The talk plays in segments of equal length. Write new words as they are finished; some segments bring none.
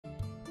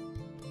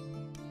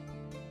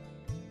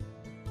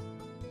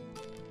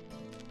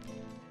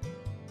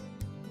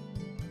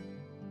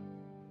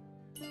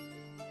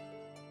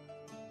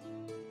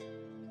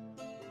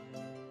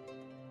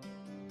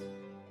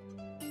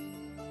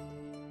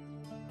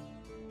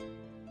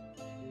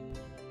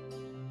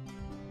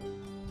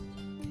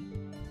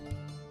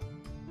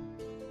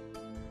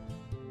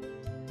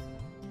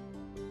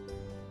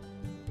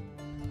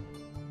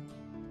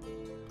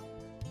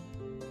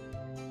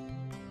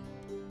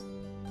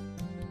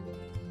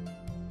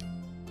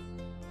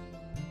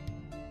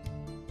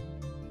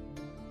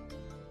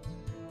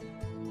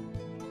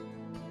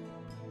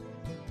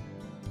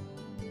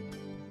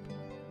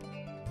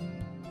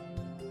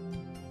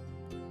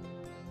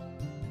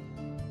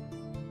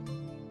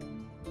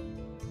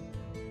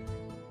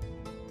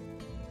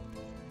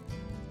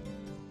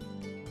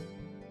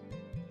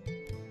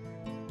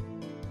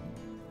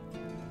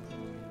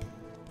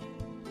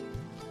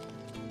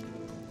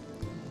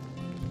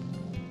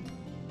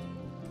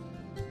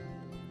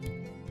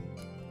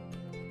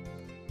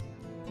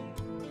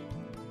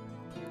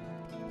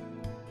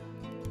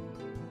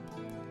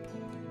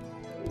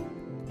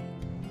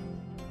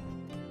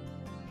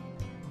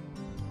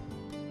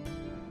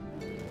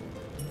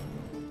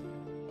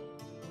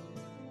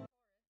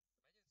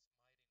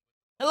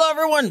Hello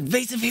everyone,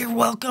 Vaesive here,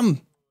 welcome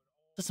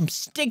to some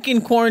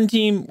stinking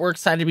QuaranTeam. We're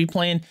excited to be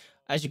playing.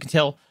 As you can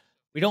tell,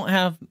 we don't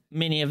have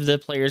many of the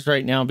players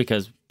right now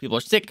because people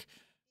are sick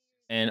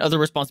and other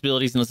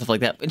responsibilities and stuff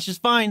like that, which is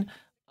fine.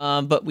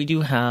 But we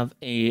do have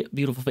a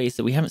beautiful face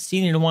that we haven't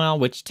seen in a while,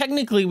 which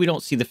technically we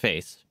don't see the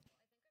face.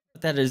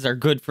 But that is our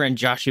good friend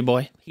Joshy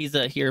Boy. He's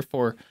here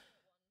for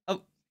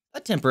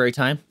a temporary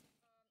time.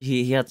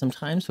 He had some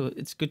time, so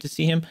it's good to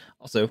see him.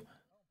 Also,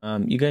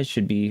 you guys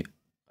should be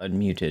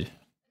unmuted.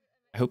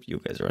 I hope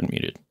you guys are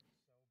unmuted.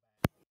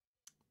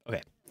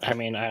 Okay. I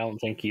mean, I don't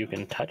think you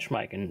can touch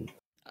my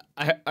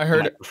I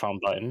heard microphone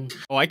button.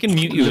 Oh, I can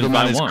mute you if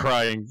I want.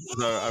 Crying,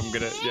 so I'm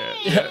gonna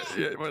yeah.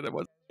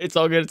 It's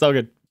all good. It's all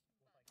good.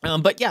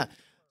 But yeah,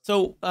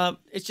 so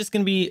it's just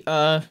gonna be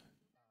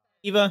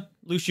Eva,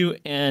 Luciu,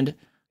 and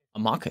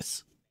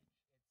Amakus.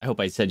 I hope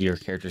I said your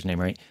character's name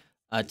right.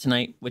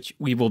 Tonight, which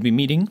we will be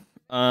meeting.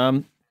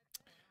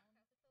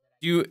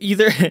 Do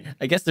either?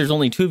 I guess there's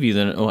only two of you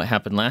that know what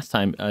happened last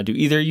time. Do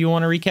either of you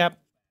want to recap?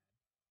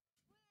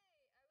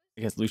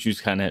 I guess Luciu's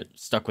kind of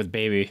stuck with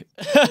baby.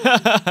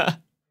 I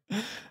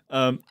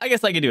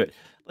guess I could do it.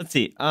 Let's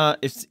see.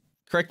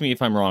 Correct me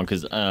if I'm wrong,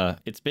 because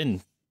it's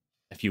been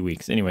a few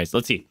weeks. Anyways,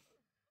 let's see.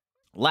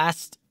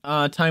 Last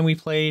time we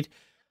played,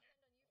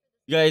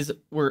 you guys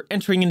were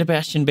entering into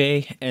Bastion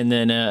Bay, and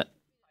then a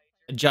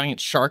giant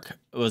shark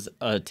was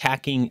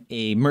attacking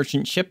a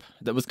merchant ship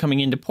that was coming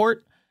into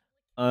port.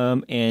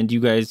 And you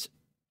guys,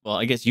 well,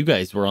 I guess you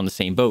guys were on the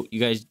same boat. You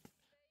guys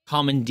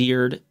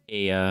commandeered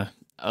a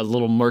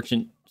little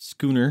merchant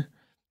schooner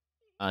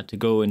to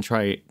go and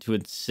try to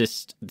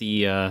assist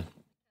the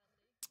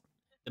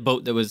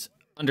boat that was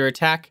under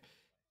attack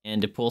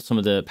and to pull some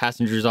of the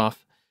passengers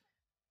off.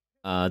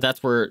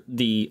 That's where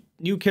the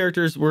new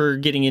characters were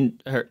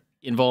getting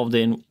involved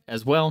in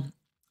as well.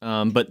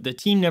 But the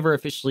team never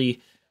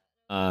officially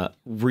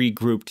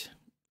regrouped.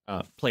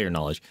 Player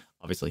knowledge,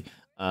 obviously.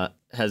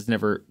 Has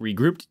never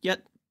regrouped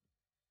yet.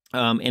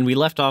 And we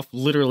left off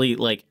literally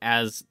like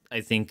as I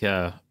think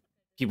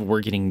people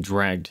were getting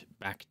dragged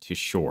back to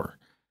shore.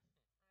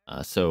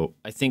 So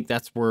I think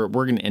that's where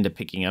we're going to end up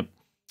picking up.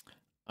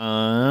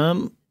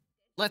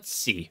 Let's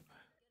see.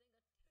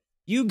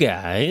 You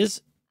guys,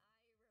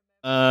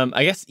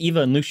 I guess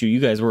Eva and Luciu, you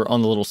guys were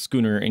on the little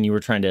schooner and you were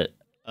trying to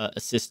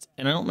assist.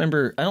 And I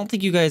don't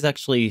think you guys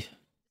actually...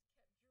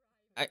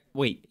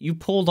 wait, you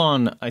pulled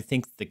on, I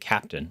think, the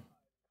captain.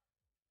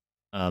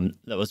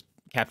 That was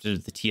captain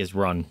of the Tia's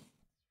run.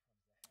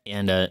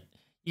 And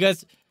you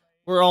guys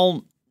were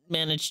all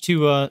managed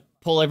to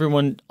pull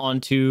everyone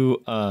onto,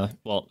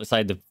 well,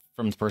 aside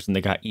from the person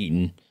that got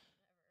eaten,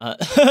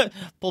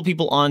 pull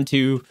people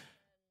onto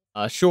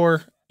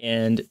shore,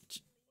 and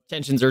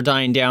tensions are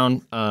dying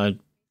down,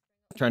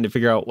 trying to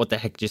figure out what the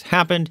heck just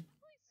happened.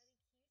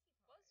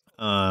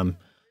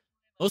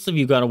 Most of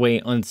you got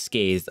away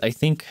unscathed. I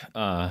think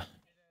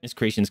Miss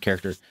Creation's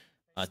character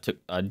took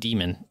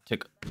Demon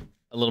took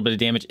a little bit of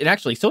damage. And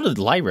actually, so did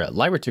Lyra.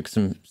 Lyra took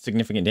some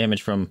significant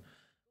damage from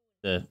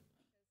the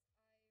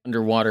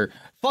underwater.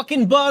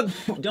 Fucking bug!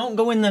 Don't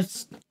go in the...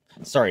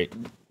 Sorry.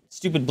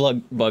 Stupid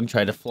bug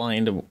tried to fly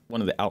into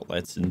one of the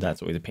outlets, and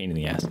that's always a pain in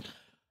the ass.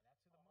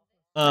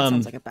 That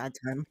sounds like a bad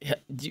time.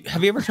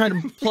 Have you ever tried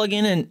to plug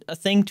in a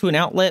thing to an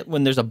outlet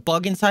when there's a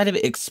bug inside of it?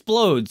 It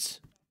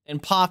explodes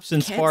and pops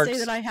and sparks. Can't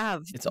say that I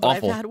have. It's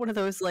awful. I've had one of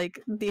those,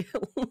 like, the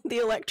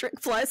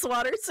electric fly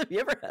swatters. Have you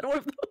ever had one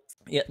of those?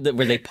 Yeah,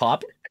 where they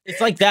pop? It's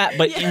like that,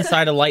 but Yeah.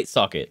 inside a light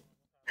socket.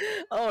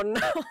 Oh,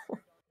 no.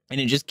 And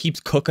it just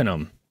keeps cooking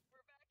them.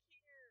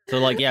 So,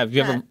 like, yeah, if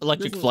you have an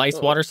electric fly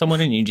swatter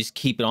someone and you just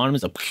keep it on them,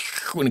 it's like,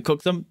 when it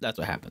cooks them, that's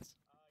what happens.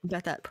 I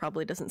bet that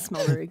probably doesn't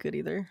smell very good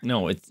either.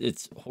 No,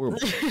 it's horrible.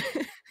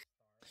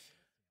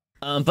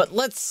 But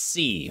let's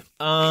see.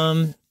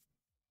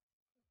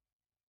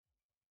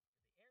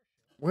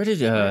 Where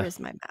is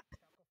my map?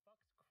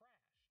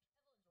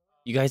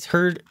 You guys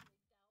heard?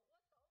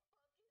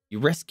 You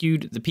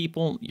rescued the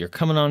people. You're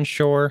coming on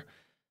shore.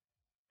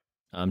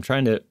 I'm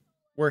trying to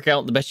work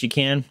out the best you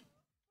can.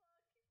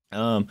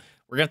 We're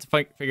gonna have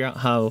to figure out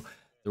how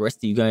the rest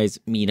of you guys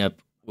meet up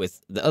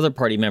with the other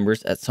party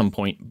members at some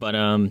point. But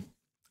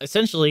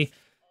essentially,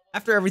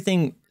 after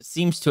everything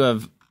seems to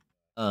have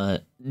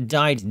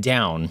died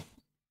down,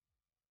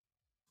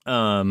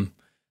 I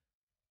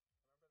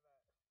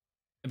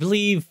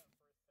believe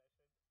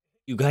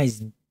you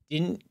guys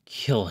didn't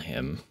kill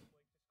him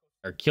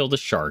or kill the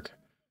shark.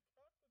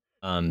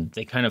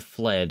 They kind of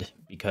fled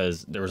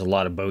because there was a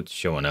lot of boats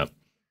showing up.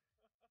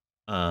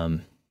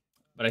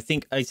 But I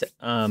think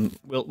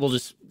we'll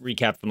just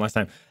recap from last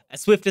time.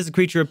 As swift as the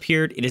creature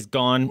appeared, it is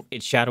gone,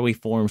 its shadowy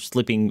form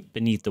slipping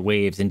beneath the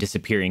waves and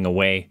disappearing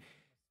away,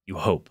 you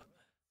hope.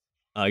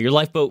 Your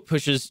lifeboat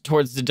pushes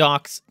towards the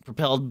docks,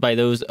 propelled by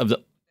those on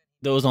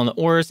the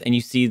oars, and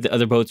you see the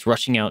other boats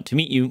rushing out to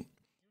meet you.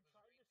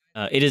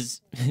 Is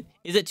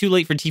it too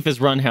late for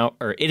Tifa's run?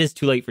 It is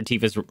too late for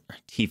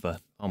Tifa.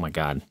 Oh my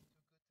god.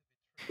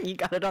 You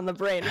got it on the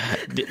brain.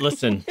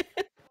 Listen,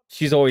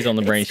 She's always on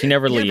the brain. She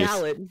never You're leaves.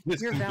 valid.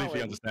 It's You're completely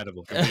valid.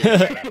 understandable.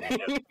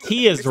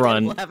 Tia's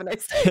run, Understandable, have a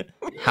nice day.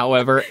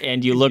 however,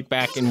 and you look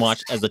back and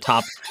watch as the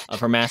top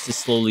of her mast is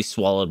slowly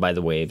swallowed by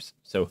the waves.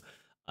 So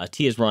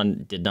Tia's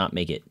run did not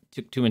make it.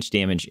 Took too much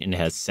damage and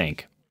has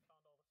sank.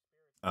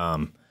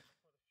 And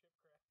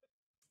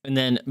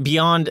then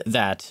beyond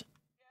that,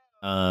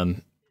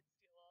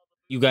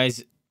 you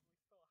guys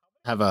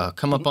have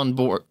come up on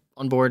board.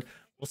 We'll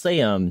say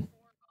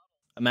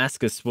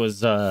Damascus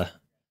was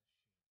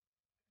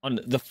on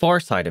the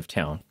far side of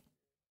town,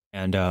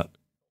 and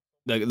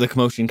the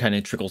commotion kind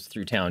of trickles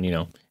through town, you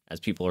know, as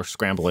people are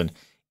scrambling,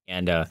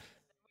 and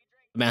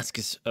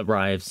Damascus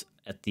arrives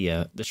at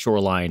the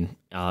shoreline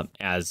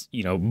as,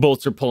 you know,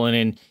 boats are pulling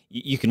in.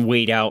 You can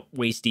wade out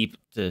waist deep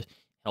to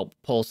help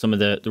pull some of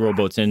the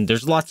rowboats in.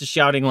 There's lots of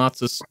shouting,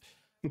 lots of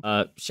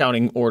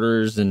shouting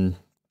orders, and,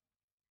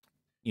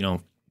 you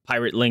know,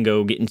 pirate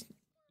lingo getting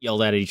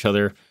yelled at each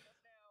other,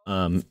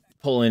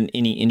 pulling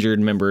any injured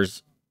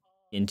members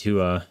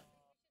into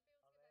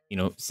you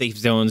know, safe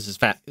zones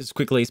as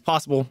quickly as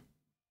possible.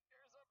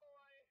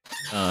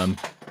 But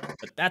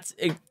that's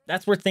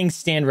where things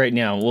stand right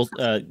now. Well,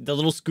 the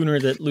little schooner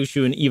that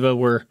Luciu and Eva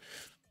were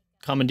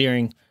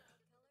commandeering,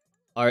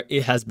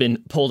 it has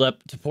been pulled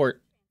up to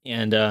port,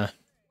 and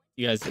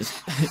you guys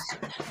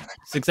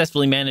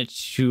successfully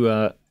managed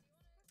to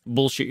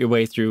bullshit your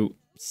way through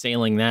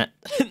sailing that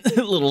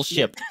little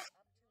ship.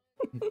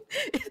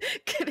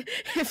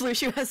 If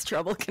Luciu has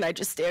trouble, can I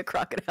just stay a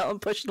crocodile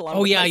and push it along?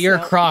 Oh with yeah, my you're a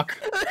snout? croc.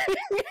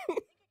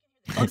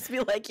 I'll just be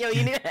like, yo,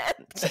 you need a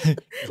hand.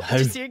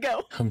 Just here you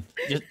go.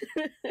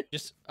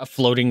 Just a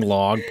floating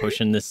log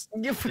pushing this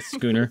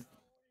schooner.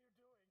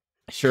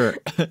 Sure.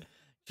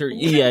 Sure.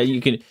 Yeah,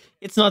 you can.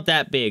 It's not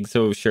that big,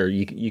 so sure,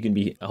 you can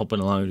be helping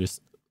along, just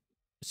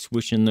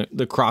swishing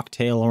the croc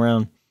tail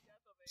around.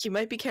 He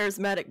might be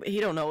charismatic, but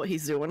he don't know what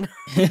he's doing.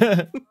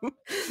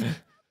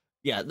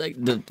 Yeah, like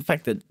the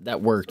fact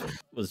that worked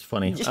was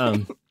funny.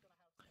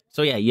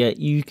 So yeah,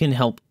 you can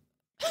help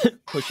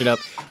push it up.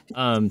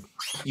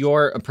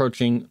 You're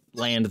approaching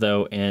land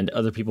though, and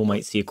other people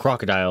might see a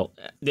crocodile.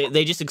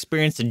 They just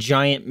experienced a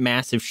giant,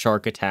 massive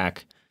shark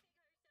attack,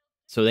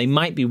 so they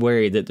might be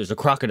worried that there's a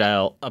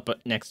crocodile up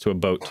next to a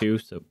boat too.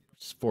 So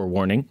just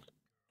forewarning.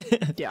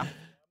 Yeah.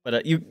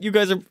 But you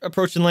guys are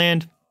approaching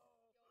land.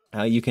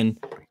 You can,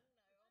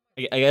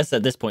 I guess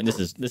at this point, this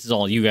is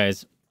all you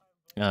guys.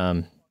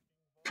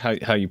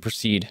 How you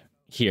proceed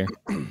here.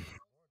 I'm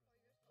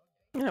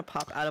gonna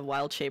pop out of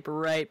wild shape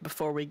right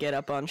before we get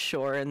up on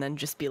shore, and then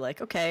just be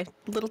like, okay,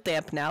 a little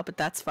damp now, but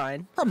that's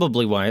fine.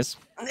 Probably wise.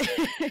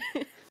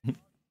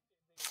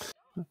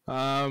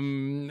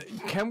 Can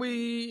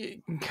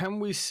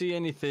we see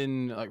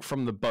anything like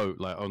from the boat,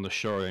 like on the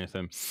shore or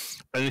anything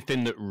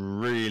that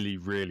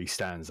really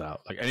stands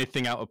out? Like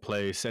anything out of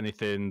place,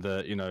 anything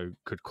that, you know,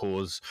 could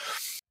cause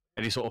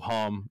any sort of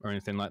harm or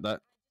anything like that?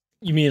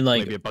 You mean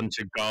like Maybe a bunch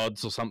of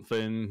guards or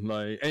something,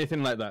 like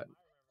anything like that?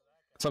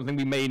 Something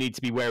we may need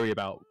to be wary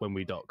about when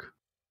we dock.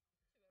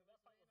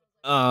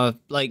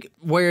 like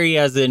wary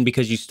as in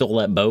because you stole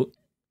that boat?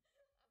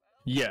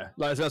 Yeah,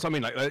 like that's what I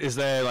mean. Like, is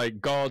there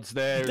like guards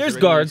there? There's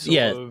guards,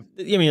 yeah.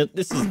 I mean,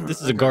 this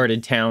is a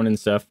guarded town and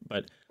stuff,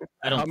 but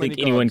I don't think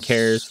anyone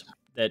cares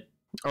that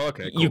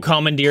you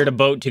commandeered a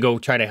boat to go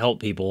try to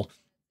help people.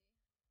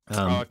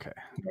 Okay,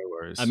 no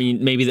worries. I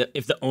mean, maybe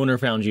if the owner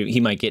found you, he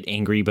might get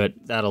angry, but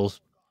that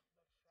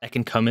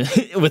can come in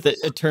with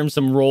a term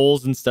some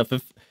roles and stuff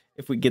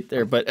if we get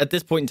there. But at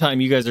this point in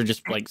time, you guys are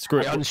just like, screw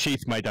it. I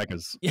unsheath my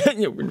daggers.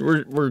 Yeah,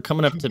 we're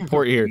coming up to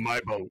port here.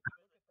 My boat.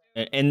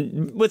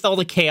 And with all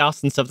the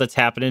chaos and stuff that's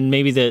happening,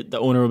 maybe the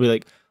owner will be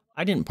like,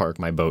 I didn't park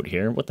my boat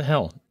here. What the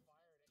hell?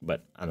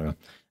 But I don't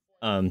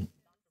know.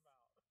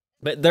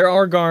 But there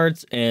are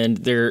guards, and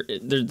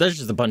there's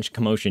just a bunch of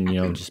commotion, you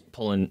know, just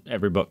pulling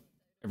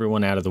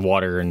everyone out of the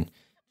water and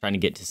trying to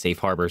get to safe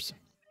harbors.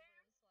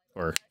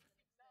 Or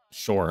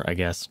shore, I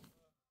guess.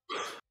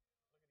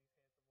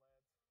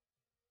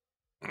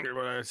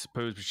 Well, I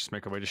suppose we just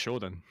make our way to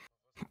shore then.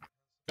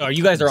 Oh,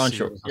 you guys are on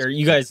shore.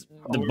 You guys,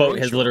 the boat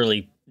has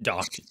literally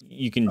docked.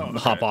 You can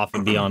hop off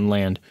and be on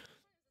land.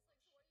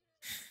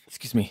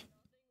 Excuse me.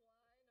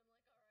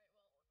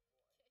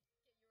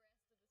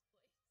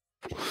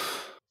 I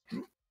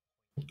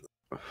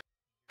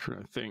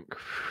think.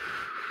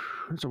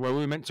 So where were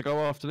we meant to go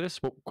after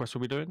this? What quest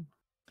were we doing?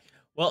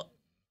 Well,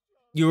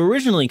 you were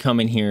originally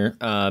coming here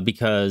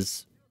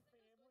because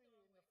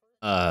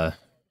oh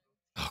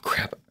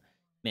crap,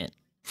 man.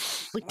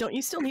 Like, don't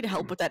you still need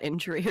help with that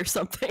injury or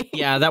something?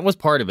 Yeah, that was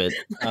part of it.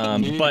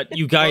 But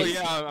you guys,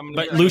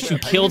 but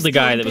Luciu killed the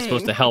guy that was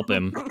supposed to help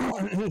him.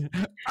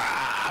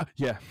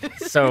 Yeah.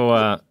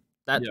 So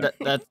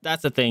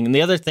that's the thing. And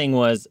the other thing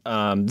was,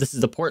 this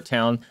is the port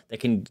town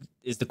that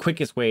is the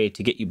quickest way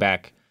to get you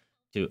back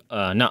to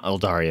not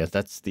Eldaria.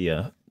 That's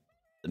the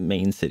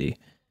main city.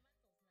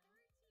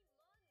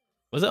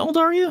 Was it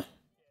Eldaria?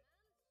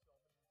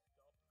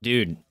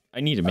 Dude,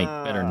 I need to make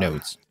better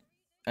notes.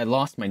 I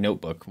lost my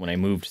notebook when I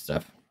moved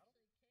stuff.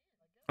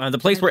 The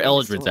place where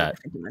Eldred's at.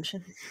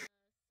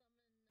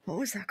 What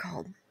was that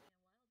called?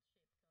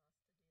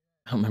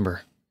 I don't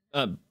remember.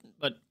 But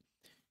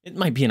it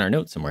might be in our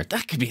notes somewhere.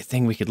 That could be a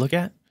thing we could look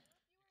at.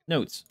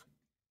 Notes.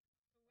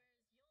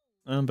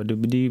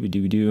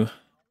 Ba-doo-ba-doo-ba-doo-ba-doo.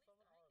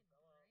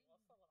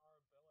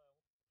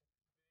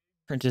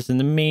 Apprentice in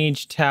the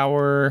Mage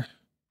Tower.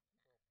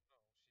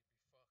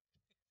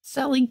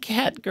 Sally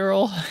Cat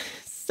Girl.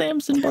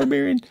 Samson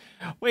Barbarian.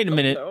 Wait a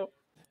minute. No.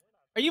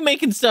 Are you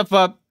making stuff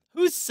up?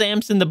 Who's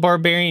Samson the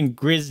Barbarian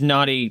Grizz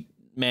Naughty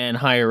Man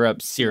higher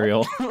up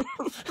cereal?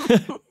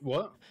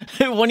 What?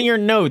 One of your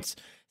notes.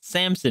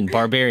 Samson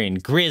Barbarian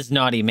Grizz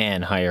Naughty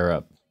Man higher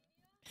up.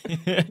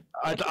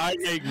 I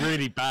make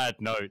really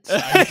bad notes.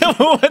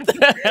 What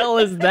the hell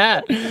is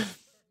that?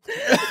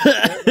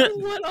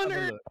 What on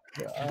earth?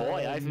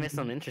 Boy, I've missed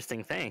some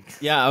interesting things.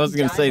 Yeah, I was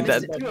gonna say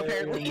that. Too,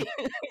 apparently.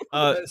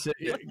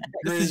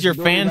 This is your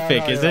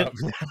fanfic, is it?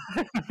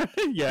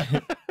 Yeah.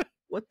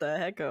 What the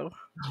hecko?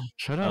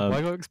 Shut up!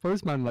 Why got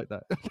exposed, man, like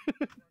that?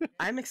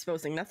 I'm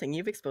exposing nothing.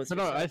 You've exposed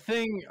No, yourself.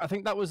 I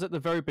think that was at the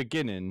very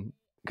beginning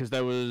because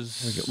there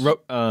was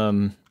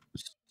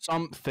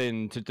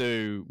something to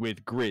do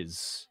with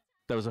Grizz.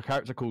 There was a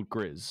character called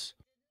Grizz.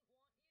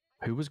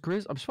 Who was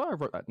Grizz? I'm sure I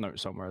wrote that note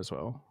somewhere as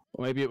well.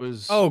 Or maybe it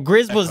was. Oh,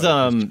 Grizz was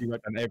She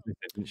wrote down everything,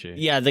 didn't she?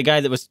 yeah, the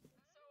guy that was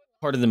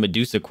part of the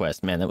Medusa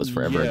quest. Man, that was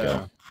forever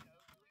ago.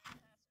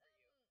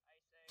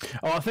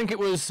 Oh, I think it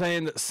was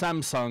saying that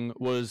Samsung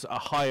was a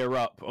higher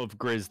up of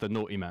Grizz the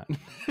Naughty Man.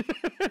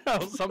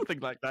 Or something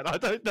like that. I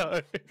don't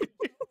know.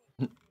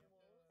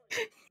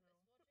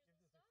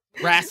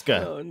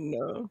 Raska. Oh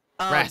no.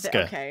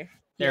 Raska. Okay.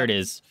 There it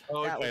is.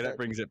 Oh, That okay, was that it.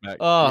 brings it back.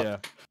 Oh. Yeah.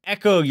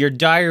 Echo, your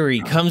diary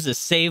comes to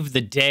save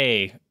the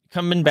day.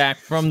 Coming back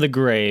from the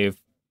grave.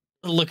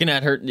 Looking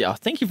at her. Yeah,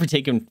 thank you for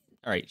taking.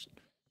 All right.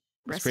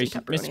 Rest in Miss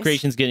pepperonis.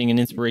 Creation's getting an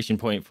inspiration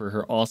point for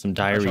her awesome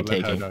diary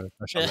taking.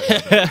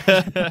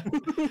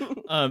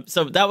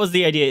 So that was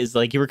the idea, is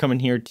like you were coming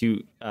here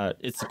to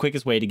it's the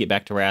quickest way to get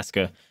back to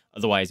Raska.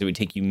 Otherwise it would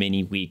take you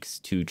many weeks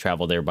to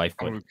travel there by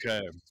foot.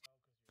 Okay.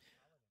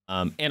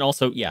 And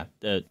also, yeah,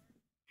 the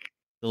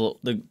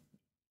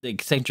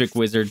eccentric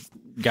wizard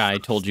guy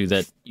told you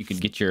that you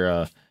could get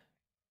your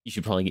you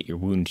should probably get your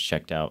wounds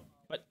checked out.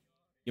 But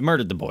you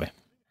murdered the boy.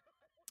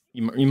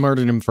 You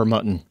murdered him for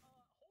mutton.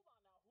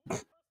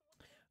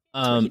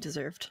 That's what he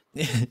deserved.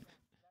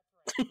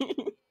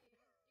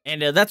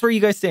 And that's where you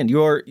guys stand.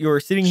 You're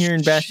sitting here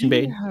in Bastion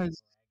Bay.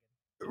 Has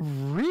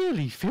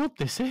really filled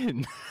this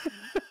in.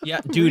 Yeah,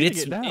 dude, Reading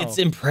it now. it's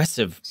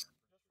impressive.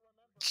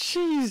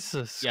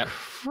 Jesus Yep.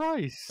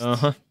 Christ.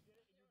 Uh-huh.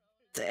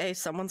 Hey,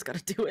 someone's got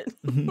to do it.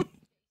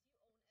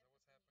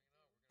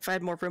 If I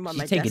had more room on She's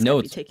my taking desk, I'd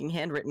notes. be taking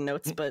handwritten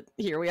notes, but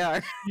here we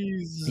are.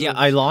 Jesus Yeah,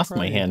 I lost my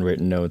Christ.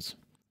 handwritten notes.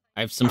 I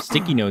have some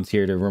sticky notes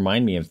here to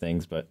remind me of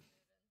things, but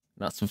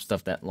not some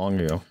stuff that long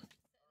ago.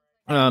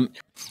 All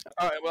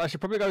right, well, I should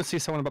probably go and see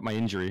someone about my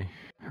injury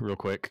real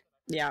quick.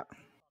 Yeah,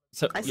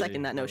 So I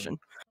second that notion.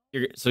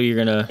 you're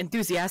gonna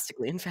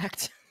Enthusiastically, in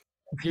fact.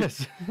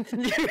 Yes.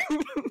 gonna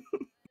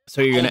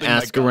Holding my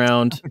ask gut.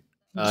 around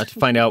to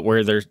find out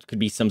where there could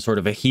be some sort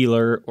of a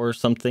healer or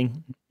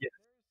something.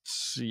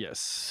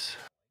 Yes.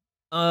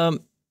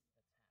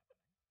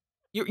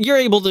 You're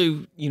able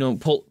to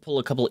pull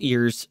a couple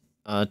ears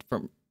to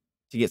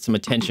get some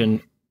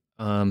attention.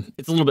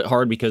 It's a little bit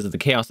hard because of the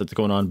chaos that's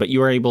going on, but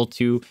you are able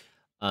to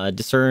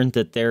discern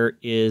that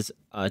there's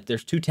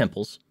two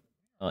temples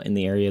in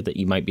the area that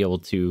you might be able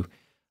to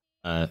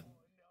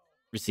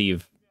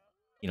receive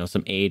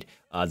some aid.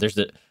 There's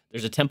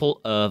a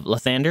temple of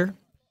Lathander,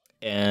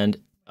 and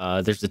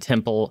there's a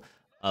temple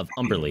of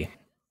Umberly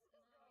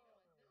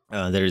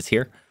that is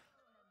here.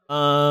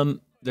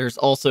 There's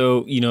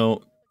also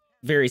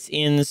various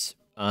inns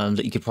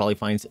that you could probably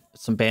find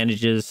some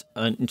bandages.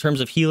 In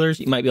terms of healers,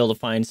 you might be able to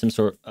find some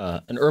sort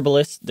an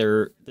herbalist.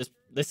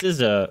 This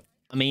is a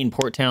main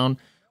port town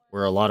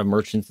where a lot of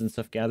merchants and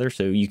stuff gather,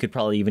 so you could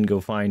probably even go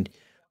find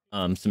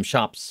some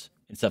shops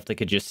and stuff that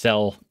could just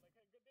sell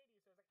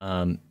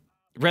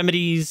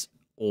remedies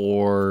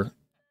or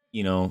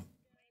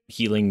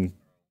healing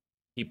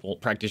people,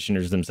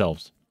 practitioners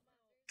themselves.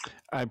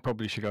 I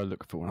probably should go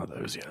look for one of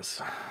those,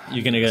 yes.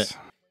 You're gonna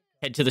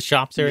head to the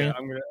shops area?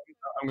 Yeah,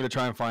 I'm gonna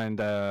try and find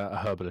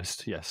a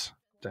herbalist, yes,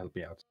 to help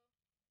me out.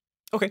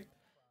 Okay.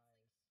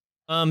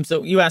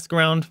 So you ask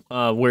around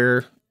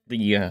where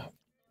the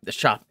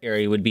shop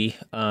area would be,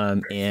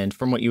 and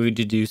from what you would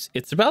deduce,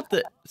 it's about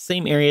the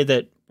same area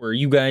that where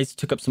you guys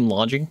took up some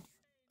lodging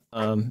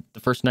the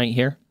first night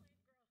here.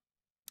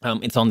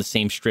 It's on the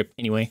same strip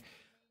anyway.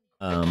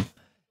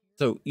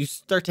 So you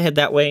start to head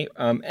that way.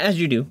 As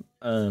you do,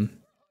 a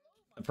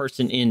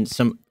person in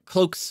some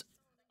cloaks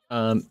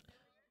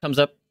comes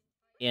up,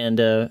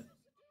 and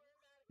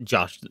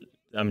Josh,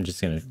 I'm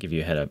just gonna give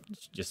you a head up,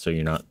 just so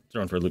you're not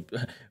thrown for a loop.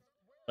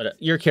 But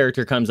your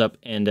character comes up,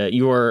 and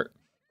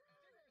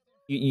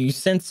you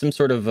sense some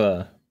sort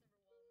of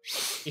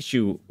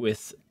issue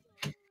with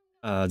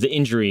the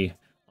injury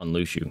on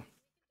Lushu.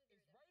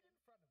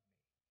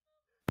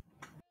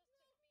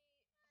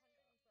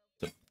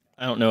 So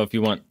I don't know if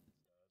you want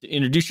to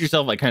introduce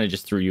yourself. I kind of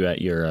just threw you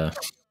at your.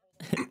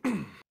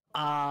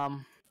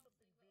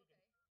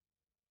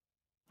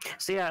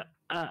 So yeah,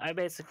 I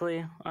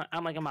basically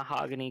I'm like a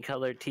mahogany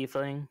colored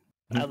tiefling.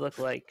 I look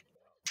like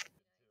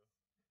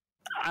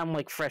I'm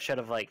like fresh out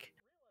of like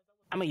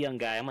I'm a young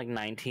guy. I'm like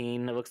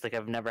 19. It looks like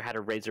I've never had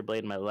a razor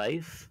blade in my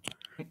life.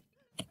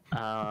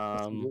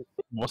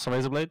 What's a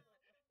razor blade?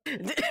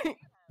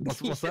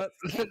 What's that?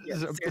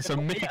 It's a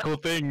mythical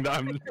thing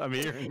that I'm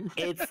hearing.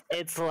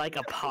 It's like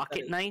a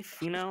pocket knife,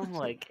 you know,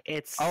 like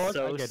it's I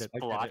so get it, I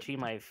get it. splotchy,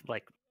 my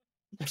like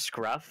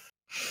scruff.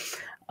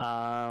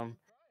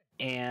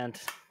 And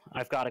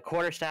I've got a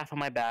quarterstaff on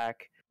my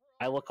back.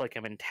 I look like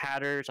I'm in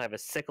tatters. I have a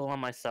sickle on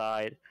my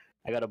side.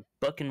 I got a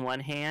book in one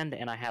hand,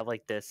 and I have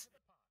like this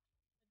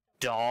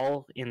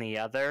doll in the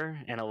other,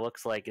 and it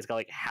looks like it's got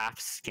like half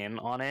skin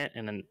on it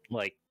and then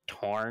like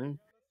torn.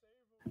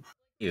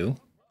 You.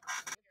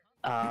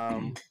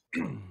 So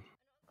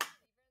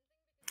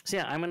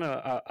yeah, I'm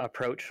gonna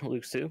approach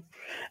Luxu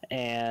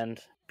and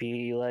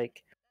be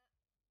like,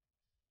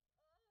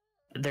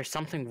 "There's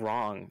something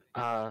wrong.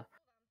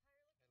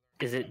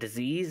 Is it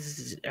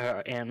disease?"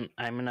 And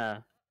I'm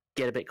gonna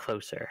get a bit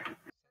closer.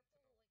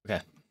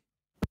 Okay.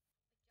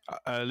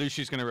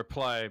 Lucy's going to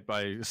reply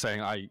by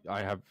saying, "I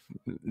have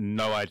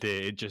no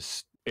idea.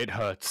 It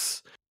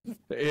hurts.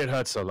 It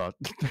hurts a lot."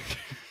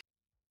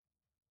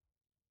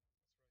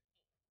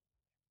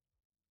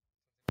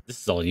 This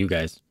is all you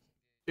guys.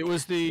 It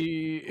was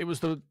the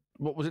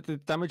what was it? The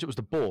damage? It was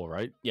the boar,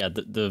 right? Yeah,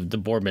 the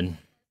Borbman.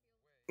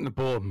 The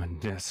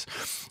boarman, yes.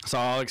 So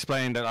I'll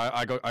explain that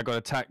I got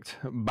attacked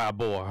by a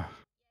boar,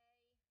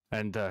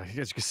 and as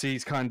you can see,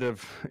 he's kind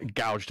of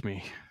gouged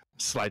me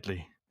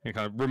slightly. He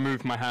kind of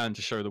removed my hand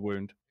to show the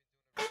wound,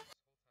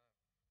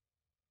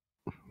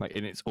 like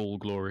in its all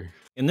glory.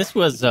 And this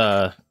was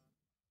like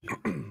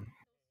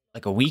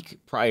a week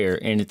prior,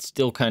 and it's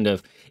still kind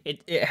of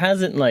it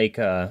hasn't like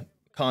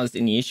caused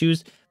any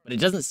issues, but it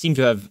doesn't seem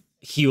to have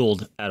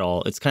healed at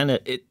all. It's kind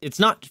of it's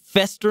not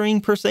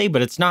festering per se,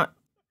 but it's not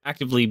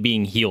actively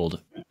being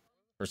healed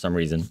for some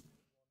reason.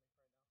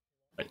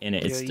 But in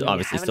it, it's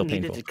obviously still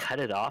painful. Needed to cut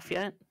it off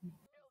yet?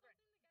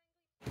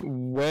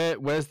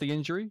 Where's the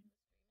injury?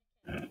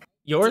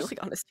 Yours?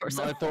 Like on his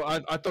torso.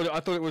 I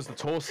thought it was the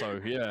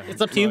torso. Yeah,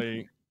 It's up to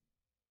you.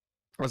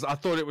 I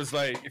thought it was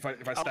like if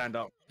I stand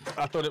up,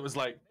 I thought it was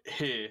like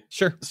here,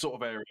 Sure. sort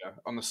of area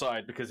on the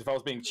side. Because if I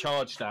was being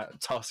charged at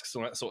tusks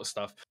and all that sort of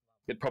stuff,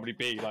 it'd probably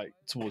be like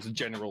towards a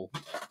general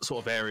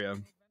sort of area.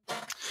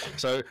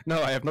 So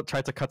no, I have not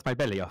tried to cut my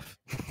belly off.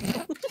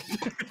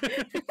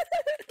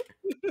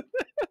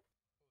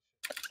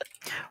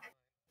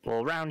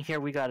 Well, around here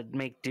we gotta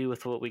make do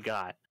with what we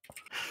got.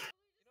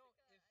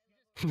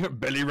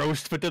 Belly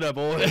roast for dinner,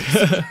 boys.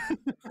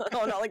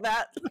 Oh, not like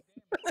that.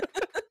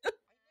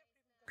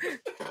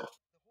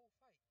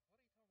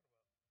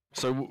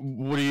 So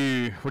what do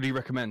you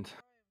recommend?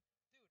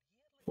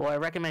 Well, I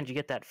recommend you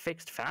get that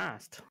fixed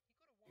fast.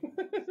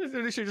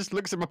 She just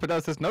looks him up and down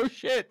and says, "No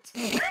shit."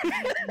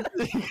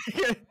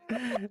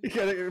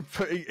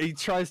 He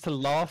tries to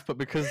laugh, but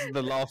because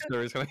the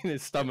laughter is in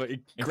his stomach,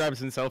 he grabs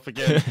himself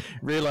again,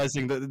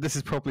 realizing that this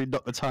is probably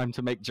not the time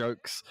to make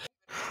jokes.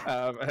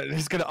 And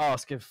he's going to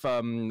ask if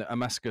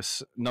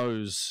Amascus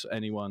knows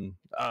anyone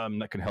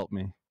that can help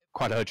me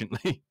quite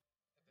urgently.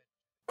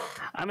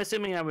 I'm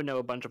assuming I would know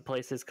a bunch of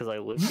places because I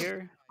live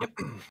here.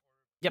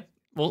 Yep.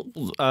 Well,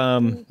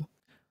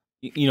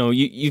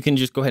 you can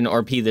just go ahead and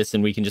RP this,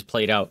 and we can just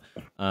play it out.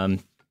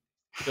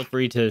 Feel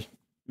free to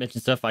mention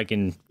stuff. I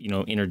can,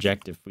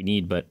 interject if we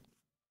need, but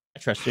I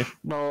trust you.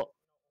 Well,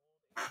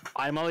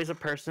 I'm always a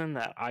person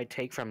that I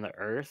take from the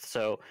earth,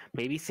 so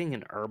maybe seeing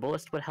an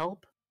herbalist would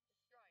help.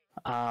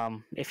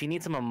 If you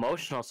need some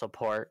emotional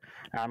support,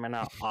 I'm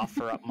gonna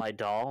offer up my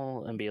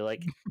doll and be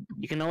like,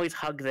 you can always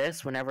hug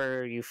this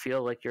whenever you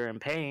feel like you're in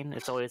pain.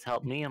 It's always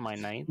helped me in my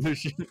nights.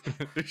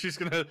 She's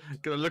gonna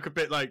look a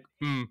bit like,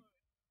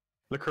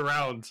 look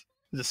around,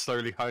 just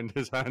slowly hold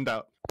his hand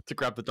out to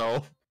grab the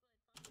doll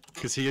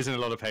because he is in a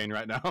lot of pain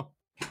right now.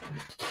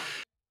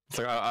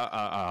 So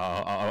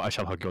I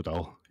shall hug your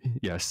doll.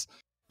 Yes.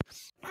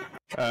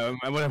 And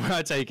when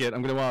I take it,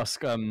 I'm going to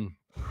ask,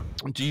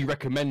 do you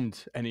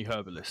recommend any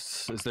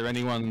herbalists? Is there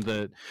anyone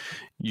that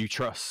you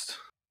trust?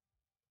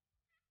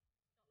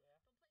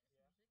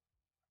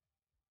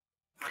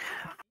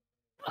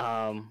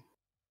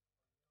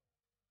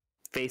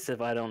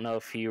 Vaesive, I don't know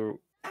if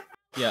you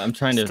I'm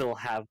trying to still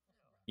have.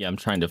 Yeah, I'm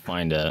trying to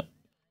find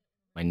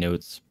my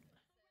notes.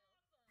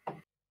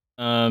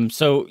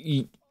 So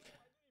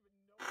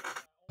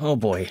oh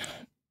boy.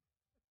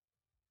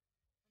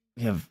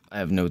 I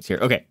have notes here.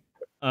 Okay.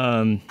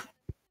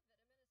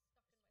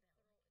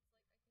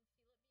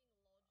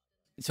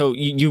 So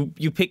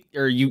you pick,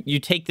 or you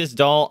take this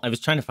doll. I was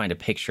trying to find a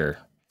picture.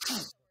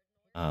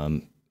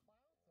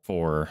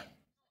 For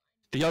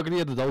the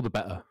uglier the doll, the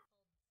better.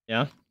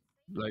 Yeah.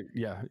 Like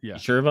yeah. You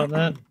sure about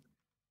that?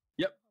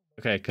 Yep.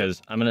 Okay,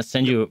 because I'm gonna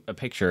send you a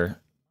picture.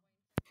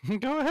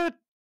 Go ahead.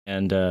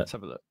 And let's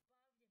have a look.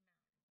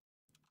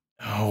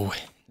 Oh,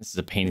 this is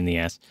a pain in the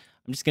ass.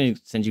 I'm just gonna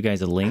send you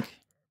guys a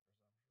link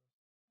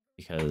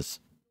because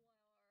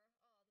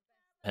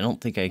I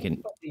don't think I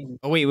can.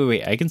 Oh,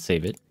 wait. I can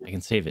save it. I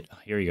can save it. Oh,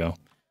 here we go.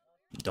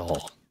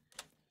 Doll.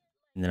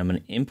 And then I'm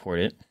going to import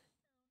it.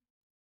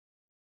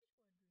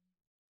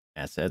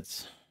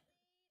 Assets.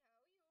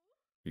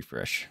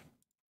 Refresh.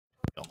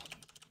 Doll.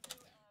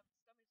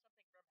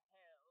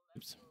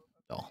 Oops.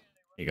 Doll.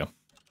 There you go.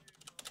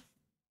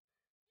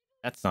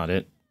 That's not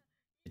it.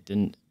 It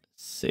didn't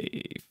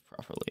save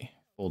properly.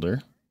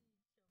 Folder.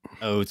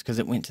 Oh, it's because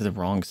it went to the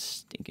wrong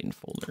stinking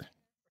folder.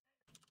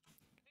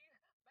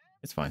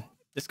 It's fine.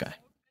 This guy.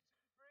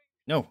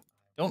 No,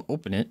 don't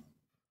open it.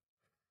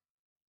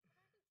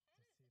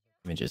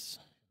 Images.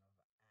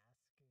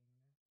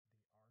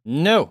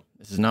 No,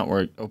 this is not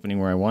where opening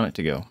where I want it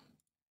to go.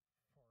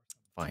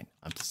 Fine,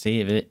 I have to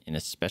save it in a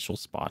special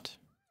spot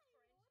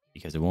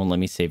because it won't let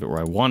me save it where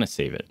I want to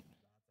save it.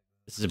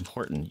 This is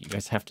important. You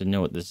guys have to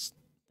know what this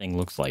thing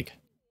looks like.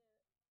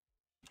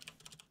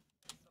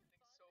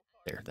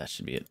 There, that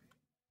should be it.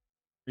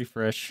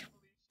 Refresh.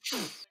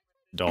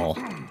 Doll.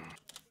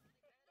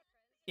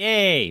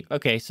 Yay!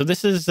 Okay, so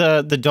this is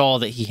the doll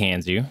that he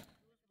hands you.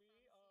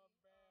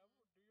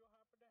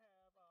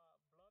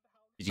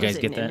 Did you guys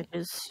get that?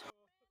 Images?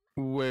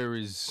 Where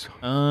is?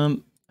 I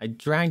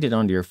dragged it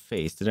onto your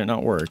face. Did it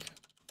not work?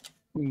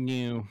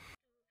 No.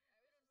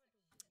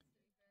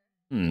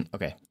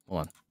 Okay,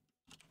 hold on.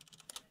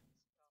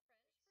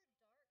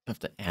 I have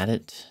to add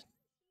it.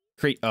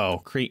 Create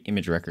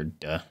image record.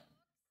 Duh.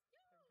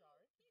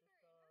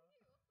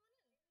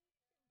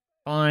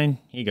 Fine,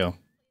 here you go.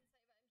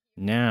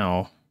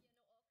 Now.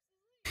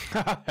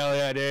 Hell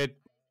yeah, dude.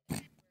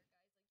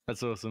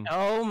 That's awesome.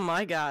 Oh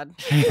my god.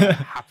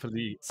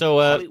 Happily. So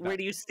where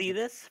do you see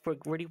this?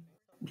 Where do you?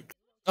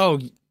 oh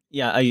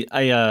yeah,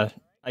 I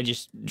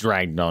just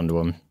dragged onto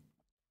him.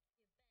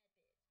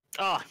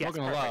 Oh, yeah. Not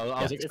gonna lie,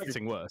 I was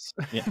expecting worse.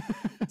 Yeah.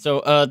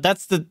 So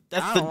that's the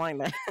I don't like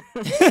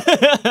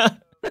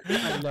that.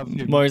 I love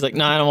him. Maury's like,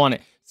 no, I don't want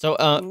it. So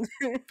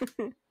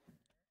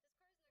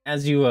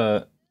as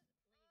you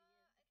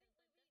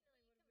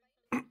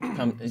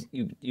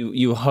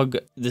you hug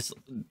this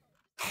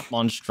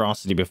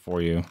monstrosity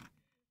before you.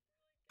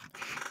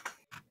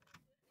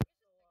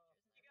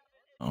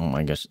 Oh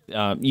my gosh.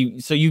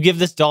 You give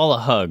this doll a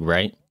hug,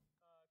 right?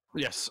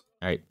 Yes.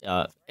 All right.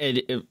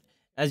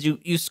 As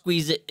you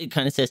squeeze it, it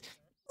kind of says,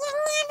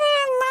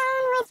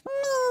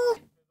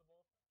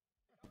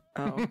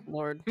 Oh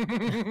Lord.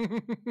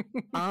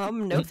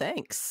 No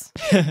thanks.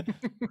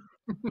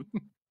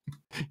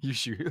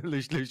 Lucio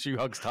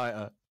hugs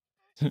tighter.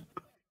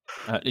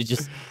 It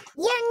just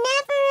You're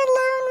never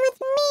alone with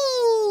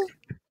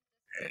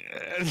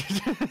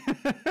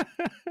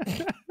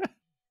me.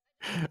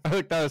 I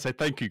looked down and said,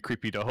 "Thank you,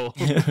 creepy doll."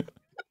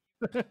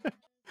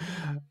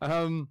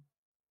 I'm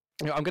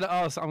gonna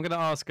ask.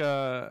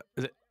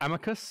 Is it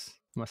Amicus?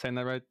 Am I saying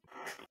that right?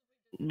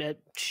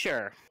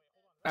 Sure.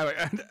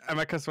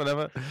 Amicus,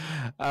 whatever.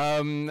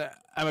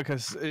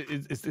 Amicus,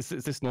 is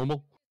this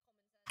normal?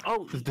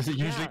 Oh, Does it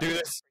usually do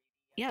this?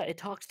 Yeah, it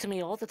talks to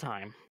me all the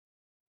time.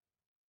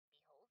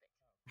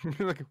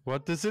 Like,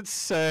 what does it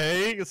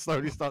say? It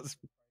slowly starts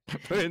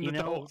putting You the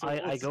know, dolls.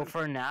 I go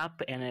for a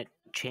nap and it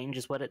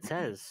changes what it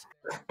says.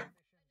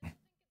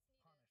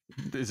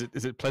 Is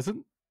it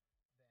pleasant?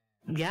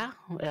 Yeah,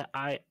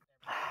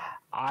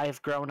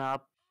 I've grown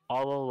up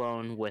all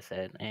alone with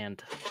it, and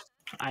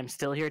I'm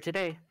still here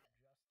today.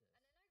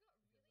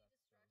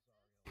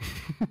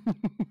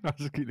 I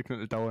just keep looking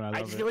at the doll and I I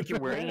love just it. feel like you're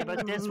worrying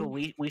about this when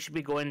we should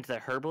be going to the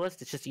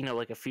herbalist. It's just,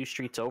 like a few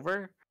streets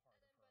over.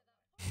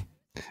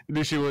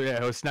 Lucy will,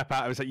 he'll snap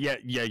out and say, yeah,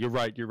 you're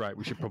right.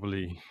 We should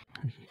probably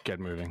get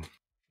moving.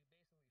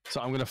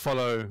 So I'm going to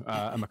follow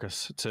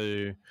Amicus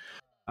to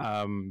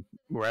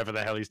wherever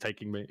the hell he's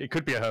taking me. It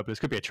could be a herbalist,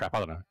 it could be a trap, I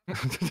don't know.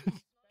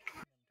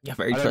 yeah,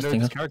 very I don't know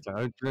trusting. his character.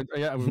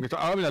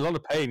 I'm in a lot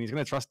of pain. He's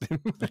going to trust him.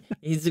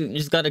 He's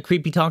just got a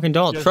creepy talking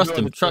doll. He has Trust no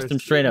him. other Trust choice. him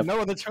straight up. No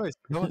other choice.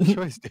 No other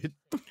choice, dude.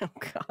 Oh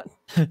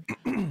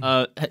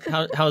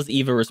god. How's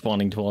Eva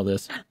responding to all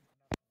this?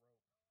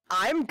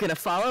 I'm gonna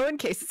follow in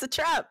case it's a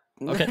trap.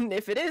 Okay. And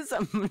if it is,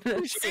 I'm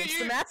gonna save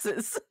some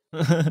asses.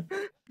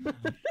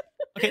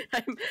 Okay.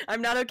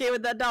 I'm not okay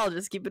with that doll.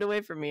 Just keep it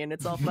away from me, and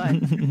it's all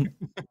fine.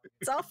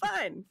 It's all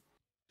fine.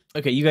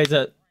 Okay, you guys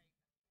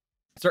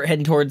start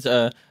heading towards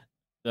the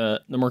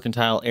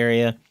mercantile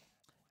area.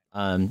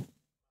 And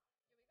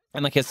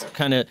like it's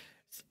kind of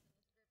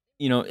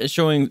it's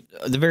showing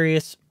the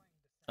various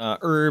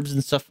herbs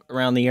and stuff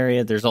around the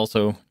area. There's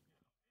also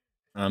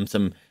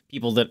some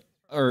people that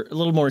are a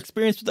little more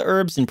experienced with the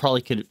herbs and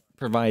probably could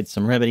provide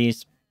some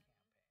remedies.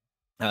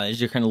 As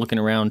you're kind of looking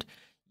around,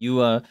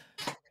 you an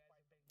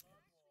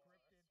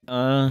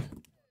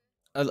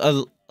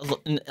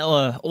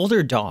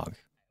older dog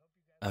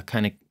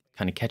kind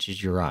of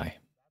catches your eye.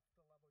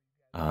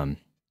 And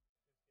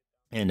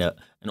an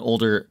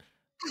older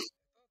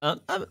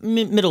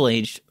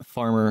middle-aged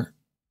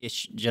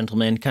farmer-ish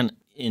gentleman, kind of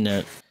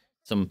in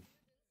some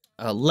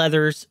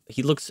leathers.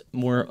 He looks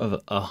more of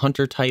a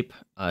hunter type.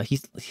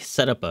 He's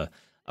set up a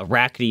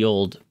rackety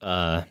old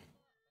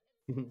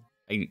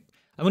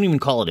I wouldn't even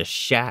call it a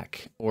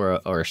shack or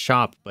a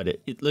shop, but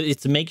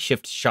it's a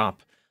makeshift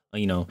shop.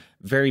 You know,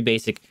 very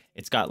basic.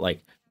 It's got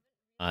like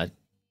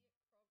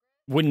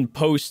wooden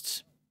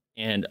posts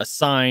and a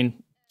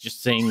sign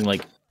just saying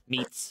like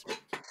meats.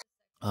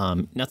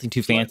 Nothing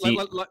too fancy.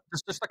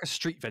 It's just like a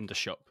street vendor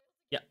shop.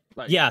 Yeah,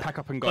 Like yeah. pack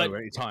up and go but-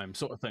 any time,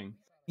 sort of thing.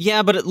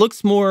 Yeah, but it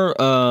looks more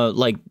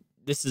like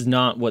this is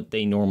not what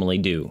they normally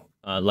do.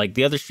 Like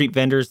the other street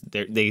vendors,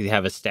 they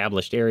have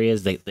established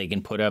areas they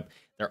can put up.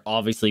 They're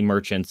obviously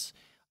merchants.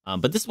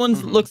 But this one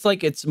looks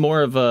like it's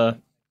more of a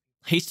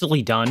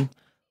hastily done.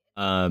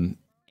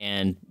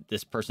 And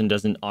this person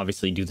doesn't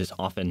obviously do this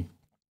often.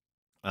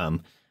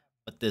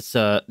 But this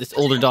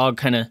older dog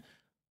kind of,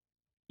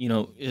 you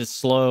know, is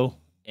slow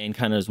and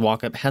kind of his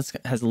walk up has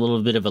a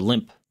little bit of a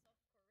limp.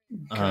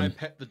 Can I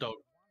pet the dog?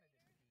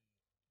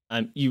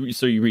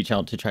 You reach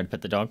out to try to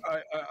pet the dog.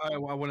 I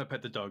want to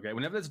pet the dog.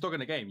 Whenever there's a dog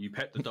in a game, you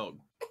pet the dog.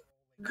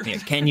 Yeah,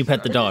 can you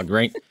pet the dog?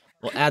 Right.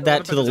 We'll add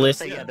that to the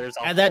list. Yeah, there's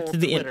a Add that whole to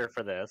the Twitter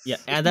for this. Yeah,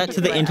 add that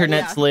to the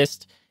internet's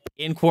list.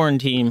 In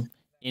QuaranTeam,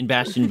 in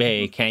Bastion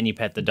Bay, can you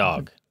pet the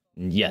dog?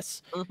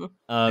 Yes.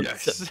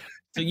 Yes.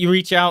 So you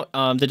reach out.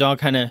 The dog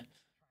kind of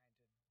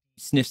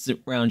sniffs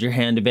around your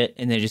hand a bit,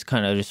 and then just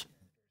kind of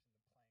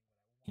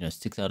you know,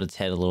 sticks out its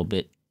head a little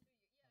bit.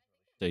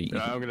 So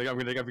I'm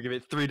gonna give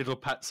it 3 little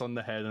pats on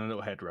the head and a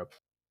little head rub.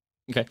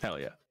 Okay. Hell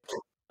yeah.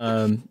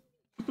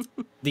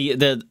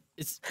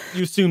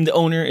 You assume the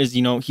owner is,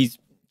 you know, he's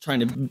trying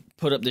to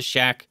put up the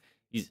shack.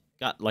 He's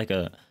got like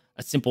a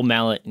simple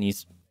mallet and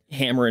he's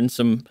hammering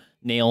some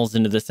nails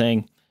into the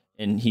thing.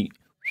 And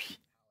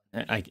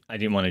I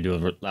didn't want to do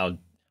a loud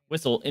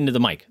whistle into the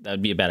mic. That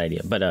would be a bad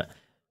idea. But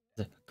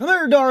come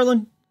here,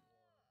 darling.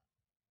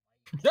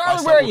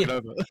 Darling, where are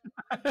you?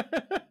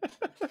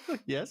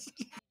 Yes.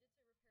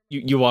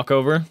 You walk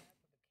over. Is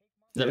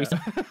that what you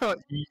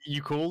said?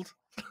 You called?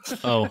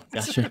 Oh,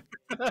 gotcha.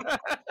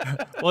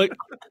 Well,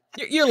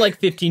 you're like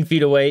 15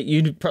 feet away.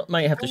 You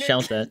might have to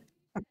shout that.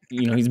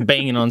 You know, he's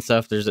banging on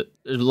stuff. There's a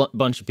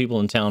bunch of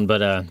people in town,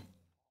 but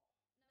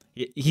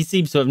he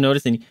seems to have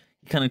noticed, and he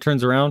kind of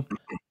turns around,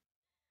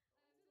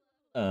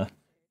 and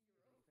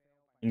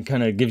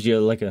kind of gives you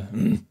like a,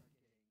 and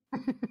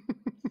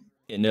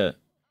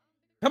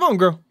come on,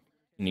 girl,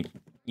 and he,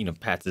 you know,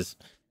 pats his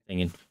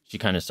thing, and she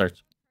kind of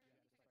starts.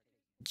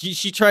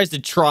 She tries to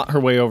trot her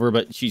way over,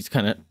 but she's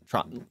kind of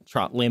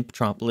trot limp,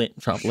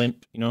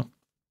 you know.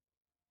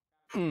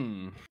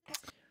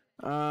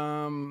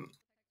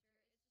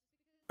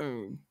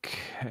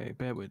 Okay,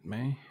 bear with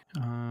me.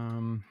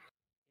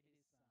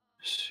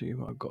 See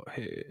what I got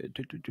here.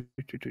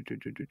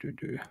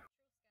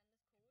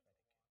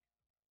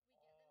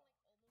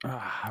 I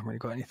haven't really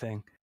got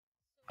anything.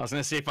 I was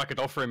going to see if I could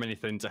offer him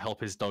anything to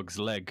help his dog's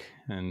leg,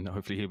 and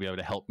hopefully he'll be able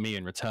to help me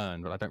in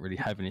return, but I don't really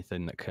have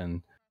anything that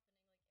can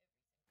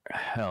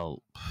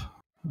help.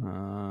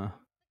 No,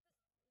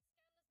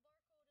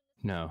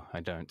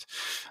 I don't.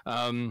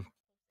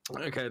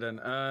 Okay then.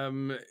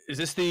 Is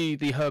this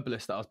the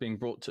herbalist that I was being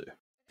brought to?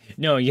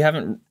 No, you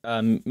haven't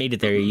made it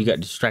there. You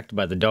got distracted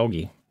by the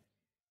doggy.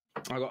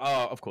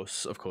 Of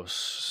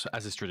course,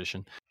 as is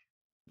tradition.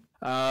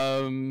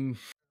 I'm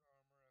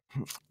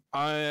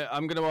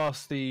going to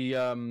ask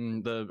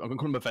I'm going to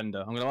call him a vendor.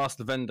 I'm going to ask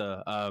the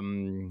vendor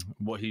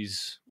what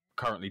he's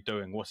currently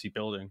doing. What's he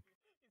building?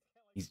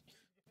 He's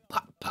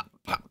pop,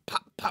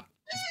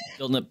 He's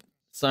building up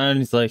sign.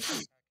 He's like,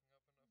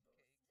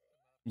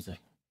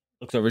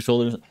 looks over his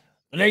shoulders.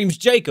 The name's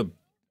Jacob.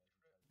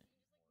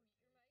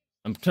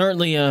 I'm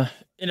currently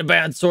in a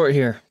bad sort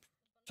here,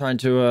 trying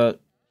to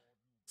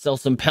sell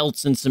some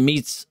pelts and some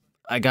meats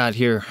I got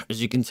here.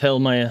 As you can tell,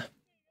 my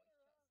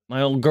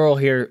old girl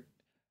here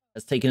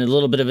has taken a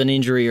little bit of an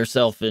injury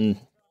herself, and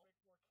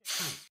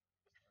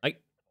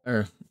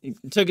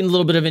taken a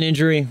little bit of an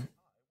injury,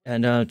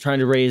 and trying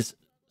to raise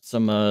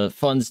some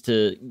funds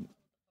to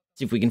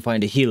see if we can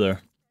find a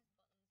healer.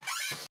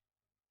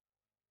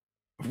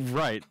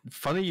 Right.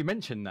 Funny you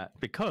mentioned that,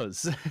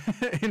 because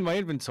in my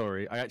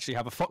inventory I actually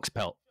have a fox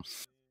pelt.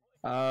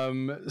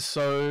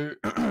 So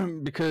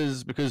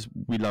because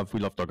we love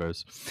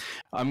doggos,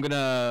 I'm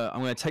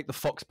gonna take the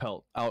fox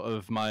pelt out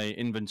of my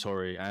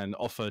inventory and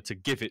offer to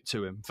give it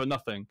to him for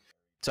nothing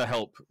to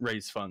help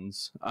raise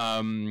funds.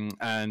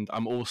 And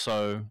I'm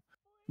also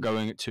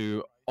going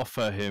to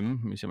offer him.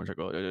 Let me see how much I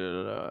got.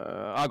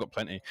 I got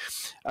plenty.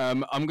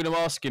 I'm going to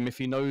ask him if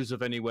he knows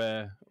of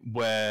anywhere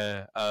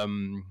where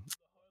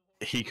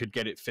he could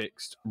get it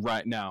fixed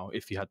right now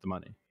if he had the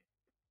money,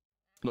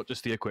 not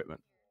just the equipment.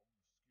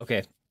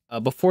 Okay.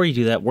 Before you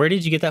do that, where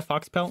did you get that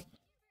fox pelt?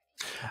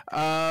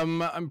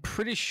 I'm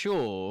pretty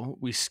sure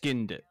we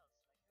skinned it.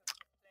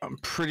 I'm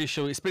pretty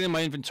sure it's been in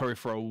my inventory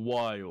for a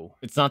while.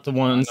 It's not the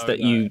ones that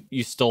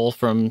you stole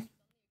from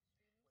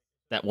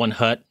that one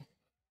hut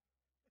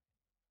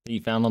that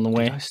you found on the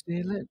way? Did I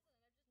steal it?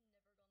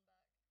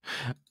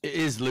 It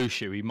is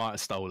Lucio. He might have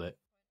stole it.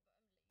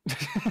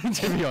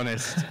 To be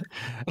honest.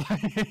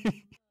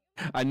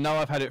 I know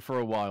I've had it for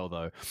a while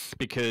though,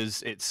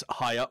 because it's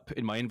high up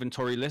in my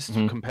inventory list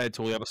compared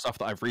to all the other stuff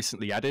that I've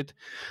recently added.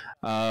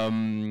 I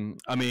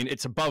mean,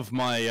 it's above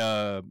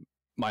my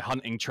my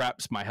hunting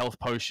traps, my health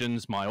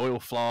potions, my oil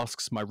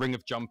flasks, my ring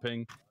of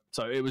jumping.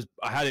 So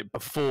I had it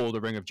before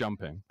the ring of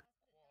jumping,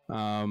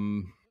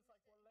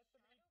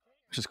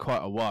 which is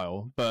quite a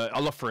while. But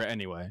I'll offer it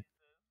anyway.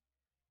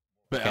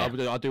 But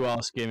Okay. I do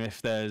ask him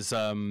if there's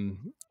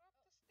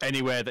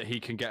anywhere that he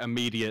can get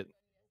immediate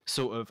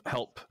sort of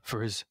help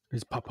for his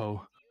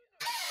puppo.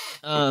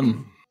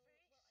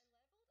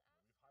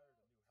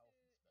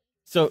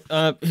 So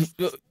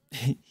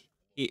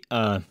he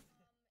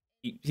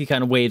he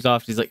kind of waves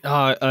off. He's like,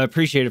 "Oh, I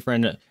appreciate it,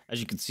 friend. As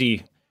you can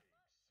see,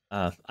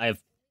 I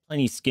have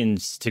plenty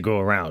skins to go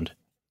around."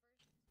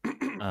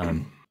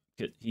 'Cause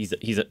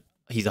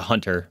he's a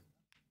hunter.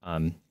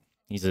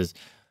 He says,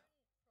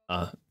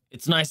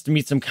 "It's nice to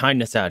meet some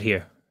kindness out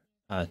here.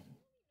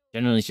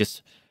 Generally, it's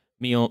just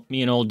me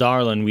and old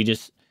darling. We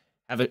just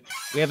have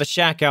a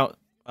shack out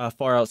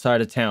far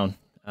outside of town.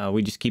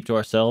 We just keep to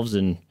ourselves,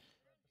 and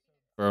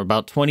for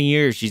about 20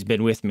 years, she's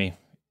been with me,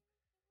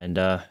 and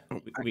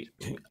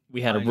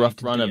we had a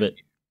rough run of it.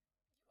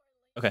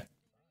 Okay,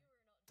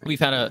 we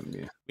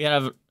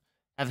have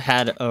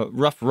had a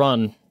rough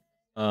run.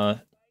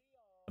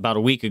 About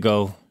a week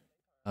ago,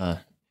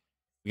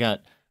 we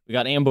got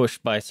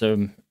ambushed by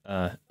some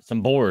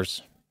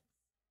boars,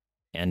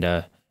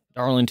 and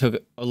Darling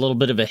took a little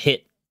bit of a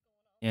hit,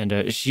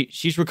 and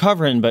she's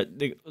recovering, but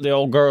the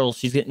old girl,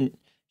 she's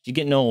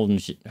getting old,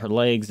 and her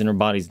legs and her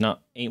body's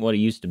ain't what it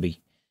used to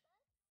be.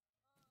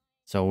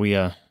 So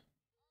we've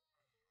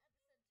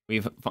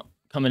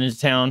coming into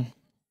town,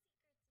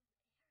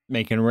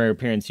 making a rare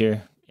appearance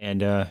here,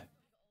 and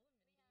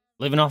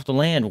living off the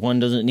land. One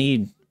doesn't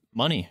need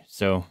money,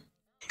 so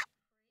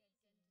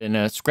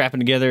then scrapping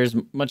together as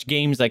much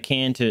game as I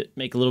can to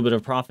make a little bit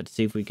of profit to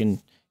see if we can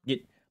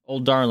get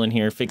old Darling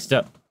here fixed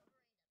up.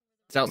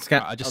 It's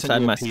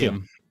outside my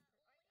skill.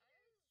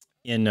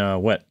 In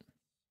what?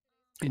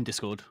 In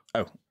Discord.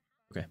 Oh,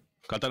 okay.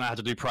 I don't know how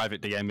to do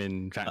private DM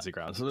in Fantasy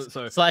Grounds,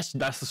 so slash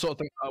that's the sort of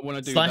thing I want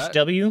to do.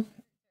 /W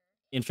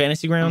in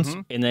Fantasy Grounds,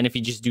 and then if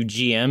you just do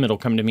GM, it'll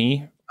come to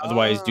me.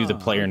 Otherwise, do the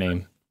player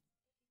name.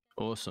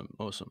 Awesome.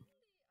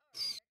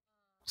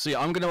 So yeah,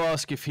 I'm going to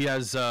ask if he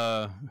has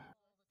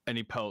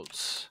any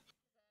pelts.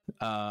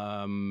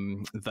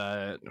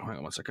 That hang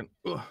on one second.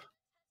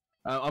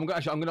 I'm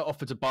going to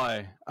offer to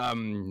buy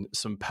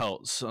some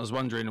pelts. I was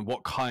wondering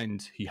what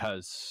kind he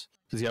has.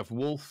 Does he have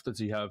wolf? Does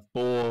he have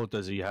boar?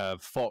 Does he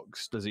have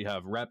fox? Does he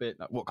have rabbit?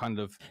 What kind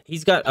of?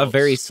 He's got pelts? A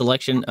very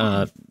selection.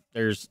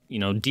 There's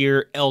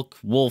deer, elk,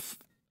 wolf.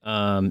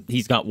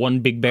 He's got one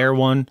big bear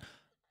one.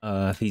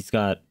 He's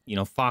got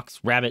fox,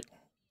 rabbit.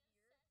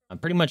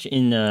 Pretty much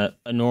in a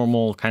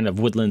normal kind of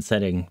woodland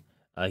setting,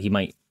 he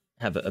might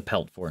have a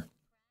pelt for.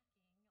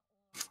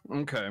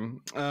 Okay.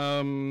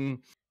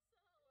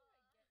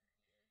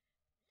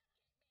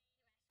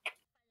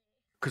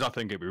 Because I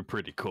think it'd be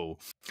pretty cool.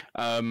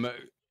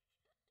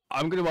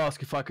 I'm going to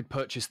ask if I could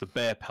purchase the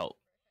bear pelt.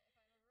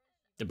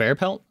 The bear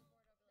pelt?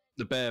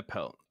 The bear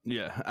pelt,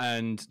 yeah.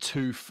 And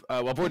two...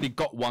 I've already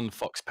got one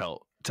fox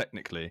pelt,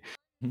 technically.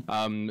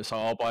 So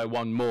I'll buy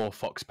one more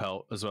fox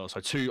pelt as well.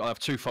 So I'll have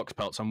two fox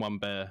pelts and one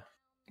bear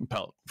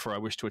pelt, for I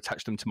wish to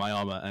attach them to my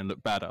armor and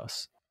look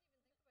badass.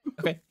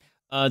 Okay.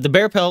 The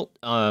bear pelt,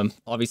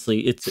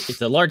 obviously,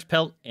 it's a large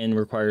pelt and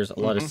requires a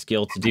lot of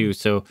skill to do.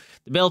 So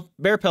the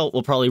bear pelt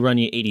will probably run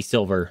you 80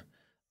 silver.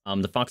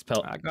 The fox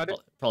pelt,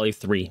 probably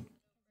 3.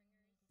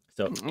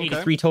 So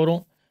 83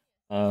 total.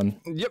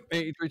 Yep,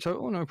 83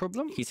 total, no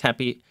problem. He's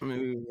happy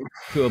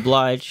to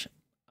oblige.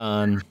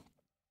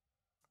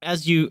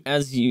 As you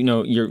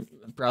know, you're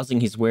browsing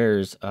his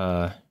wares.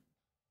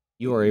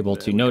 You are able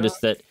to notice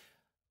that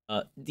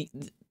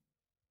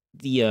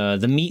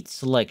the meat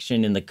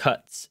selection and the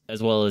cuts,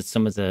 as well as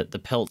some of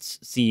the pelts,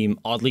 seem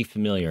oddly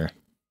familiar.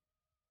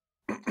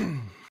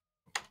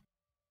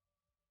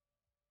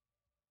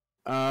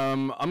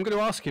 I'm going to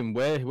ask him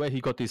where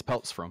he got these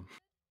pelts from.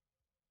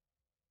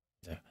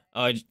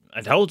 I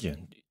told you,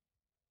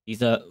 he's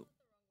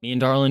me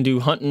and Darling do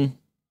hunting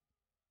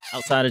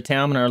outside of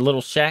town in our little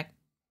shack,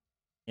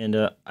 and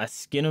I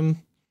skin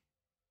him,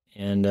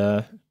 and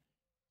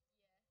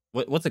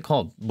what's it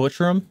called?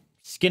 Butcher him,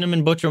 skin him,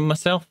 and butcher him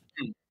myself.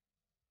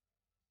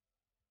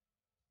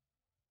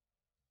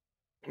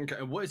 Okay,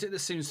 and what is it that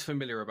seems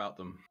familiar about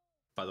them?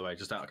 By the way,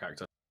 just out of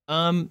character.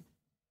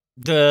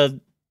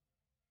 The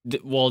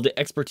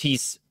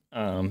expertise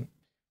coming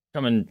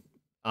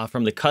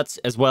from the cuts,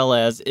 as well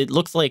as it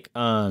looks like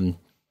the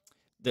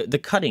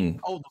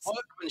cutting. Oh, the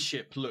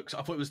workmanship looks.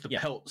 I thought it was the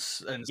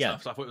pelts and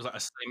stuff. So I thought it was like the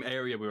same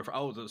area we were.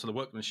 So the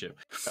workmanship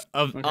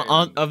of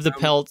the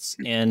pelts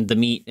and the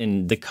meat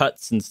and the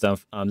cuts and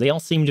stuff. They all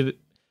seem to,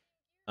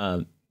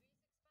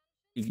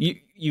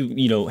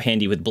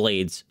 handy with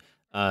blades.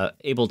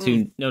 Able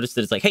to notice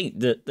that it's like, hey,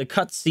 the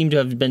cuts seem to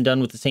have been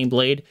done with the same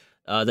blade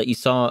that you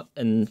saw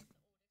in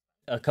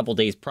a couple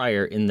days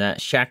prior in that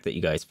shack that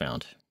you guys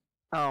found.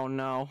 Oh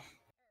no.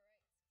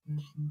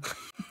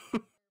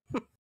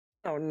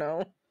 Oh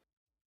no.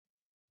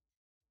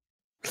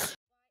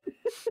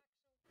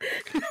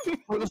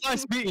 Well, it was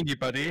nice meeting you,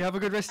 buddy. Have a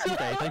good rest of your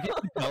day. Thank you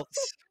for the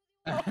pelts.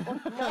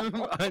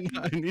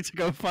 I need to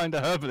go find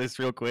a herbalist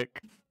real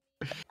quick.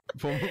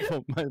 For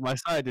my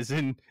side is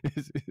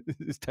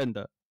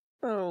tender.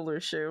 Oh,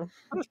 Luciu.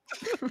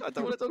 I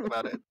don't want to talk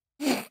about it.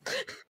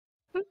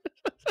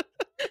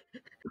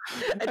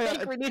 I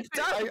think we need to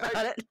talk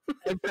about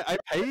it. I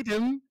paid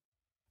him.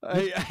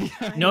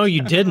 No,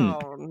 you didn't.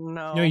 Oh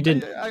no. No, you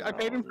didn't. I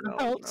paid him for the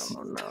pelts.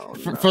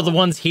 For the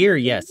ones here,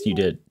 yes, you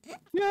did.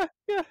 Yeah,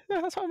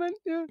 that's what I meant.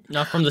 Yeah.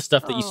 Not from the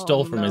stuff that you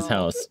stole from his no.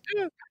 house.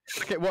 Yeah.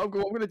 Okay, what I'm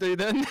gonna do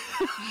then?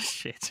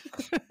 Shit.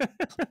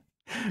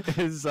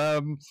 Is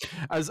as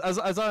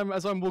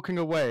I'm walking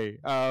away,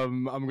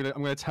 I'm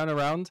gonna turn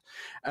around,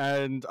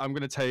 and I'm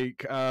gonna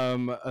take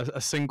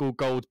a single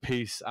gold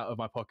piece out of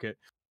my pocket,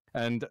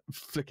 and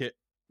flick it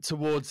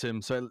towards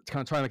him, so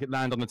kind of try and make it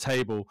land on the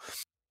table,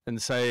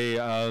 and say,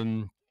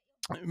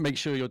 "Make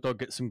sure your dog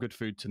gets some good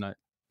food tonight."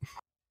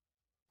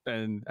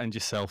 And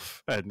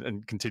yourself,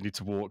 and continue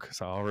to walk.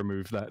 So I'll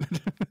remove that.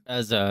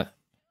 As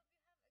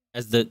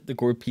the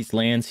gourd piece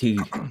lands,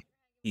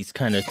 he's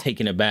kind of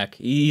taken aback.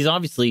 He's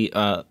obviously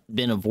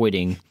been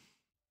avoiding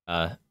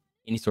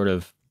any sort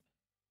of,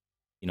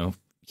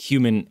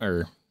 human,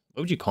 or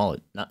what would you call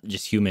it? Not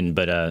just human,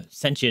 but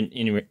sentient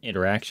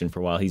interaction for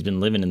a while. He's been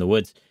living in the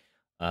woods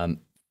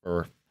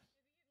for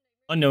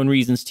unknown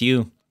reasons to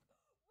you.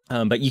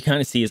 But you kind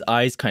of see his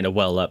eyes kind of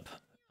well up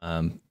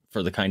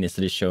for the kindness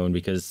that is shown,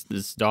 because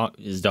his dog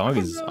is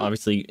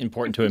obviously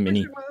important to him, and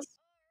he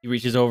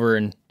reaches over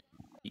and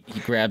he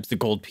grabs the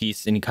gold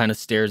piece and he kind of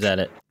stares at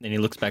it, and he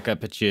looks back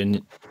up at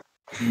you,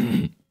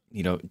 and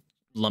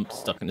lump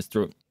stuck in his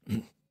throat.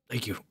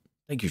 Thank you,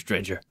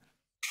 stranger.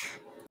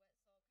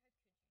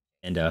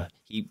 And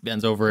he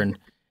bends over and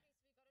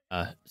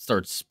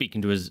starts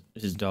speaking to his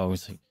dog.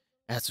 He's like,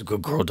 "That's a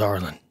good girl,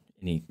 darling."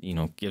 And he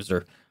gives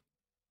her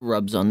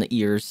rubs on the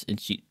ears, and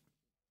she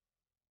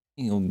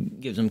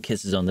gives him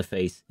kisses on the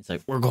face. It's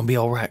like, "We're gonna be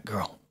all right,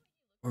 girl.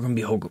 We're gonna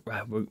be all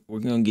right. We're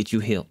gonna get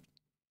you healed."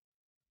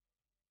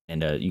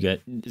 And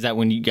is that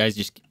when you guys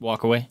just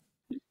walk away?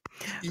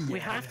 We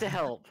have to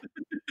help.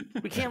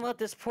 We can't let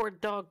this poor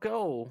dog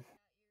go.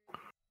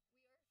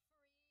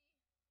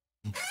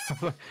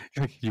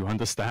 You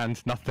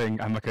understand nothing,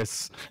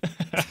 Amicus.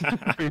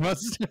 We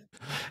must.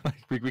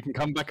 We can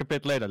come back a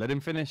bit later. Let him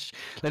finish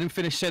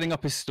setting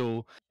up his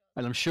stall,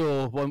 and I'm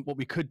sure what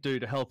we could do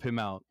to help him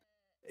out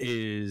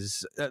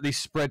is at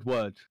least spread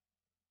word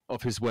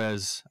of his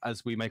wares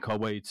as we make our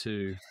way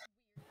to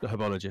the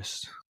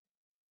herbologist.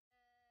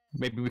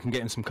 Maybe we can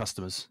get him some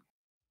customers.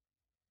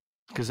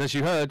 Because as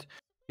you heard,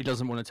 he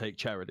doesn't want to take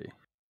charity.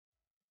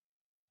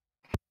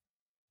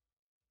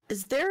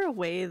 Is there a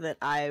way that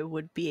I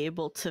would be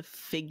able to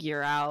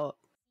figure out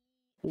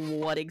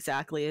what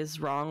exactly is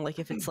wrong? Like,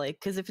 if it's like,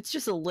 because if it's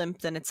just a limp,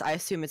 then I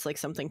assume it's like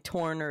something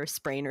torn or a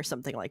sprain or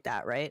something like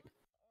that, right?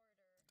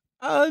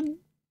 You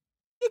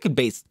could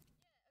base,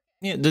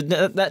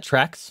 that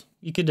tracks.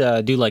 You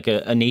could do like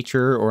a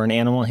nature or an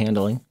animal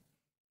handling.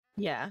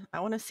 Yeah, I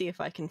want to see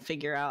if I can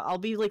figure out. I'll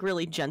be like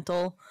really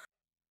gentle,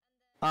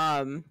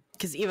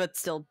 because Eva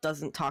still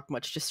doesn't talk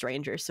much to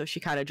strangers, so she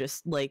kind of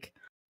just like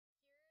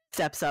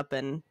steps up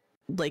and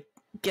like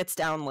gets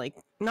down, like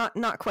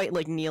not quite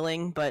like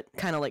kneeling, but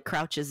kind of like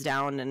crouches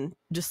down and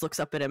just looks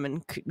up at him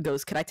and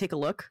goes, "Could I take a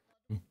look?"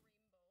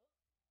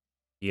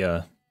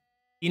 Yeah,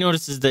 he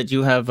notices that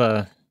you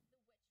have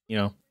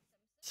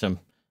some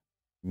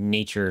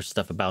nature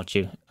stuff about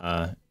you.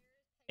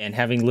 And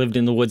having lived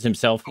in the woods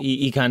himself,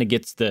 he kind of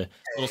gets the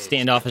little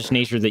standoffish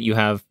nature that you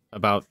have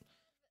about,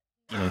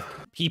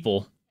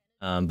 people.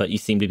 But you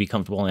seem to be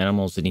comfortable in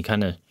animals, and he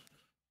kind of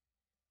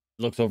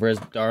looks over as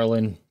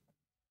darling,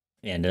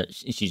 and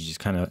she's just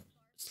kind of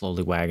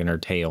slowly wagging her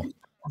tail.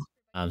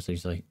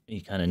 So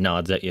he kind of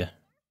nods at you.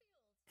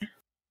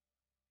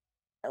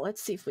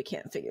 Let's see if we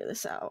can't figure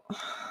this out.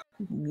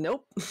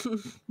 Nope,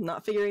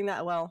 not figuring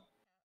that well.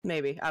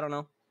 Maybe, I don't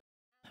know.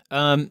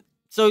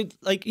 So,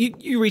 like,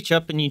 you reach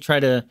up and you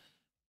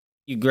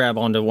grab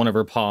onto one of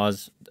her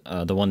paws,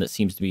 the one that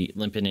seems to be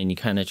limping, and you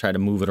kind of try to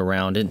move it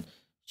around, and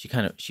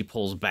she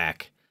pulls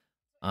back.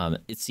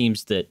 It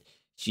seems that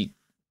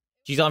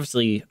she's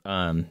obviously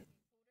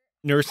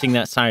nursing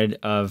that side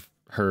of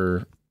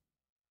her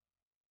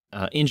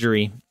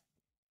injury.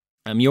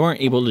 You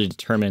aren't able to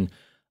determine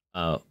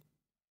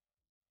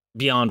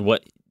beyond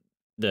what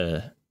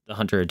the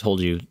hunter had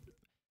told you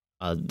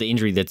the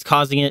injury that's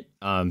causing it.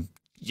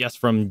 Just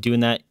from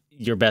doing that,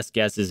 your best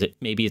guess is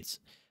maybe it's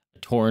a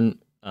torn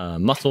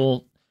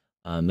muscle.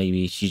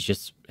 Maybe she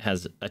just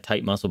has a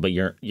tight muscle, but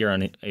you're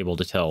unable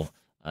to tell.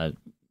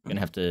 Gonna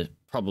have to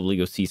probably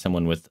go see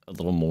someone with a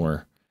little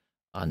more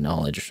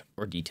knowledge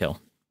or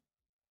detail.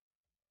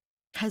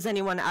 Has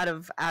anyone out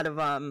of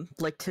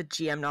like, to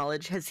GM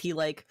knowledge, has he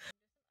like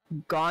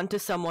gone to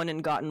someone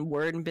and gotten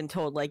word and been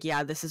told like,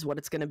 yeah, this is what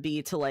it's gonna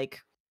be, to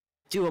like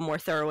do a more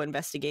thorough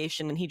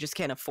investigation, and he just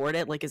can't afford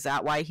it? Like, is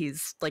that why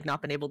he's like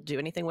not been able to do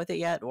anything with it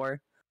yet,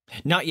 or?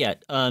 Not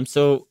yet.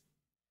 So,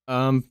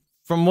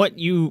 from what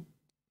you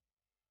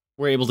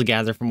were able to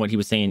gather from what he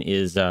was saying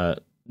is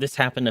this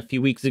happened a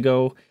few weeks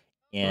ago,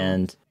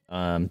 and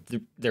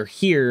they're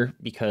here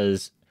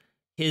because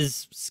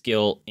his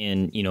skill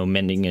in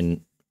mending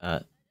and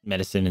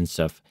medicine and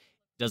stuff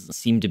doesn't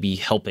seem to be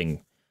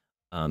helping.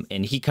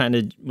 And he kind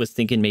of was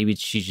thinking maybe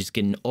she's just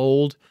getting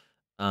old.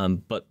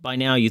 But by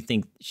now you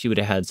think she would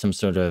have had some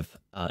sort of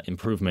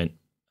improvement.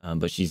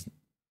 But she's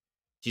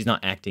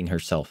not acting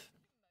herself.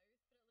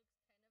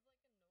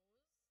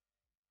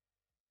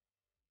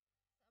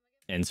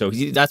 And so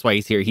that's why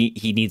he's here.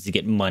 He needs to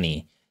get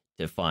money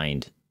to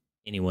find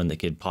anyone that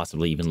could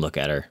possibly even look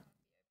at her.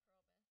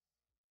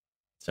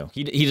 So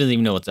he doesn't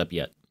even know what's up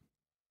yet.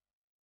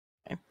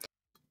 Okay.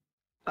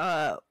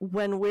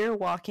 When we're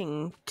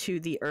walking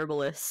to the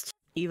herbalist,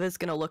 Eva's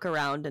gonna look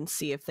around and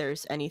see if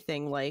there's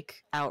anything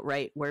like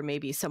outright where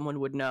maybe someone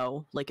would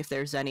know, like if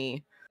there's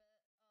any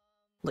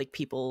like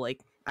people like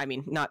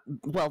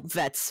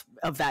vets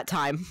of that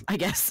time, I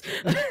guess.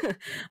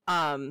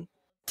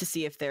 To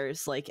see if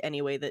there's like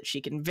any way that she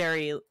can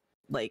very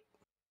like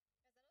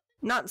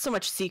not so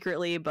much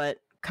secretly but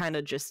kind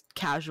of just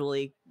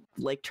casually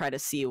like try to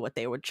see what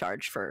they would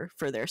charge for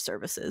their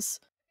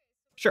services.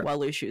 Sure. While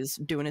Luciu's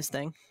doing his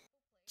thing.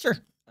 Sure.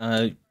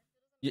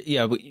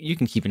 Yeah, but you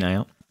can keep an eye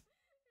out.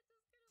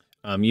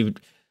 I'm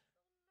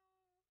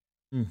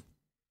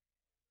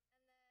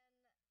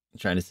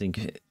trying to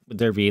think, would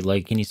there be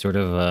like any sort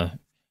of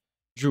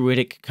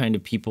druidic kind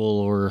of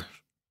people or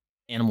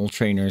animal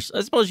trainers?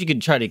 I suppose you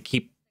could try to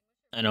keep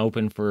an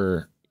open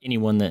for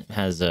anyone that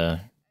has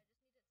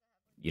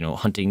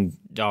hunting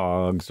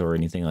dogs or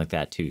anything like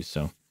that too.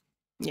 So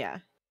yeah.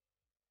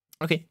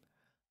 Okay.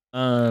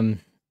 So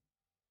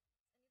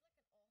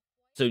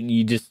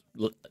you just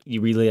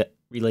relay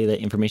that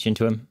information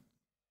to him?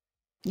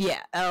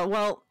 Yeah.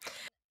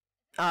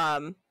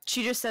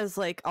 She just says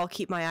like I'll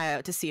keep my eye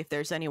out to see if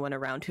there's anyone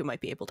around who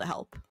might be able to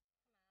help.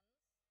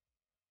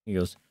 He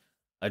goes,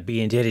 I'd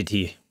be indebted to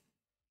you.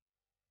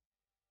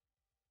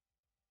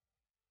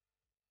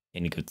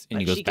 And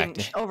he goes back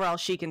to... Overall,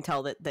 she can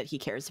tell that he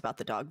cares about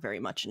the dog very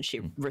much, and she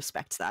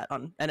respects that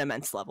on an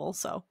immense level,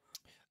 so...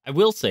 I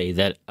will say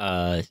that,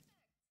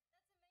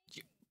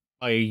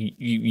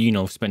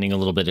 spending a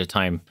little bit of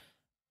time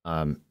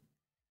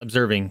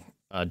observing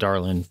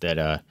Darlin, that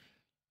a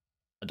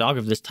dog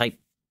of this type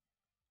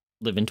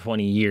living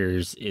 20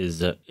 years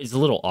is a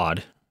little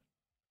odd.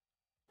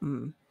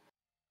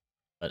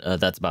 But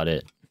that's about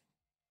it.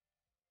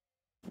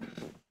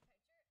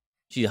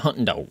 She's a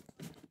hunting dog.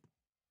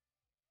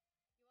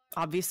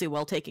 Obviously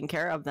well taken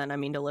care of then,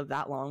 to live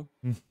that long.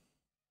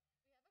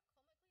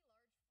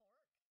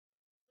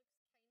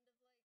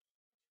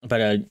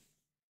 But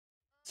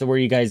so where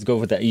you guys go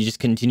with that? You just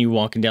continue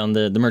walking down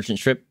the merchant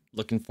strip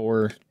looking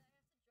for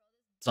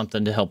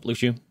something to help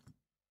Luciu?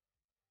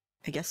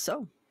 I guess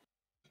so.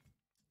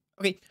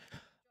 Okay.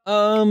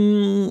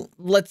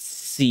 Let's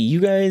see.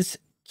 You guys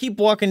keep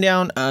walking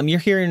down. You're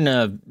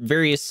hearing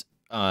various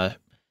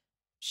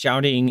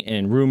shouting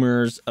and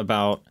rumors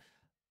about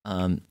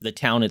the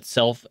town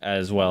itself,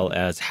 as well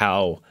as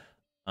how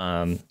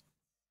the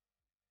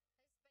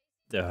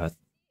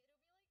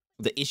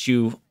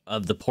issue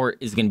of the port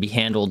is going to be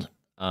handled.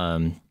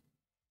 You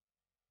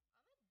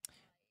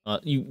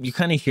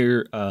kind of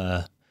hear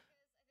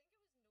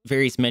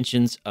various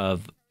mentions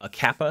of a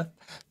kappa.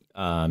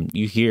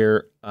 You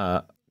hear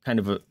kind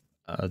of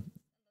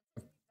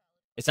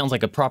it sounds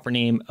like a proper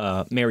name,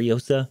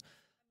 Mariosa.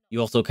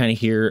 You also kind of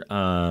hear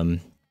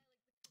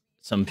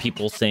some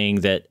people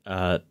saying that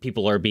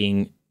people are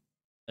being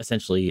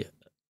essentially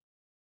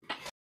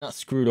not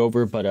screwed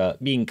over,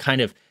 but being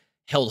kind of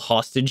held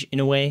hostage in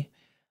a way.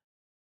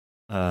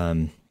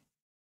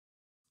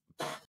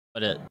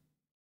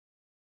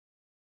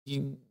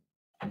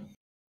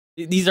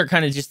 These are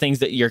kind of just things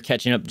that you're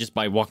catching up just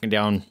by walking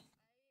down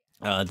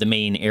the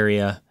main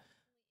area,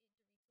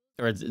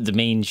 or the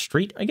main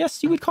street, I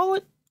guess you would call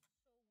it.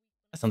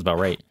 That sounds about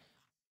right.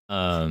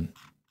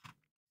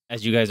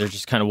 As you guys are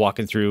just kind of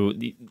walking through,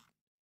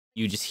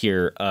 you just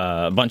hear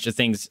a bunch of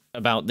things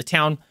about the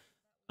town.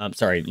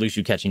 Sorry,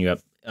 Luciu, catching you up.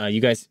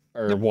 You guys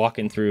are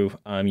walking through.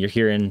 You're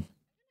hearing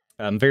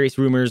various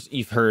rumors.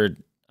 You've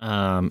heard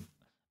the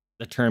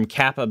term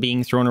kappa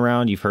being thrown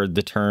around. You've heard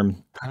the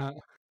term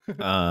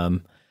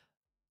proper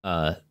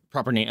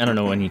name. I don't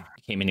know when he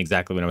came in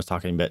exactly when I was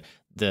talking, but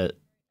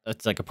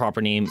it's like a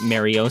proper name,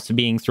 Mariosa,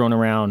 being thrown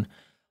around.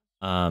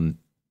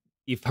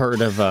 You've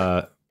heard of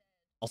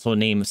also a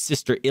name,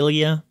 Sister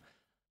Ilya.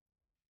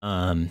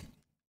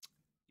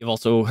 You've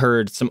also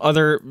heard some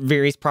other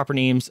various proper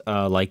names,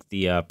 like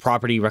the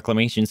Property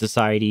Reclamation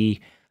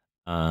Society.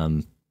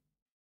 But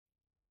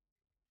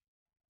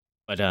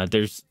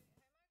there's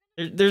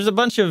a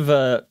bunch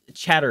of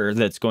chatter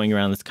that's going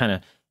around that's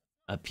kind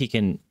of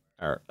peaking,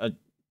 or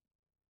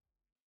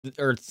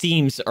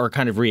themes are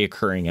kind of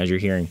reoccurring as you're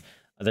hearing.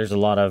 There's a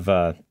lot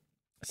of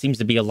seems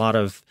to be a lot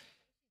of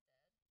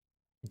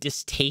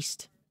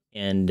distaste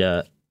and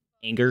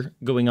anger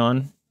going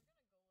on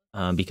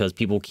because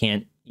people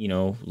can't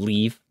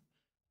leave.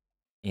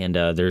 and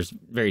there's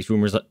various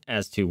rumors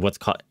as to what's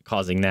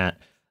causing that.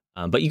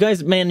 But you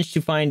guys managed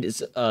to find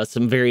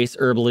some various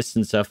herbalists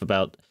and stuff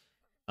about,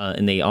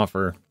 and they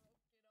offer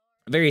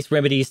various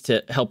remedies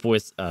to help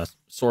with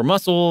sore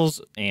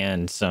muscles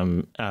and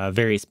some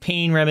various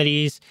pain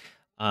remedies,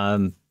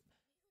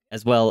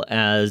 as well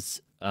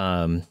as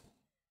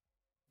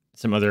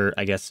some other,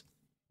 I guess,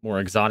 more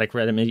exotic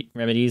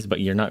remedies, but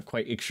you're not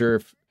quite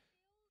sure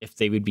if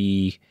they would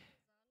be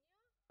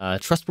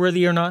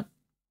trustworthy or not.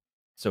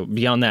 So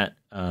beyond that,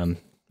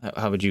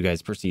 how would you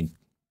guys proceed?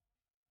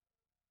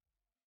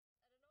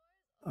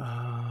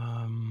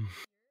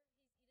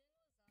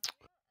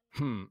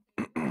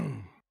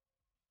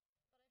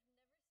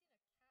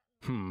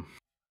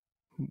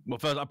 Well,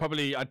 first,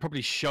 I'd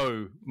probably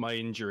show my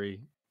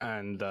injury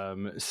and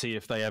see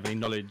if they have any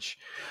knowledge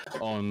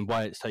on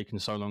why it's taken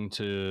so long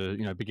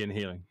to, begin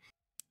healing.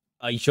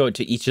 You show it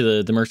to each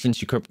of the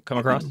merchants you come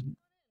across.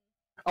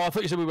 Oh, I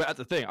thought you said we were at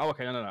the thing. Oh,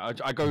 okay, no.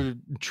 I go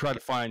try to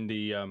find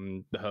the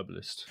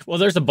herbalist. Well,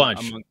 there's a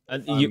bunch.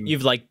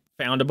 You've like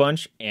found a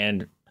bunch,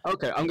 and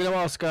okay, I'm going to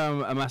ask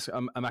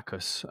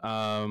Amacus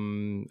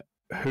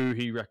who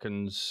he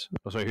reckons,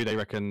 or sorry, who they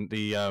reckon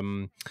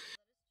the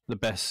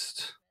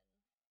best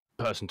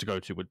person to go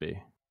to would be.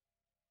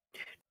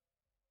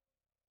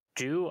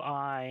 Do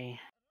I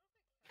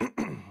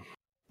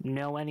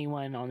know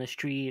anyone on the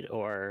street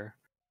or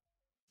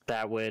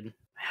that would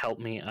help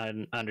me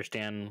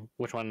understand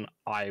which one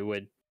I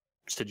would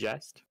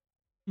suggest?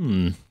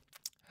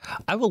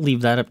 I will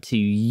leave that up to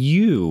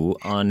you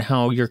on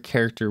how your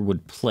character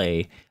would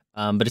play.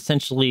 But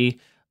essentially,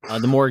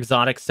 the more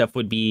exotic stuff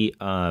would be,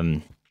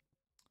 I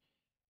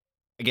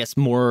guess,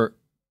 more,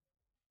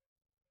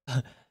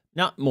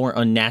 not more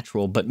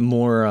unnatural, but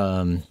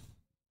more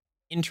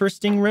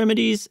interesting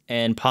remedies,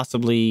 and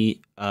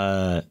possibly,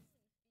 I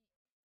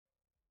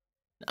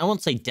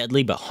won't say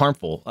deadly, but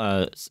harmful.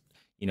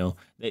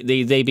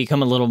 They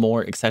become a little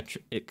more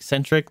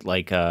eccentric,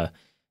 like, you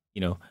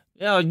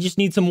just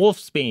need some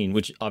wolfsbane,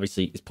 which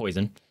obviously is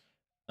poison,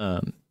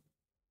 and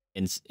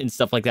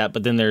stuff like that.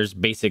 But then there's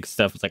basic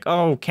stuff. It's like,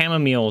 oh,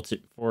 chamomile to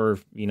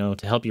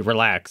help you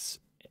relax.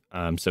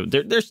 So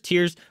there's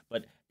tiers,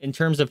 but in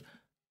terms of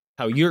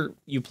how you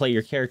play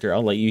your character,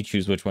 I'll let you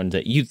choose which one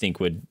that you think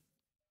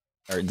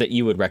that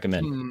you would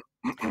recommend.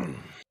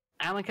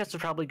 Amacus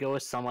would probably go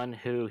with someone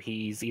who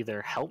he's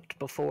either helped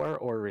before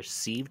or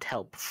received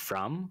help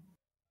from.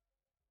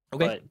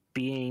 Okay. But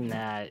being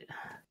that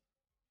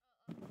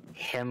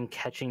him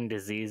catching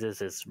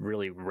diseases is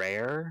really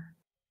rare.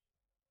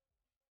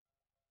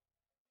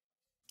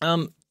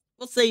 Let's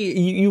say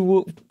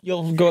you'll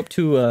go up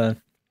to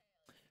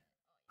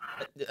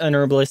an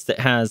herbalist that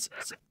has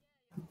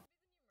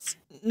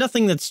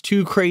nothing that's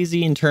too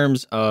crazy in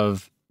terms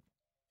of.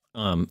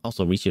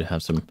 Also, we should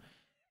have some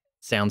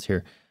sounds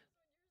here.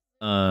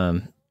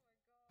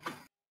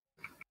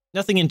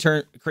 Nothing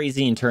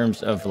crazy in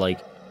terms of like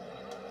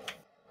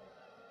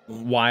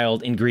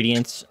wild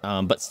ingredients,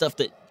 but stuff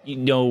that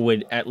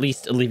would at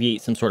least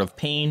alleviate some sort of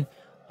pain,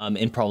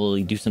 and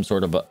probably do some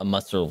sort of a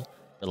muscle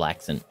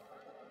relaxant.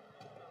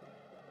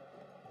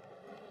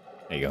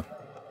 There you go.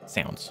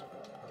 Sounds.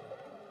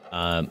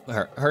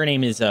 Her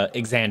name is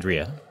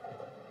Exandria.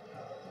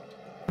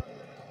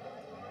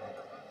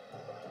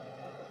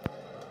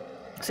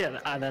 So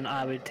yeah, then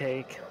I would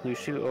take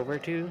Luciu over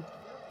to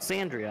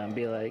Sandria and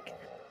be like,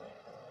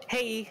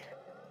 hey,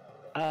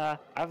 I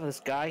have this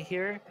guy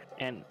here,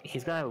 and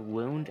he's got a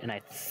wound, and I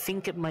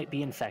think it might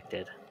be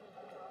infected.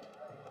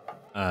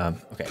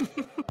 Okay.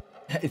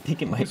 I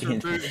think it might be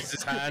infected.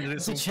 His hand and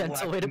it's a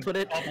gentle way to put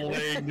it.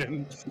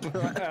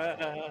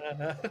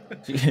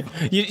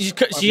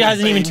 She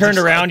hasn't even turned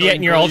around yet,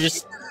 and you're all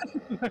just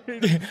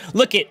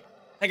look it.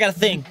 I got a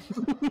thing.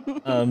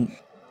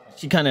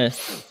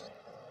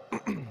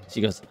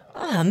 She goes,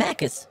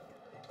 Macus.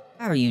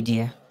 How are you,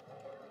 dear?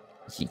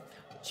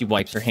 She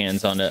wipes her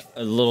hands on a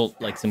little,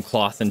 like, some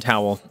cloth and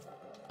towel.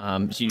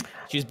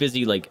 She's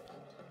busy, like,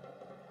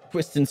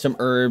 twisting some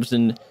herbs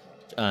and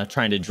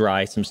trying to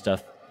dry some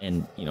stuff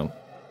and,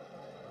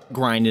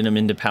 grinding them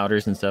into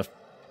powders and stuff.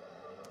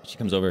 She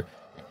comes over.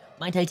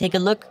 Might I take a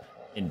look?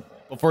 And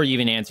before you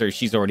even answer,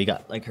 she's already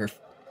got, like,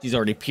 she's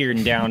already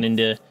peering down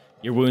into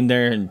your wound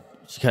there, and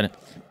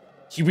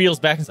she reels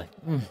back and is like,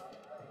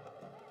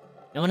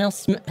 No one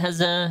else has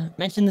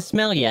mentioned the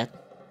smell yet.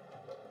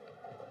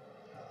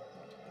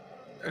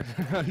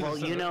 Well,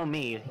 you know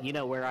me. You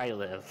know where I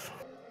live.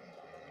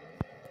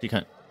 She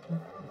can't.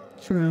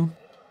 True.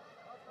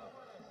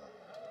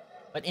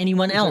 But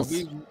anyone else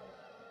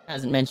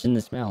hasn't mentioned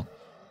the smell.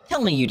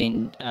 Tell me you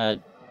didn't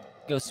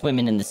go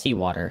swimming in the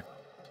seawater.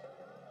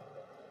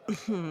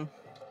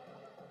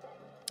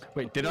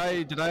 Wait, did I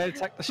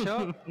attack the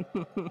shark?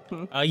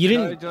 You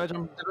didn't. I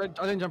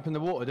didn't jump in the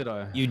water, did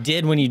I? You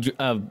did when you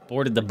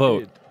boarded the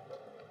boat.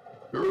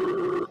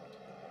 No.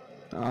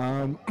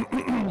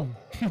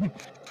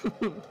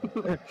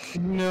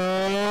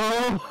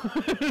 No.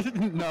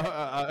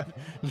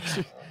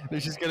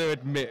 She's going to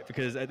admit,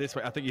 because at this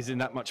point, I think he's in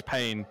that much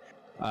pain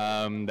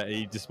that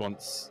he just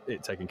wants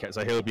it taken care of.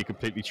 So he'll be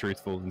completely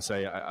truthful and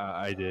say,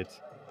 I did.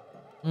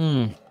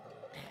 Hmm.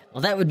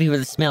 Well, that would be where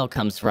the smell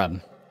comes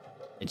from.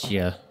 And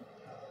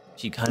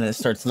she kind of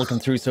starts looking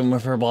through some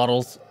of her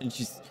bottles, and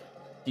she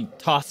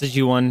tosses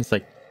you one. It's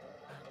like,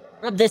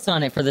 Rub this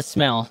on it for the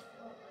smell.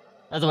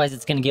 Otherwise,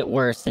 it's gonna get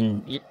worse,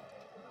 and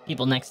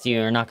people next to you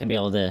are not gonna be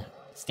able to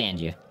stand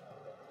you.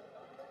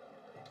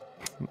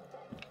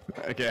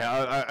 Okay,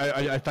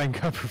 I thank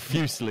her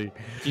profusely.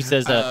 she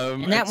says,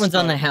 And that one's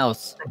on the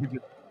house.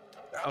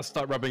 I'll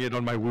start rubbing it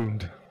on my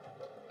wound.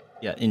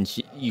 yeah, and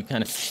you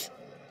kind of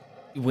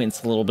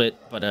wince a little bit,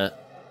 but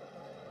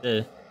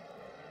it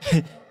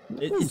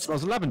It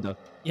smells of lavender.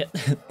 yeah,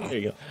 there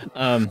you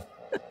go.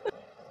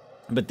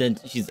 But then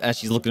as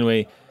she's looking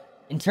away,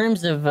 In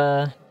terms of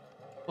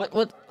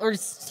what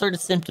sort of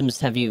symptoms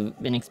have you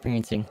been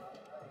experiencing?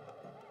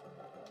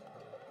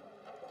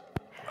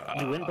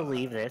 You wouldn't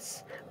believe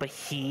this, but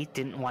he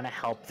didn't want to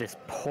help this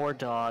poor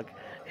dog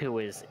who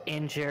was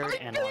injured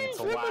and on its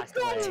last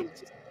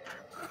legs.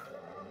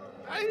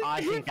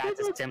 I think that's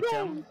a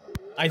symptom.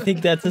 I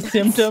think that's a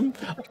symptom.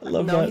 I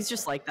love No, that. he's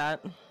just like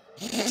that.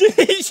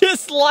 He's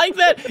just like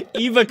that.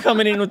 Eva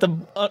coming in with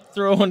the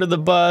throw under the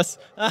bus.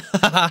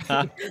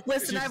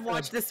 Listen, She's I've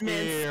watched this man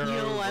scared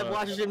steal. of I've us.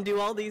 watched him do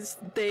all these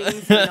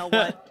things. You know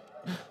what?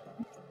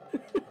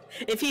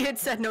 If he had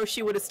said no,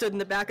 she would have stood in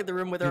the back of the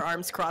room with her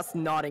arms crossed,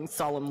 nodding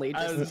solemnly.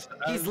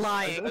 He's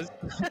lying.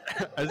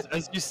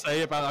 As you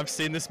say about I've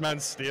seen this man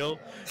steal,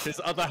 his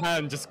other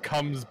hand just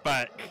comes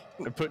back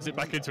and puts it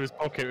back into his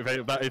pocket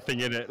without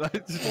anything in it.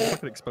 Like, just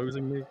fucking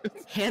exposing me.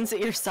 Hands at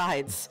your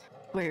sides,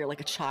 where you're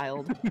like a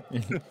child.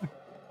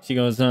 She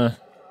goes,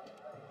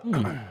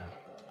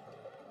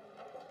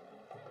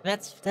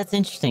 That's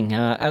interesting.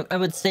 I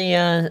would say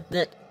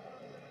that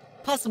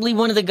possibly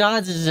one of the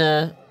gods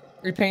is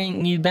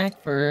repairing you back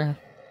for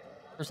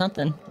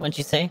something. Wouldn't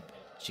you say?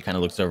 she kind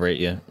of looks over at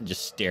you and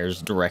just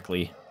stares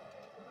directly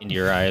into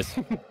your eyes.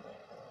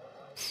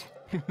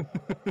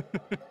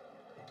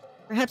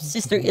 Perhaps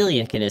Sister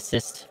Ilya can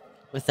assist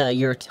with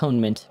your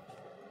atonement.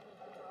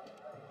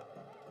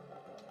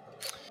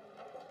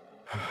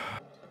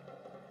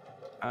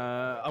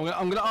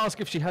 I'm gonna ask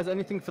if she has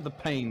anything for the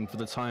pain for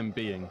the time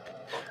being.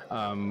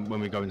 When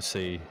we go and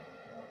see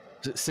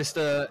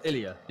Sister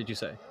Ilya, did you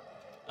say?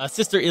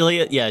 Sister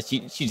Ilya, yeah, she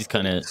just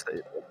kind of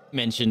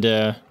mentioned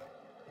the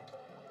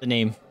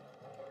name.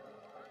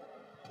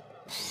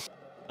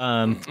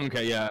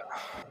 Okay, yeah.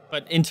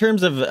 But in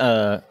terms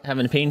of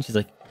having pain, she's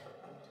like,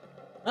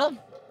 Well,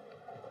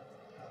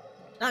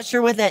 not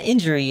sure what that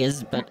injury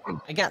is, but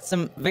I got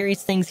some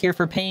various things here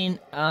for pain.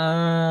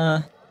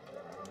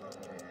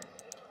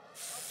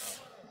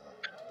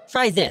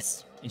 Try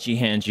this. and she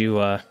hands you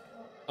a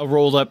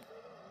rolled up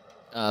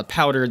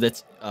powder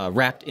that's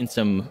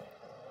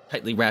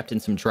tightly wrapped in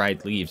some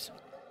dried leaves.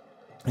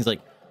 He's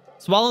like,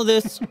 swallow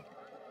this.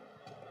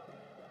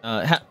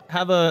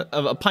 Have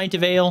a pint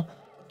of ale,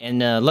 and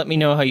let me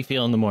know how you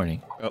feel in the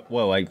morning. Oh,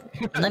 whoa,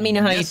 Let me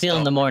know how you feel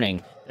in the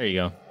morning. there you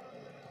go.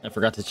 I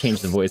forgot to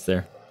change the voice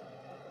there.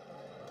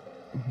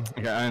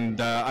 Okay, and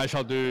I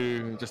shall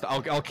do just.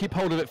 I'll keep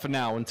hold of it for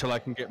now until I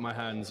can get my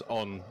hands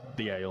on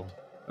the ale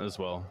as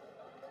well.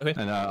 Okay.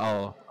 And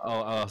I'll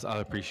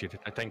appreciate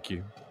it. I thank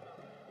you.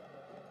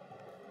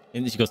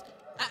 And she goes,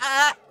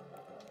 That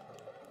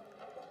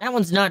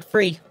one's not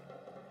free.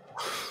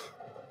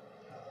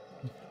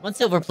 1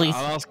 silver, please.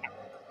 I'll ask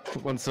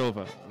 1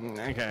 silver.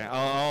 Okay,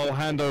 I'll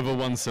hand over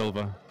 1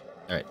 silver.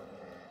 all right.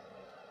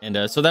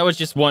 And so that was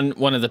just one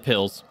of the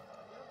pills.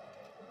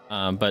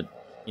 But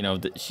you know,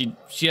 she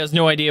has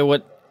no idea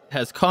what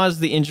has caused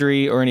the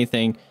injury or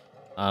anything.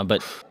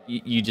 But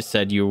you just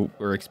said you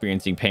were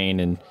experiencing pain,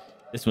 and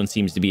this one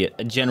seems to be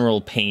a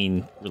general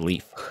pain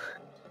relief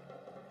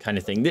kind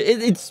of thing.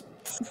 It's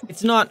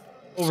not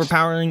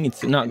overpowering.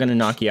 It's not going to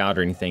knock you out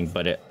or anything,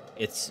 but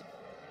it's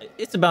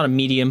about a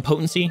medium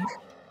potency.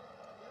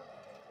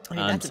 I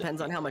mean, that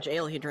depends on how much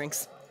ale he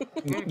drinks.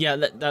 Yeah,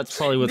 that's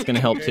probably what's going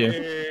to help too.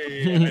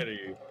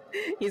 Hey,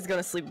 He's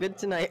gonna sleep good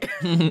tonight.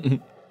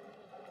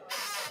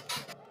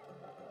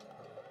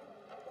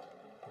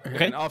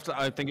 Okay. And after,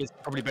 I think it's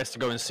probably best to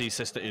go and see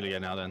Sister Ilya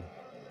now. Then.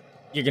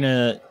 You're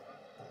gonna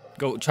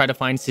go try to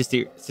find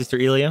Sister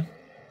Ilya.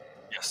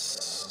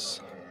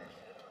 Yes.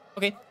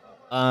 Okay.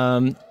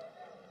 I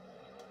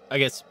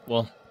guess.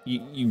 Well,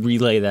 you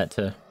relay that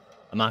to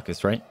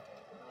Amakus, right?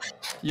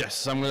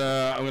 Yes, I'm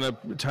gonna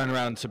turn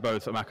around to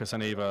both Amakus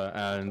and Eva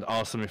and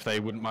ask them if they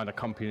wouldn't mind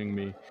accompanying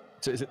me.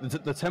 To, is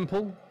it the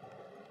temple?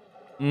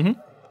 Mm-hmm.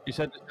 You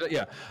said,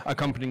 yeah,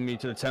 accompanying me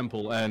to the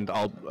temple, and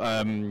I'll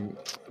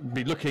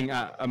be looking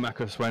at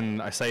Amakus when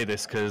I say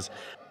this, because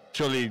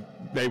surely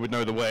they would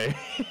know the way,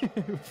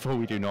 for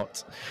we do not.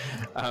 So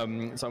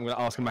I'm going to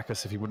ask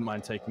Amakus if he wouldn't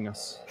mind taking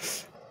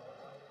us.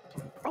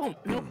 Oh,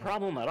 no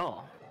problem at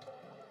all.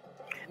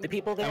 The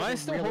people there Am I are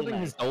still really holding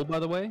nice. his doll, by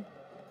the way?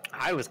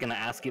 I was gonna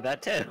ask you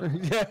that too.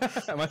 Yeah,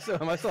 am I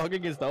still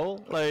holding his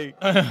doll? Like,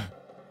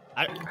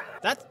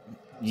 That's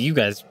you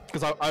guys.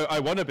 because I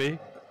want to be.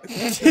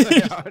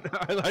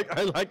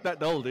 I like that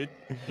doll, dude.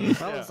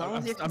 Well, as long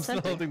as you're I'm still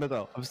consenting. holding the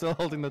doll. I'm still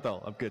holding the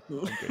doll. I'm good.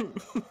 I'm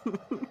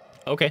good.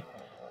 Okay.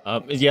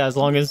 Yeah, as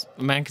long as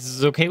Max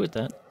is okay with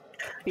that.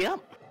 Yeah.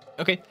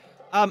 Okay.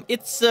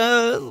 It's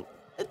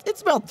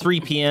about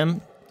 3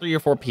 p.m., 3 or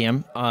 4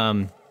 p.m.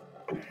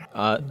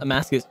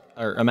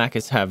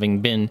 Amacus having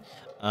been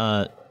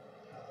a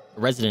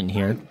resident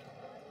here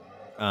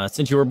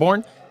since you were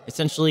born,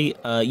 essentially,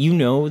 you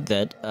know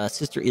that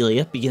Sister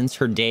Ilia begins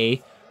her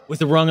day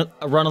with a run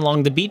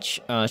along the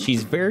beach.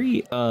 She's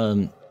very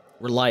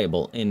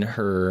reliable in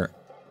her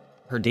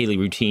daily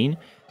routine.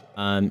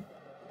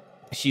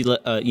 She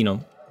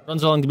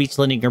runs along the beach,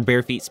 letting her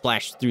bare feet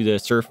splash through the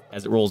surf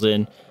as it rolls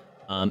in.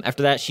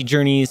 After that, she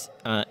journeys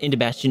into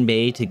Bastion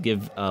Bay to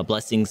give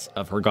blessings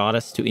of her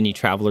goddess to any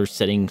travelers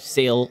setting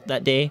sail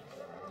that day.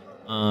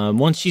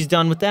 Once she's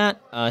done with that,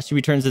 she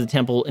returns to the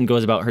temple and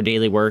goes about her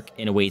daily work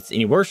and awaits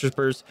any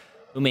worshippers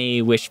who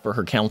may wish for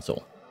her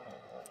counsel.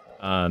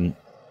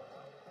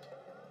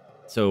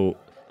 So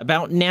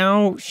about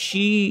now,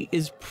 she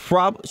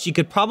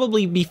could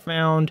probably be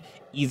found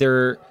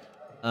either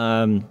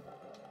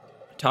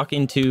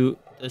talking to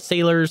the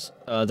sailors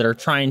that are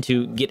trying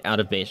to get out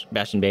of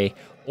Bastion Bay,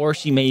 or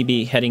she may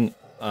be heading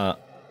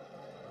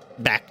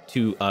back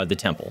to the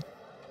temple.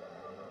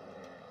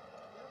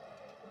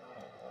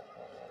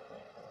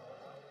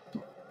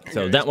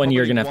 So that one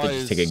you're gonna have to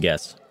just take a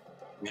guess.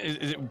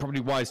 Is it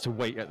probably wise to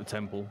wait at the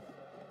temple?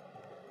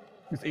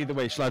 'Cause either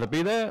way, she'll either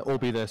be there or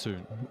be there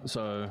soon.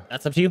 So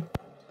That's up to you.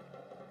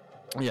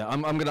 yeah,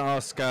 I'm gonna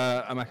ask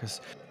Amacus.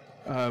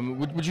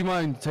 Would you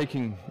mind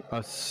taking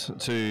us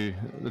to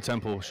the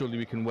temple? Surely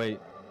we can wait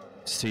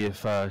to see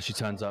if she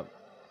turns up.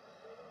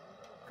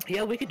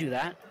 Yeah, we could do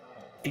that.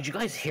 Did you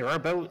guys hear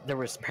about there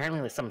was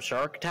apparently like some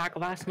shark attack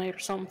last night or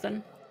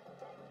something?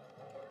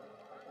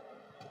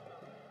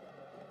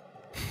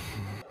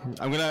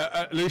 I'm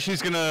gonna.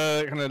 Lucy's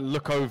gonna kind of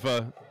look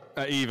over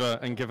at Eva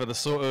and give her the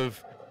sort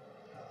of.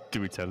 Do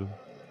we tell him?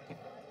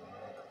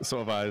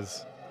 Sort of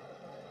eyes.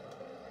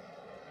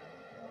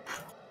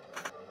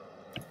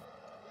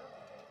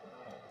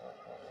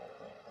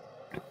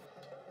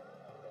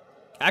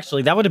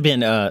 Actually, that would have been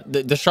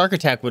the shark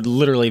attack would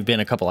literally have been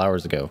a couple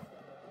hours ago,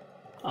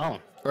 Oh,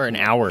 or an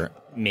hour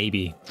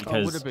maybe. Oh,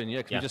 Because it would have been,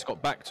 yeah, 'cause yeah. we just got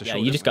back to yeah,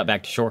 shore. you just didn't got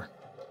back to shore.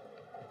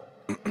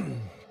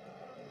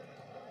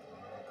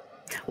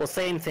 well,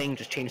 same thing,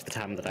 just change the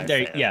time that I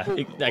There, said. yeah,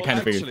 we? I kind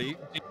of figured. Actually,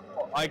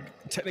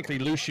 technically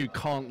Luciu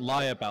can't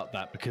lie about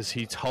that because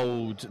he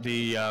told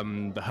the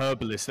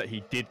herbalist that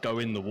he did go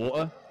in the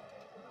water.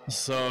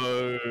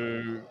 So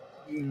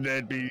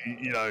there'd be,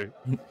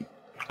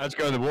 how'd you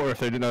go in the water if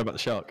they didn't know about the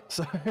shark?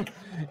 So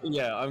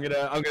yeah, I'm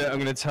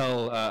gonna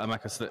tell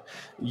Amacus that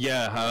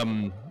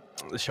the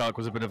shark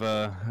was a bit of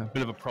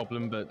a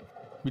problem, but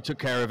we took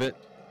care of it.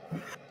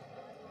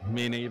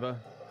 Me and Eva.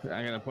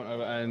 I'm gonna point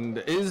over. And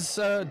is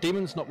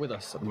Demon's not with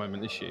us at the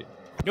moment? Is she?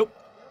 Nope.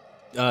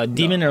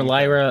 Demon or okay.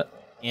 Lyra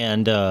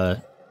and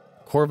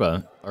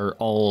Corva are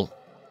all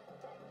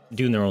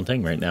doing their own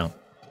thing right now,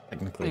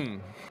 technically.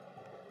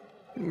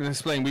 I'm gonna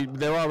explain.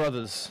 There are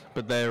others,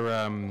 but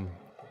they're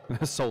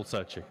soul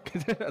searching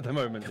at the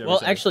moment.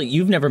 Well, actually,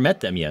 you've never met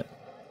them yet.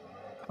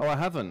 Oh, I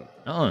haven't.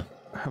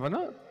 Have I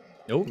not?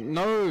 Nope.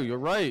 No, you're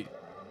right.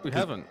 We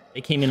haven't. They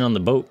came in on the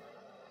boat.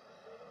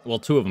 Well,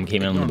 two of them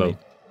came in on the Ignore me.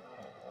 boat.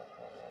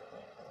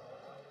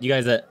 You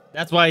guys,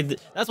 that's why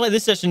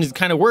this session is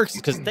kind of works,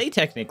 because they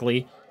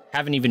technically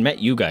haven't even met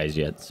you guys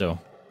yet. So,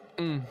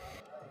 but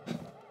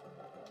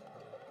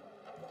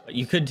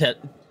you could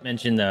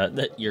mention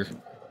that your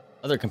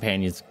other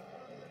companions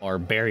are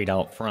buried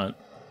out front.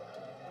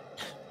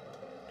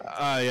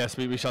 Yes,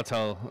 we shall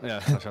tell.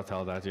 Yes, I shall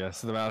tell that.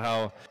 Yes, about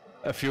how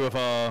a few of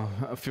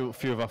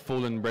our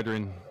fallen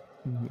brethren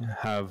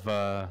have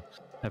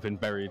been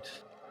buried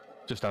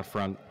just out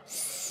front.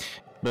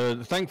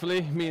 But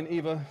thankfully, me and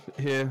Eva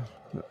here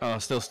are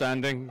still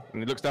standing,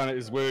 and he looks down at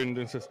his wound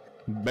and says,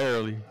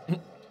 "Barely."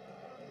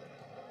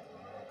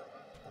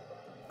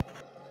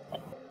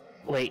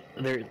 Wait,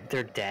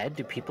 they're dead?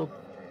 Do people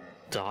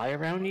die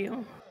around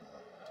you?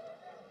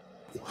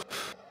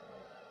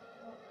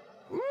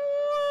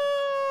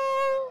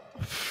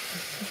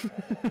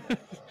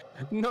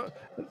 No.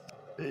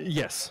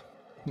 Yes.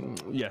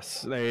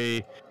 Yes.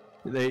 They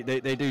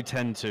do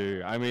tend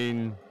to. I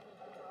mean,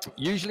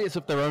 usually it's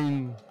of their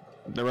own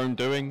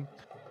doing.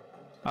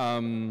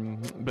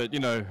 But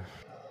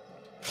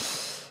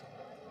it's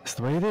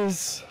the way it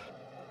is.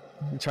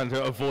 I'm trying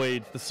to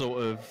avoid the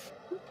sort of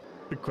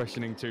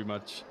questioning too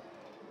much.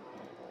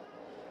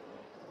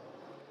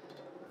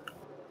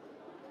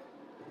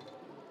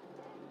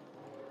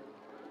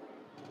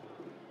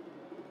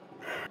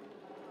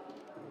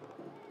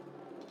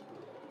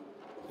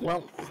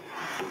 Well,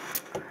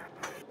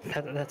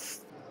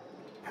 that's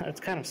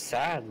kind of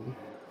sad.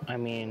 I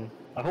mean,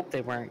 I hope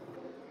they weren't.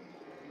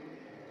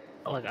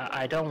 Like,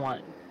 I don't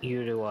want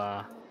you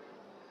to.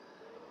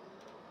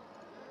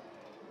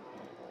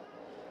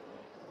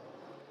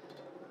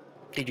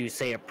 Did you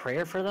say a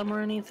prayer for them or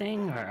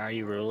anything? Or are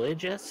you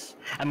religious?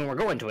 I mean, we're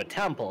going to a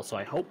temple, so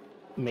I hope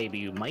maybe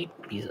you might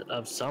be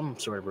of some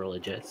sort of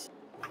religious.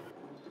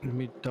 Let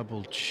me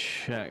double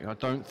check. I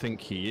don't think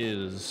he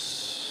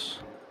is.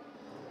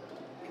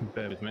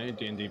 Bear with me,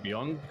 D&D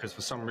Beyond, because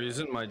for some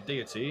reason my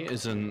deity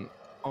isn't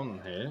on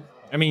here.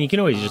 I mean, you can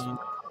always just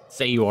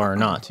say you are or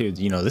not, too.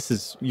 You know, this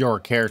is your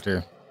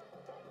character.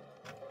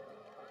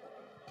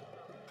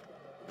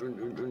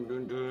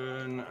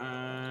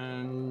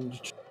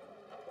 And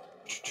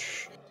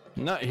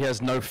no, he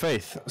has no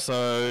faith.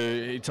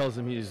 So he tells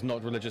him he's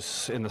not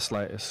religious in the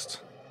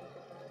slightest.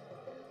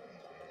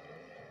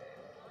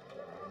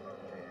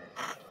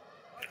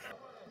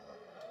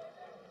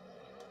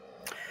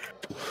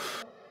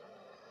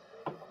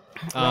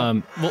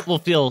 We'll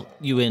fill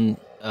you in,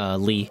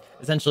 Lee.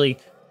 Essentially,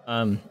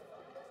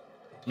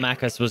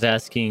 Makas was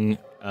asking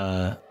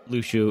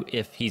Lushu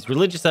if he's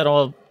religious at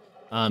all,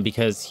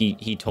 because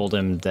he told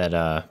him that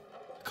a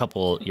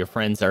couple of your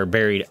friends are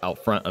buried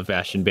out front of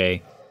Bastion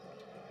Bay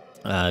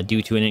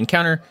due to an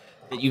encounter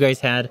that you guys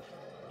had,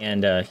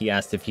 and he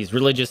asked if he's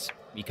religious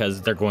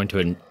because they're going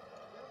to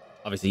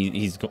obviously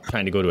he's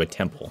trying to go to a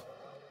temple.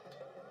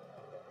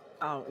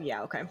 Oh,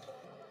 yeah, okay.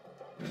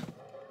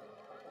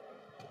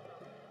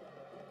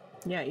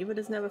 Yeah, Eva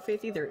doesn't have a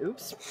faith either.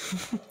 Oops.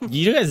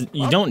 You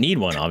don't need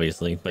one,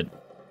 obviously, but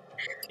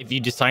if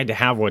you decide to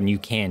have one, you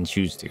can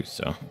choose to,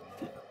 so.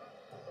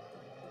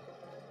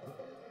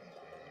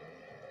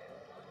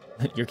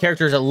 Your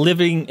characters are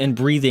living and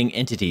breathing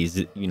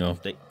entities, you know,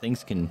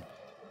 things can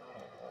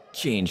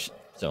change,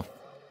 so.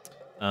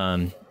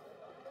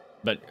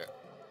 But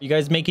you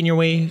guys making your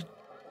way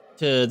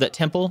to that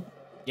temple?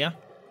 Yeah?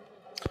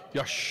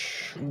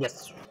 Yosh.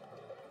 Yes.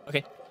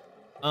 Okay.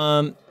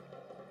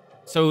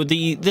 So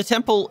the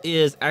temple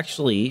is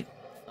actually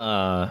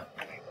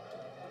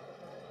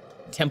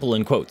temple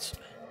in quotes.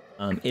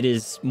 It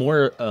is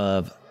more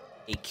of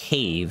a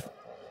cave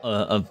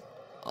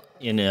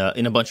in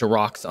a bunch of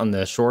rocks on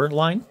the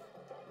shoreline.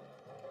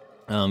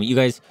 You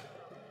guys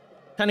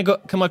kind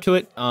of come up to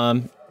it.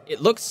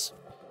 It looks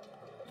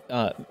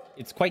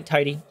it's quite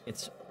tidy.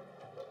 It's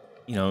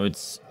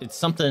it's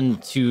something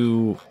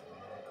to,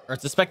 or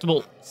it's a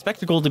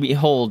spectacle to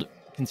behold,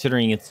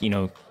 considering it's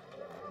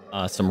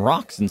some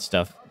rocks and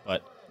stuff,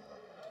 but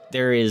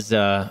there is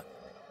it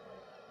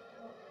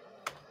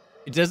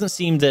doesn't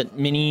seem that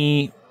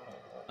many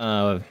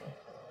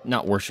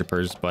not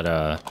worshippers,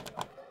 but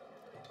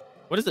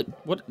what is it,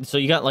 so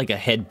you got like a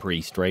head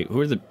priest, right? Who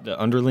are the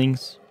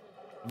underlings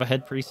of a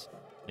head priest?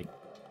 Like,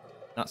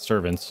 not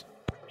servants.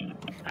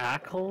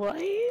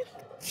 Acolyte?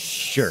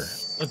 Sure,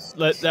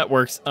 that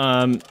works.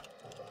 It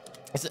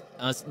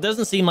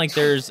doesn't seem like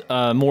there's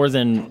more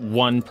than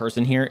one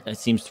person here. It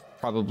seems to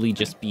probably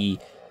just be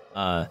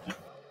the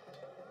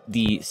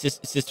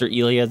Sister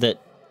Elia that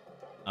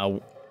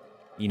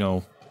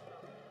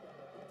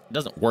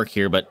doesn't work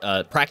here,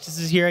 but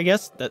practices here, I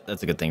guess.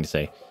 That's a good thing to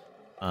say.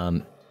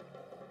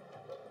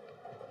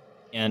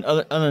 And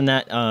other than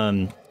that,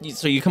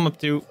 so you come up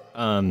to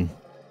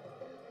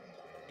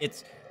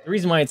it's the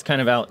reason why it's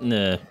kind of out in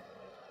the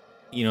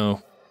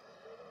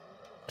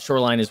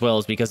shoreline as well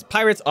is because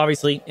pirates,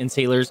 obviously, and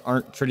sailors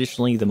aren't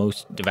traditionally the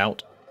most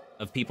devout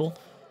of people,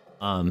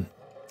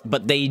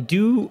 but they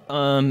do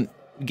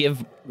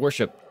give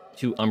worship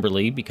to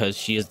Umberlee because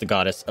she is the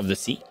goddess of the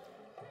sea.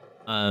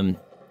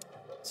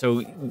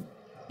 So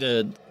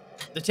the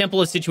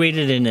temple is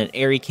situated in an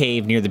airy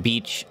cave near the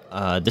beach.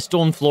 The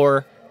stone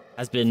floor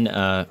has been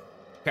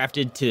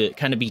crafted to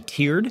kind of be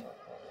tiered.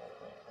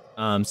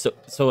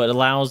 So it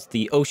allows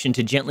the ocean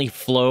to gently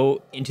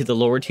flow into the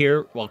lower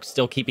tier while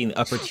still keeping the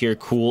upper tier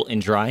cool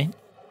and dry.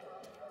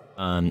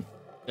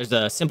 There's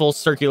a simple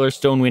circular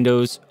stone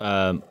windows,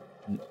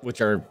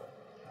 which are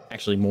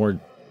actually more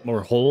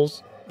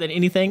holes than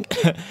anything,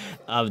 that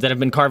have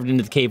been carved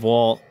into the cave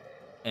wall,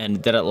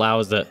 and that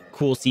allows the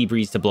cool sea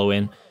breeze to blow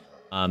in.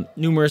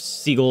 Numerous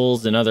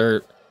seagulls and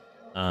other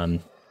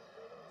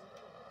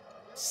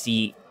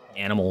sea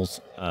animals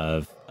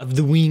of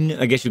the wing,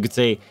 I guess you could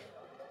say,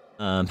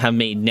 have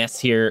made nests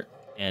here,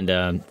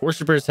 and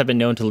worshippers have been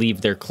known to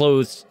leave their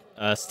clothes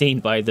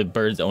stained by the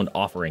birds' own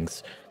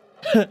offerings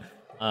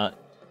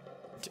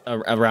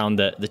around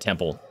the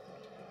temple.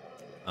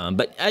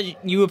 But as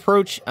you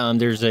approach,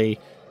 there's a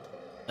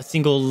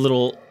single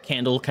little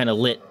candle kind of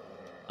lit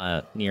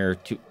near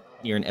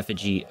an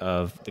effigy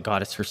of the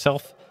goddess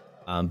herself,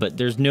 but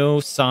there's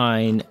no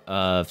sign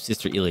of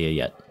Sister Elia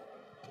yet.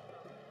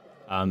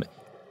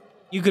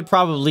 You could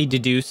probably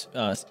deduce,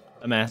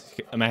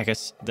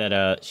 Amacus,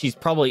 that she's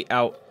probably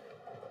out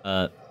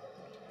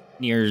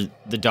near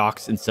the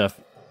docks and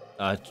stuff,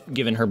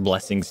 giving her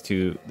blessings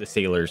to the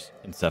sailors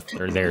and stuff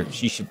that are there.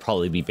 She should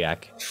probably be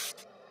back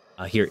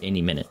here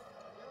any minute.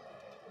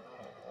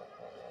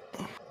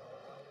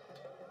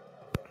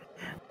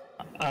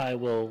 I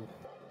will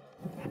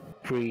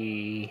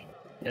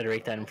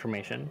reiterate that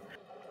information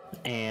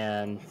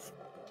and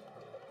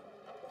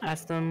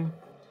ask them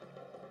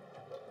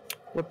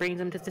what brings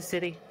them to the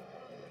city.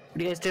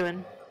 What are you guys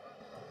doing?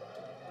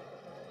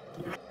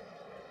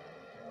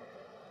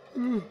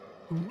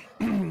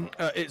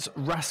 It's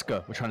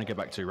Raska we're trying to get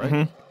back to, right?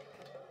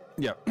 Mm-hmm.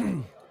 Yeah.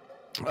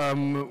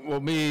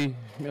 Well, me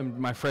and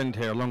my friend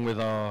here, along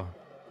with our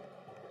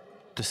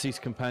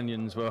deceased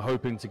companions, were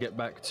hoping to get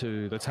back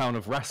to the town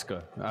of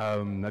Raska.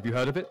 Have you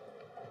heard of it?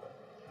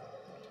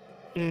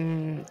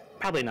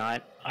 Probably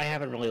not. I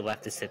haven't really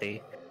left the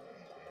city.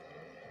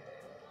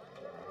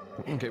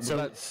 Okay, well, So-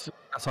 that's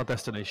our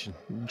destination.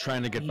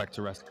 Trying to get back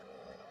to Raska.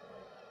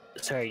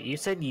 Sorry, you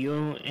said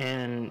you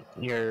and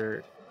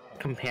your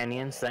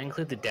companions, that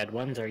include the dead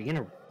ones, are you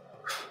gonna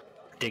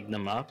dig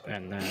them up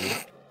and then...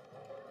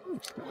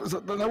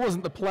 That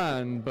wasn't the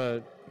plan,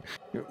 but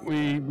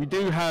we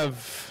do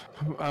have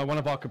one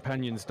of our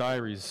companions'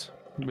 diaries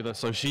with us,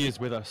 so she is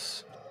with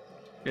us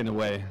in a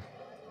way.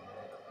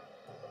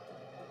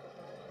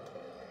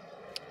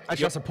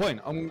 Actually, that's a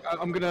point. I'm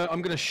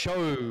gonna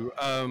show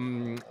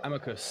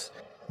Amicus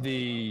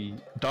the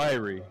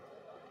diary.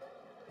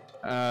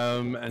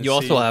 And You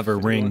also see have her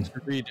if he ring. wants to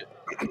read it.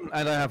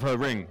 And I have her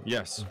ring.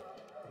 Yes.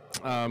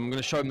 I'm going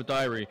to show him the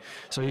diary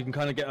so he can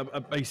kind of get a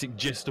basic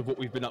gist of what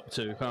we've been up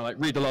to. Kind of like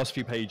read the last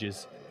few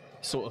pages,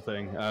 sort of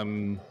thing.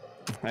 And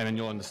then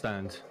you'll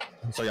understand.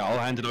 So yeah, I'll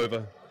hand it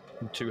over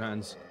in 2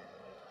 hands.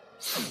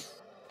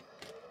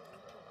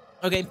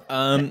 Okay.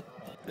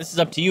 This is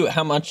up to you.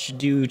 How much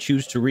do you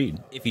choose to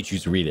read, if you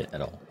choose to read it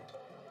at all?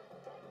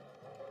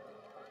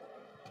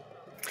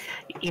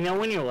 You know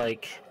when you're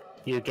like,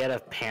 you get a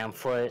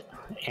pamphlet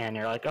and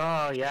you're like,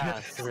 oh yeah,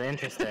 this is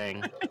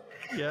interesting.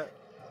 Yeah.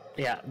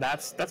 Yeah,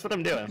 that's what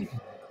I'm doing.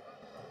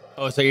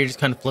 Oh, so you're just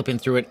kind of flipping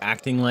through it,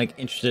 acting like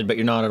interested, but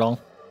you're not at all?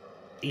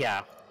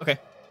 Yeah. Okay.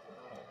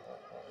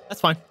 That's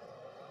fine.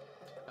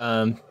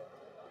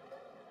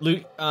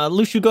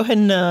 Luciu, go ahead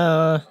and,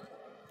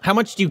 how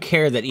much do you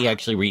care that he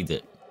actually reads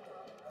it?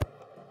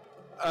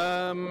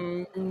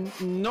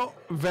 Not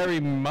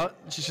very much.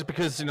 Just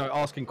because, you know,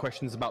 asking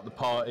questions about the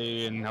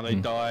party and how they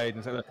died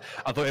and so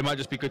I thought it might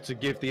just be good to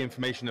give the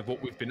information of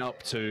what we've been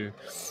up to,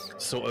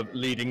 sort of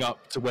leading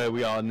up to where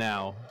we are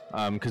now.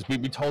 Because we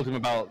told him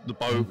about the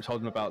boat, we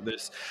told him about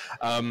this.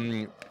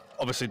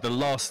 Obviously, the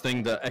last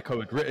thing that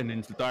Echo had written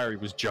into the diary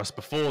was just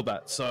before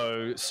that,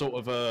 so sort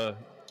of a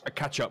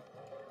catch-up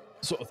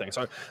sort of thing.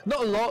 So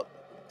not a lot,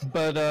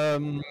 but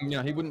you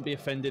know, he wouldn't be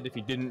offended if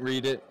he didn't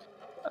read it.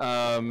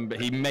 But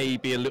he may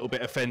be a little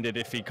bit offended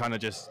if he kind of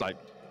just like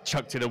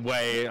chucked it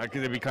away. Like,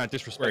 it'd be kind of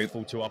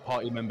disrespectful to our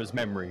party members'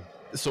 memory,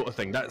 sort of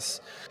thing.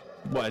 That's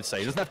what I'd say.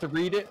 He doesn't have to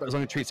read it, but as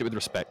long as he treats it with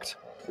respect,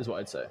 is what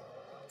I'd say.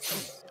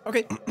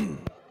 Okay.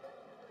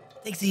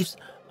 Thanks, Thieves.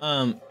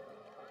 So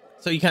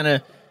you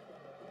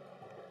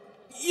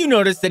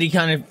notice that he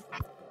kind of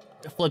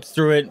flips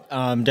through it,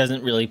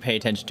 doesn't really pay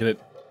attention to it,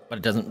 but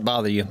it doesn't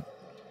bother you.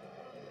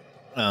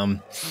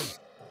 I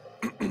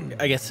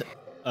guess,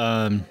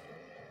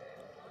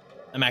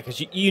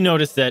 Amacus, you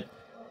notice that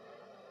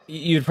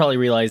you'd probably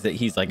realize that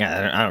he's like,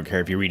 I don't care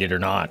if you read it or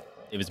not.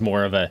 It was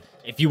more of a,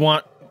 if you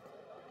want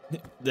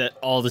that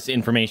all this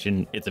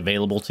information, it's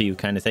available to you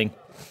kind of thing.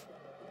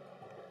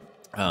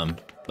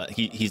 But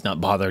he's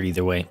not bothered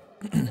either way.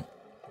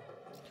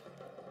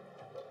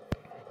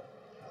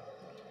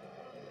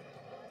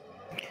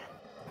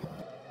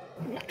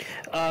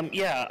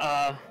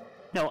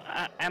 No,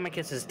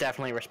 Amicus is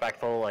definitely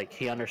respectful. Like,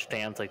 he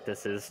understands, like,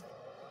 this is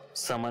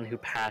someone who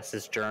passed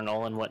his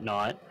journal and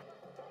whatnot.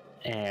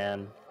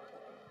 And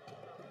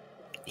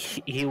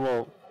he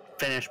will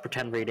finish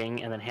pretend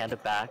reading and then hand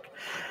it back.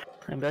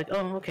 And be like,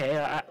 oh,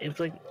 okay. It's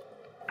like,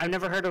 I've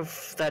never heard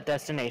of that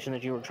destination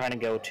that you were trying to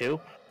go to,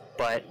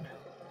 but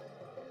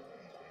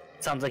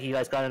it sounds like you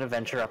guys got an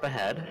adventure up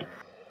ahead.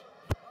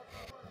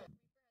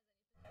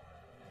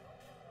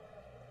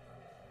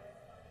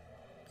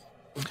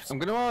 I'm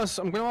gonna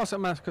ask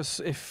Amicus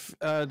if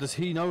does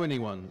he know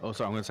anyone? Oh,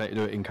 sorry, I'm gonna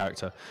do it in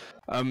character.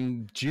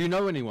 Do you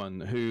know anyone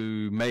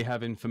who may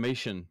have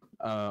information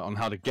on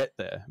how to get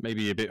there?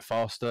 Maybe a bit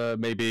faster.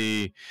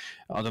 Maybe,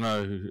 I don't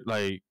know,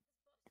 like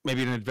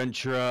maybe an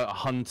adventurer, a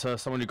hunter,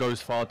 someone who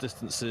goes far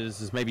distances,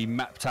 has maybe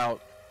mapped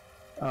out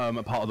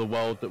a part of the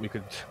world that we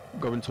could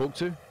go and talk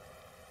to.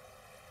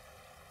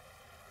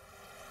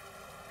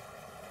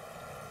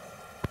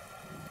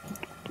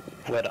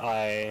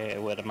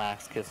 Would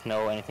Amicus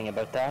know anything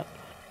about that?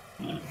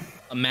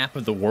 A map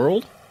of the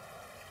world?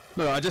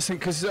 No, I just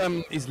think because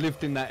he's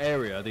lived in that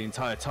area the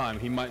entire time,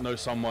 he might know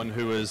someone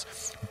who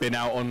has been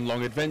out on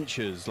long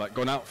adventures, like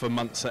gone out for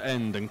months at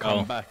end and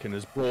come back and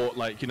has brought,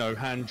 like, you know,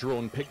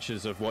 hand-drawn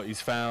pictures of what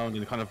he's found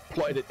and kind of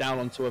plotted it down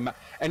onto a map.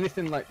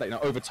 Anything like that, you know,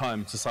 over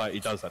time,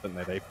 society does that, don't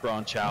they? They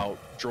branch out,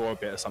 draw a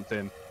bit of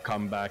something,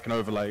 come back, and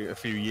over like a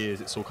few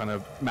years, it's all kind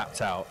of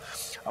mapped out.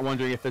 I'm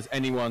wondering if there's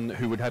anyone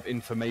who would have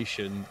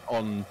information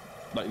on,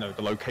 like, you know,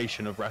 the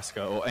location of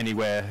Raska or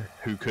anywhere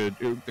who could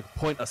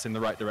point us in the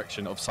right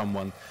direction of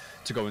someone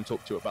to go and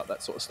talk to about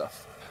that sort of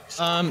stuff.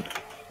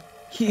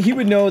 He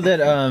would know that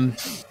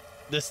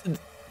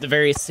the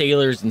various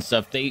sailors and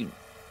stuff, they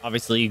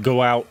obviously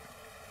go out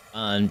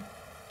and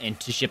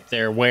to ship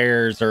their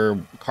wares or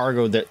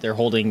cargo that they're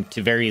holding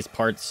to various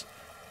parts,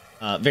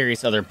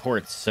 various other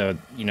ports. So,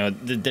 you know,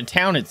 the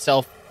town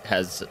itself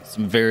has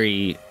some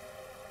very,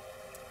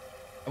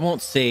 I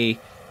won't say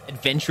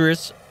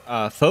adventurous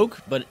folk,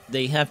 but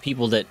they have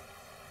people that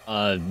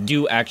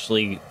do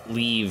actually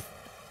leave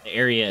the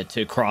area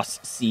to cross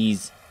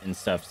seas and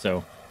stuff.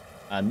 So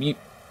the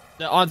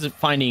odds of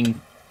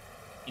finding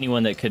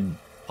anyone that could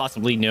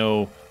possibly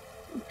know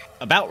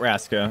about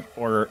Raska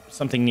or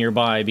something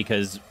nearby,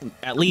 because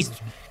at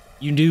least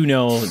you do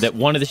know that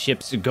one of the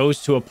ships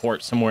goes to a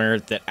port somewhere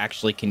that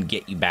actually can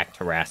get you back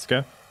to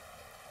Raska.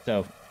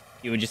 So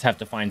you would just have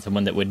to find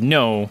someone that would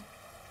know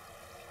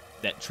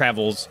that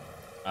travels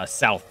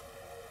south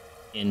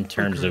in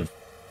terms of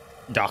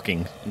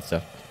docking and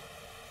stuff.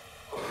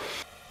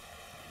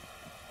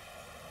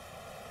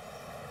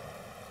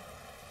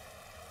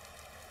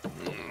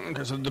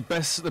 Okay, so the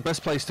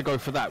best place to go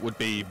for that would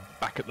be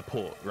back at the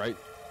port, right?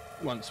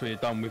 Once we're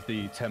done with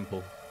the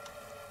temple.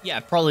 Yeah,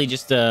 probably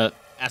just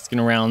asking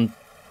around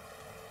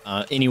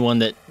anyone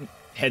that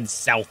heads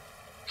south.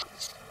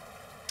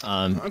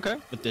 Okay.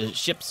 With the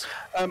ships.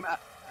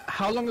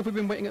 How long have we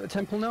been waiting at the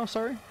temple now?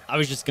 Sorry. I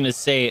was just gonna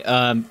say,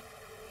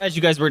 as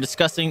you guys were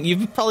discussing,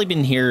 you've probably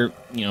been here,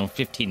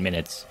 15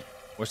 minutes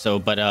or so.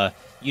 But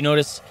you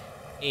notice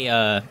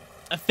a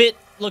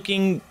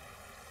fit-looking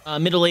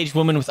middle-aged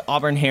woman with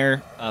auburn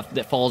hair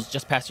that falls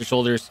just past her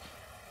shoulders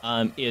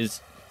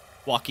is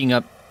walking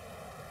up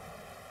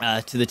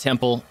to the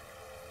temple,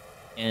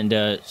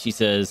 and she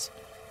says,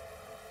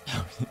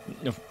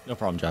 "No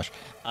problem, Josh."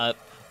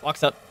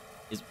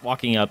 Is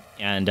walking up,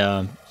 and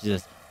she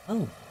says,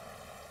 Oh.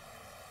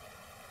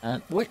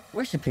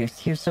 Worshippers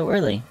here so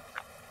early.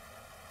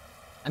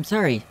 I'm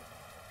sorry.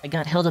 I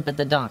got held up at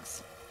the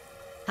docks.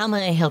 How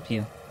may I help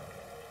you?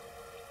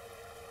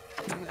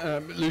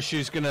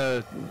 Luciu's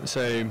gonna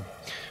say,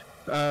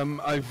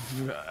 I've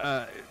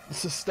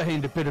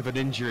sustained a bit of an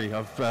injury.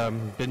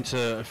 I've been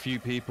to a few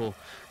people,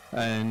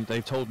 and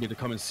they've told me to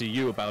come and see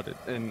you about it.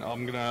 And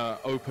I'm gonna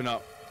open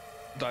up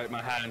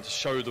my hand to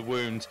show the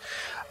wound.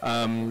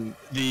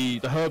 The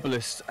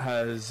herbalist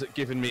has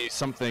given me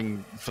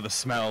something for the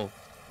smell.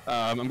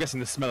 I'm guessing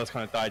the smell has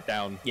kind of died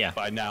down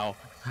by now.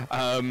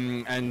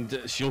 And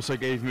she also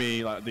gave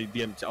me like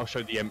the empty. I'll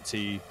show the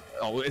empty.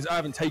 I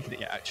haven't taken it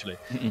yet, actually.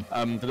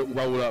 The little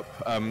roll up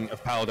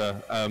of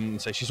powder.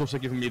 So she's also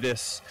given me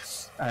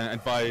this and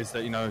advised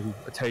that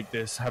take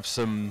this, have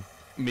some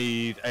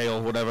mead,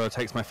 ale, whatever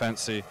takes my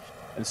fancy,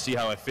 and see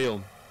how I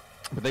feel.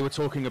 But they were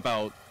talking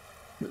about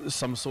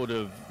some sort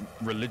of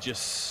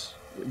religious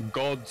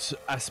god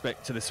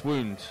aspect to this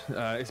wound.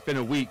 It's been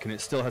a week and it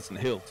still hasn't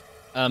healed.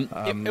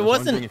 It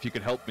wasn't. If you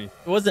could help me.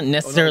 It wasn't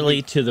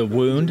necessarily to the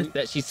wound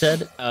that she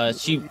said.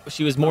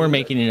 She was more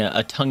making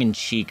a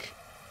tongue-in-cheek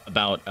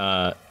about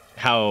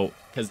how,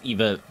 because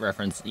Eva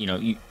referenced,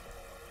 you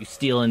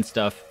steal and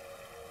stuff,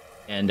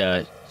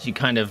 and she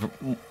kind of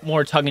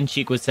more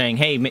tongue-in-cheek was saying,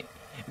 hey,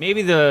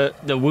 maybe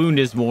the wound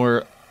is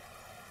more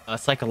a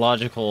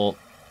psychological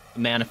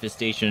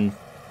manifestation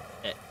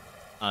that,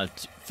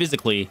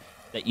 physically,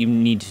 that you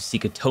need to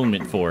seek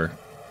atonement for,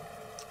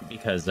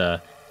 because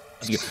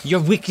your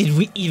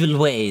wicked, evil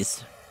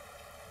ways.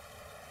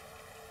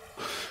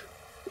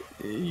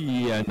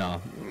 Yeah,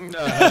 no.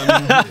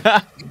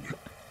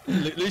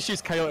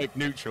 Lucius chaotic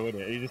neutral, isn't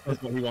it? He just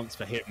does what he wants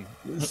for him.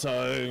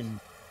 So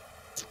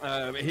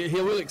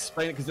he will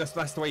explain it, because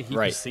that's the way he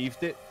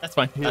perceived it. That's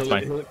fine. That's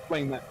fine. He'll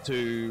explain that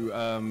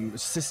to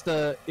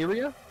Sister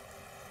Iria.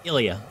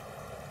 Ilya.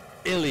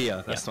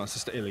 That's not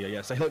Sister Ilya.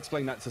 Yeah. So he'll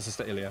explain that to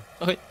Sister Ilya.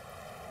 Okay.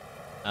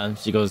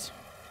 She goes,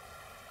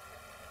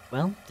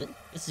 Well,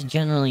 this is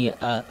generally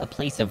a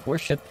place of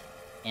worship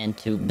and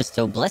to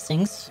bestow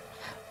blessings.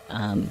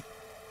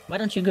 Why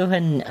don't you go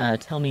ahead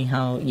and tell me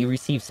how you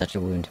received such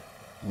a wound?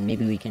 And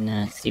maybe we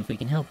can see if we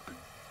can help.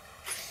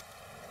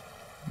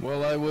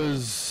 Well, I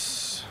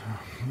was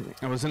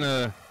in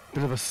a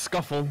bit of a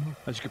scuffle,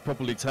 as you could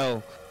probably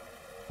tell.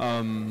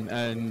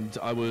 And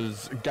I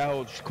was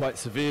gouged quite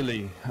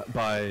severely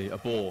by a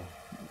boar.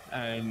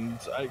 And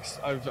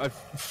I've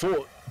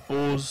fought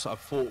boars, I've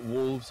fought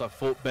wolves, I've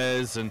fought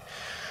bears, and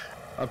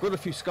I've got a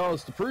few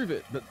scars to prove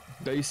it, but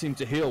they seem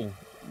to heal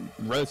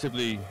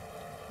relatively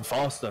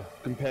faster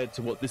compared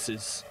to what this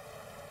is.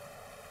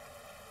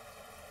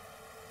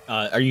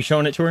 are you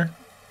showing it to her?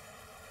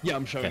 Yeah,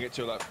 I'm showing it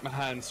to her, like my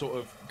hand sort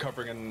of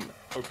covering and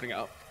opening it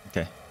up.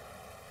 Okay.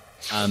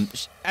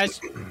 As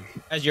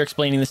you're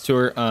explaining this to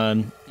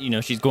her,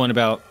 she's going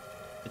about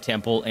the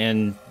temple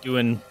and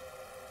doing,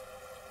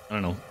 I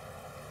don't know,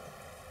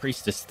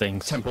 priestess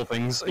things. Temple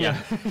things. Yeah.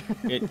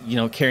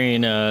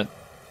 Carrying a...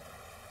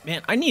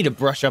 Man, I need to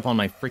brush up on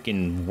my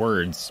freaking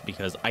words,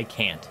 because I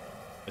can't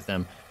with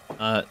them.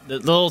 The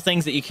little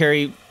things that you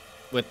carry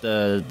with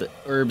the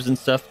herbs and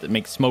stuff that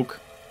make smoke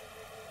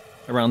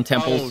around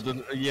temples.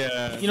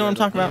 Yeah. You know what I'm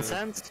talking about?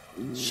 Incense?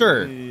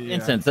 Sure. Yeah.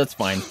 Incense, that's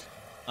fine.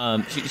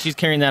 She's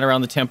carrying that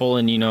around the temple,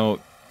 and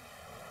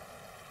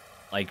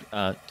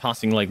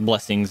tossing like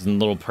blessings and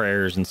little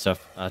prayers and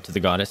stuff to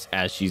the goddess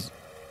as she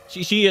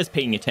is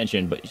paying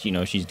attention, but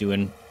she's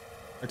doing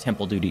her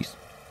temple duties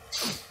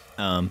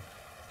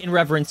in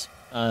reverence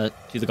to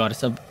the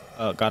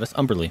goddess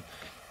Umberly.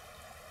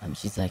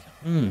 She's like,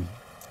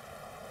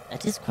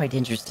 that is quite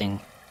interesting.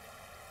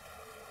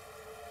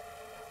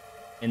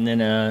 And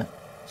then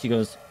she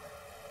goes,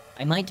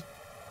 I might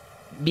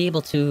be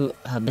able to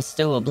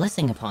bestow a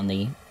blessing upon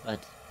thee, but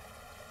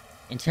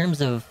in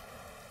terms of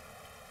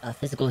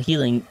physical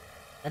healing,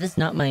 that is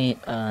not where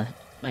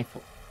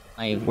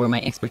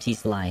my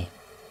expertise lie.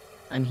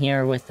 I'm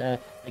here with the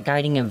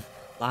guiding of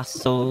lost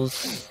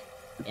souls,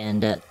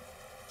 and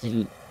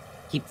to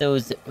keep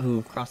those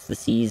who cross the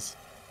seas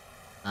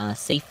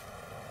safe,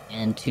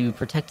 and to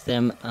protect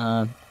them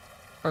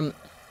from.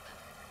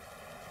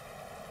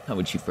 How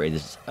would you phrase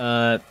this?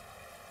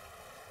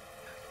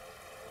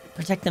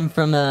 Protect them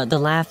from the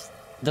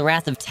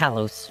wrath of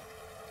Talos.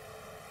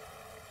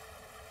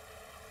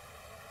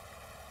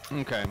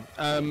 Okay.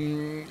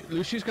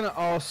 Lucy's going to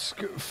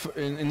ask,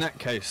 in that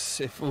case,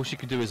 if all she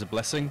could do is a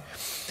blessing.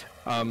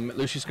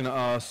 Lucy's going to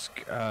ask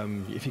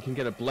if he can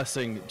get a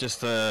blessing, just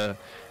to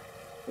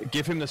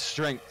give him the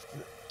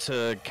strength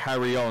to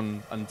carry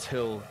on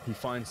until he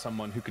finds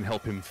someone who can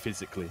help him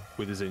physically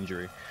with his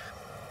injury.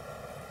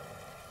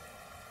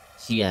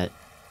 She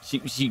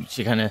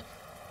kind of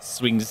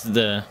swings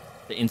the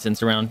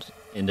incense around,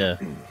 and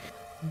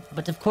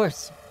But of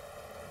course.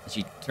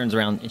 she turns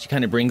around and she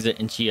kind of brings it,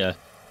 and she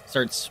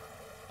starts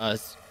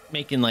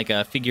making like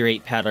a figure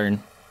 8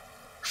 pattern,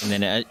 and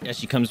then as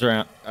she comes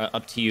around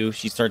up to you,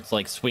 she starts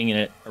like swinging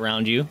it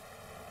around you,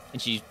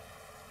 and she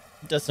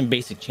does some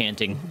basic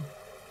chanting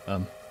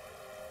in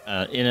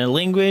a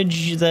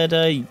language that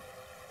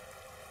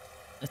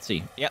let's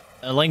see,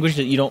 a language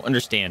that you don't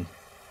understand,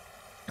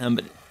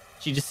 but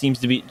she just seems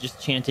to be just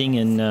chanting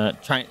and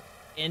trying,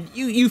 and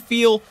you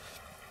feel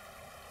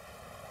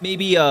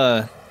maybe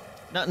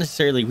not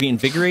necessarily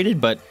reinvigorated,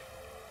 but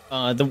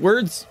the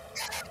words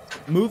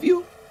move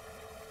you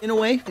in a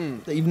way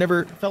that you've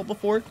never felt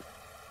before.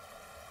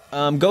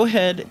 Go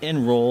ahead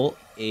and roll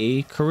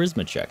a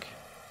charisma check.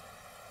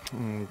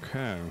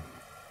 Okay.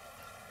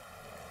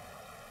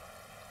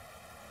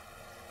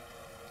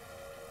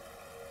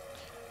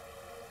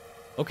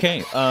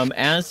 Okay.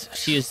 As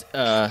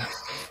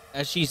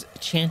she's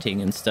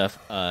chanting and stuff,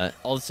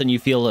 all of a sudden you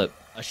feel a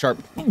sharp,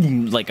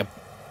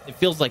 it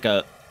feels like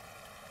a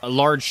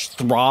large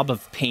throb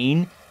of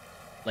pain,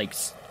 like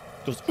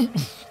goes.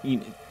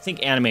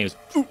 Think anime is,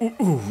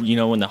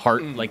 when the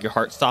heart, like your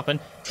heart stopping,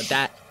 but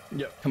that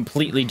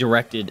completely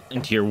directed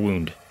into your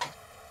wound.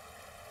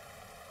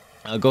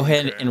 Go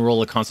ahead and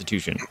roll a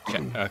Constitution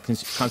check,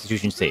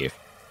 Constitution save.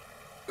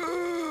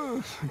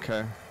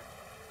 Okay.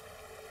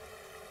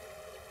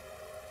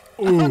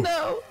 Oh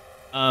no!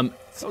 That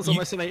was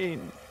almost an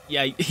 18.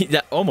 Yeah,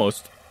 that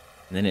almost.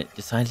 And then it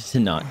decided to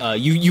not.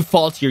 You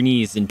fall to your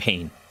knees in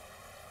pain,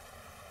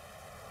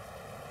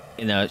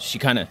 and she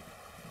kind of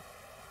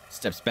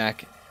steps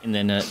back, and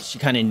then she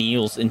kind of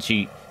kneels, and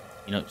she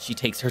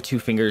takes her 2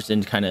 fingers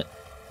and kind of,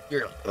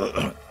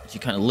 she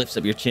kind of lifts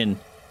up your chin.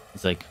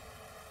 It's like,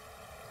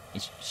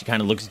 she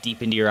kind of looks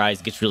deep into your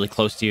eyes, gets really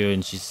close to you,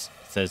 and she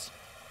says,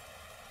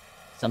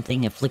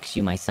 Something afflicts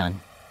you, my son.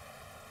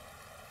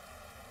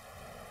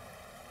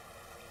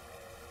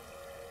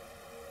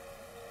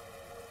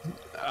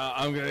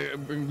 I'm going to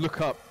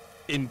look up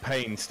in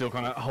pain, still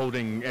kind of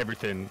holding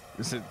everything.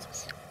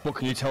 What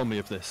can you tell me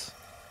of this?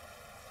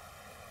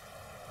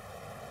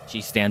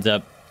 She stands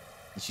up,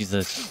 and she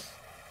says,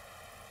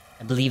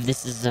 I believe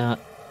this is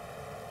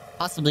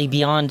possibly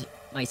beyond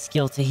my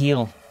skill to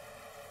heal.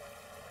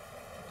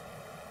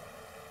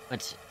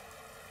 But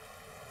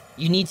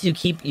you need to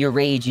keep your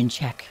rage in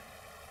check.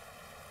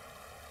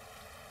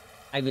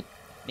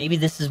 Maybe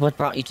this is what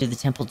brought you to the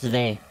temple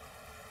today.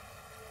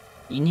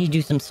 You need to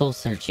do some soul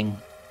searching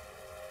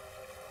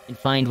and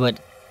find what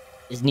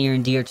is near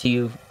and dear to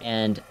you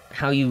and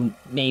how you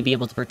may be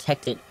able to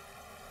protect it,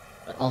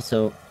 but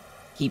also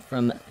keep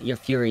from your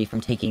fury from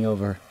taking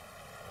over.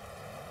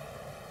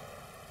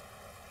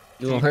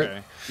 You will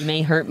hurt. You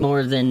may hurt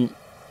more than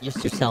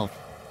just yourself.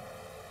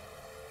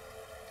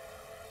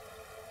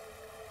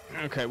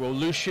 Okay, well,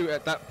 Luciu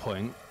at that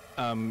point,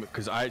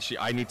 because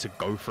I need to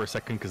go for a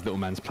second because little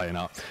man's playing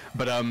up.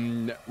 But what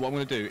I'm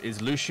going to do is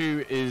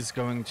Luciu is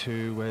going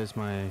to, where's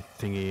my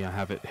thingy? I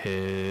have it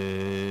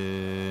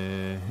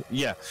here.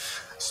 Yeah.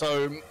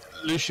 So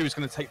Luciu is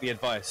going to take the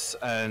advice,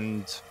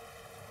 and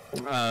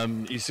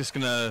he's just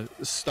going to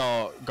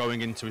start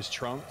going into his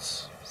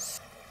trance,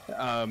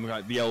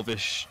 like the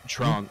elvish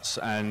trance,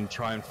 and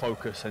try and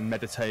focus and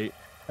meditate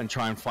and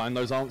try and find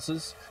those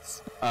answers,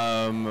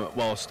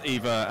 whilst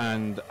Eva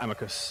and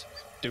Amicus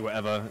do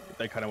whatever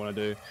they kind of want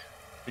to do.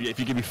 But yeah, if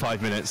you give me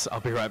 5 minutes, I'll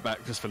be right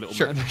back just for a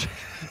little bit.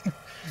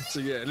 So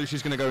yeah,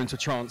 Luciu's going to go into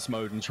trance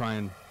mode and try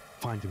and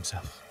find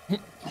himself.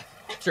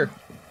 Sure.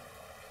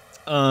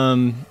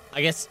 I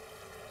guess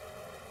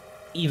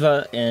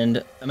Eva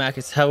and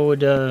Amicus, how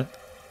would or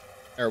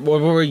what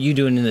were you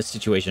doing in this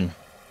situation?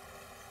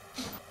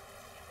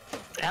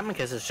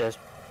 Amicus is just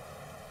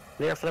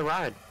there for the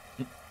ride.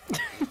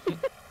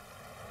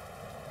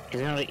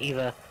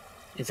 Eva,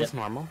 is this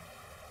normal?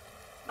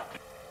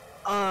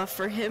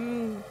 For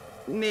him,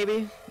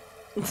 maybe.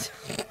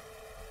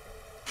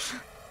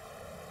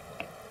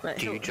 But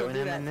Do you join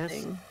him in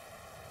this?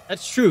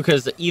 That's true,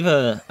 because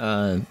Eva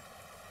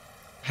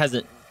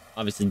hasn't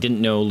obviously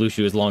didn't know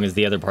Luciu as long as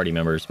the other party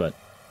members, but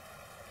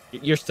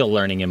you're still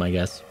learning him, I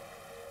guess,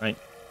 right?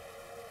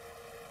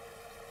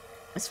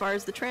 As far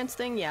as the trance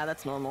thing, yeah,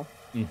 that's normal.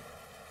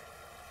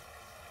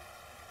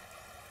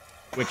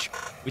 Which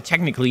we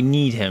technically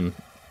need him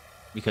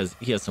because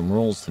he has some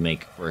rolls to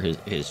make for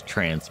his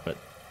trance, but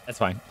that's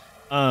fine.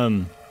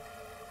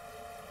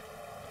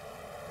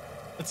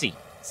 Let's see.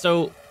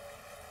 So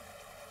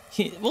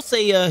we'll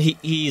say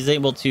he's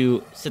able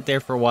to sit there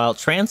for a while.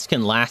 Trance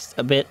can last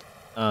a bit.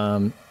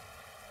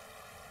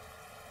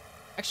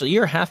 Actually,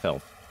 you're a half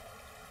elf,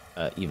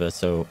 Eva,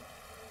 so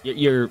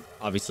you're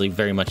obviously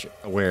very much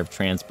aware of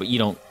trance, but you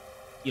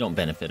don't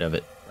benefit of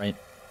it, right?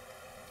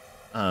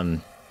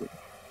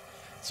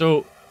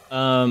 So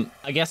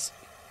I guess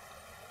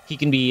he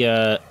can be.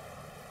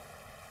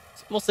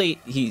 We'll say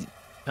he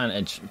kind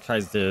of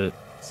tries to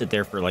sit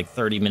there for like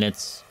 30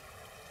 minutes.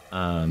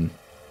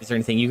 Is there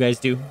anything you guys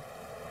do?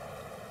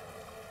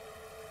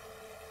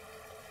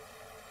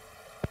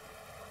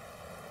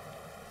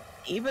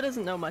 Eva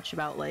doesn't know much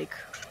about like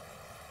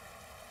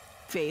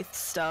faith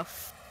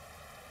stuff,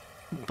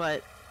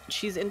 but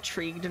she's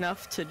intrigued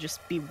enough to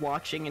just be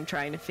watching and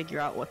trying to figure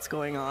out what's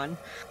going on.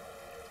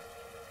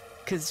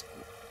 Because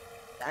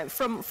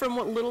from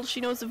what little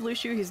she knows of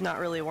Luciu, he's not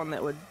really one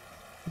that would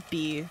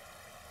be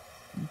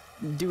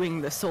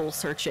doing the soul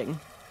searching,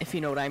 if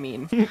you know what I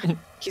mean.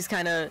 He's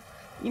kind of,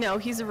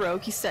 he's a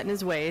rogue. He's set in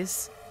his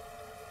ways,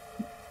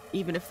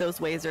 even if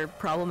those ways are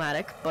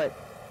problematic. But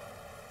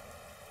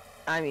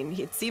I mean,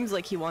 it seems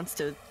like he wants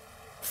to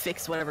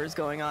fix whatever's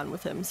going on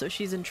with him. So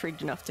she's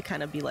intrigued enough to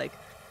kind of be like,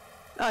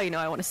 oh,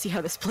 I want to see how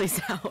this plays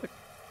out.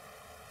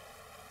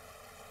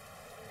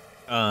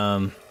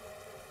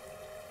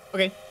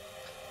 Okay.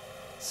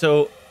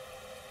 So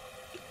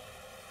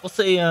we'll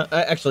say,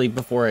 actually,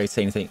 before I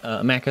say anything,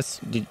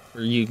 Amacus,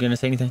 are you gonna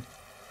say anything?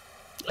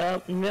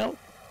 No.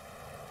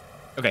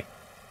 Okay.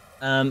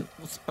 I'm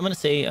gonna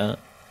say,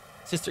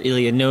 Sister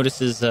Ilya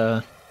notices,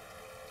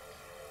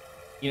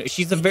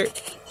 she's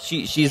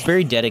she's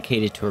very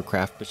dedicated to her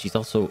craft, but she's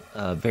also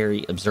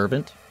very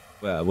observant,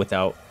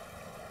 without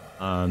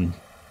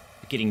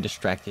getting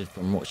distracted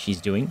from what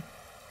she's doing.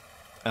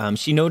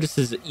 She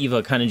notices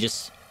Eva kind of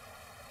just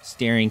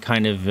staring,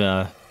 kind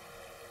of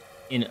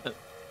in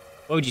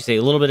what would you say,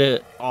 a little bit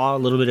of awe, a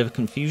little bit of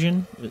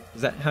confusion.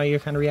 Is that how you're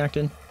kind of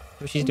reacting to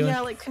what she's doing?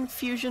 Yeah, like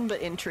confusion but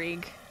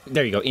intrigue.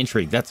 There you go,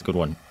 intrigue. That's a good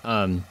one.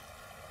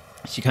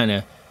 She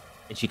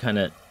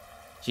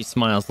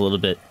smiles a little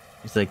bit.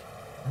 It's like,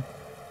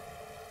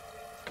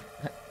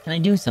 Can I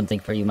do something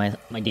for you, my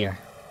dear?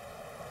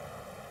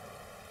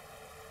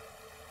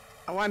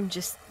 Oh, I'm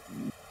just...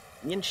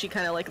 And she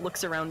kind of like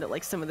looks around at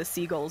like some of the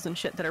seagulls and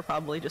shit that are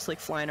probably just like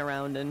flying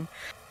around, and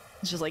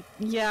it's just like,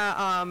 yeah,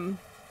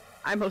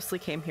 I mostly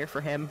came here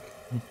for him.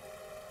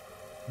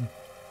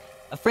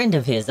 A friend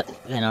of his,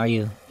 then, are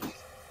you?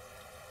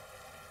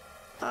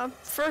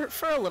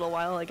 For a little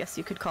while, I guess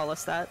you could call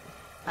us that.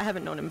 I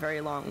haven't known him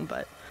very long,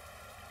 but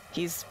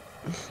he's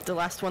the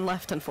last one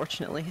left,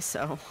 unfortunately,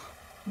 so...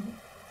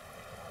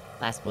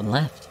 Last one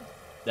left.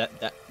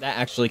 that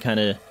actually kind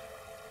of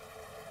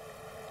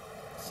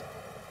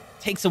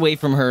takes away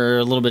from her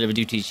a little bit of a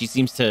duty. She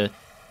seems to...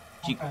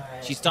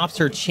 She stops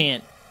her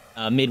chant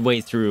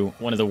midway through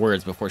one of the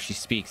words before she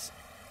speaks,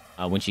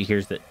 when she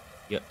hears that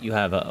you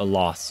have a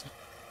loss.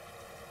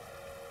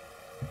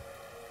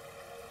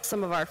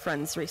 Some of our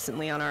friends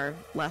recently on our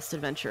last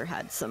adventure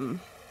had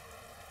some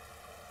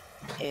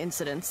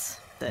incidents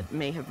that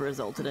may have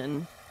resulted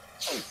in,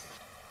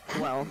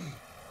 well,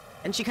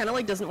 and she kind of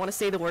like doesn't want to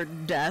say the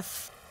word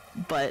death,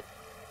 but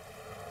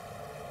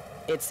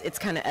it's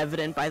kind of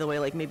evident by the way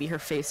like maybe her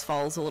face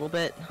falls a little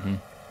bit.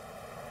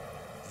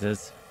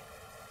 This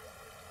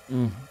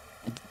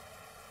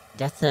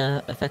Death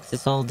affects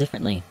us all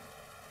differently.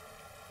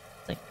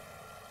 It's like,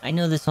 I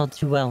know this all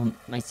too well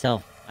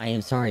myself. I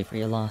am sorry for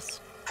your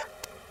loss.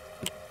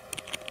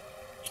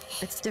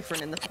 It's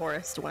different in the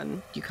forest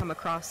when you come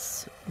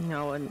across,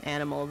 an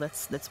animal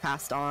that's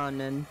passed on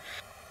and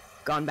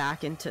gone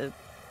back into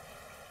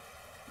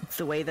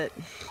the way that,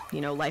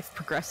 life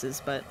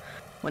progresses, but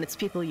when it's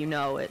people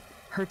it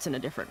hurts in a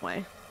different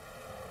way.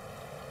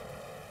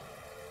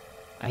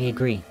 I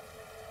agree.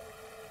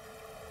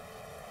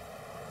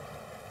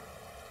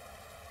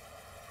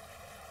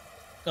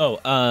 Oh,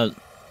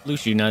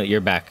 Luciu, now that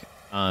you're back,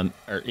 or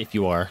if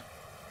you are,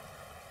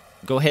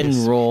 go ahead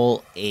and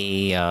roll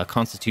a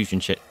Constitution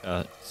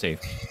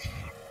save.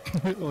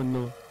 Oh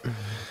no.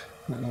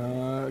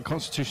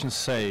 Constitution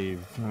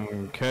save.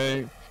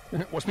 Okay.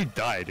 Watch me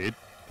die, dude.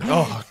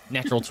 Oh,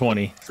 natural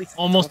 20.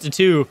 Almost a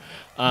 2.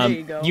 There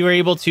you go. You were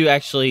able to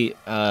actually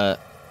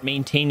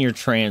maintain your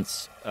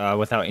trance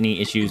without any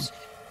issues.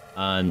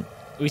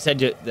 We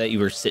said that you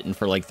were sitting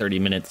for like 30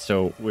 minutes,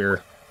 so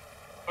we're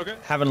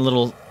having a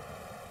little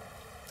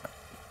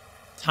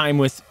time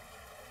with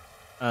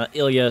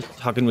Ilya,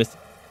 talking with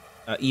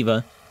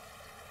Eva.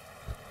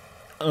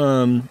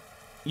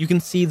 You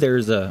can see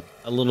there's a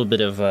little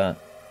bit of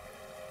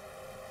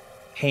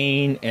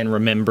pain and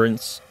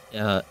remembrance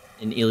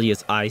in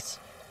Ilya's eyes.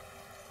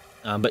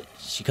 But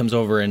she comes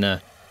over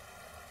and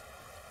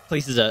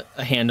places a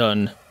hand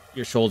on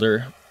your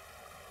shoulder,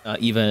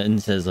 Eva,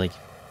 and says, like,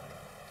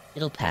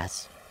 It'll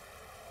pass.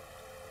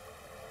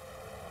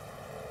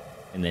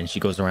 and then she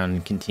goes around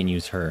and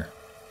continues her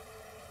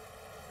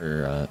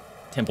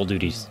temple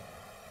duties.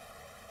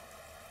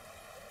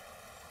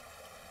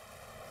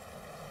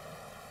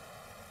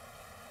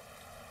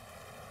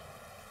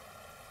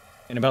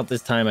 And about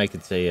this time, I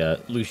could say,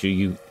 Lucia,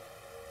 you'd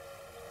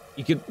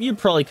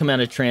probably come out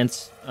of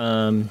trance.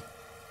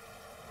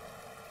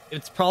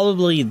 It's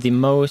probably the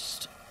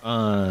most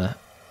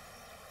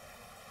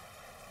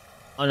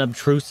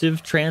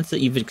unobtrusive trance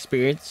that you've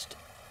experienced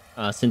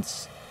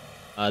since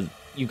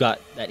you got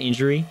that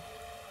injury.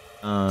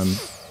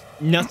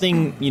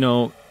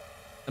 Nothing,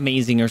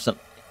 amazing or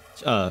something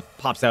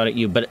pops out at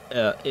you, but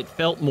it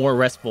felt more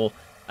restful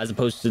as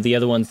opposed to the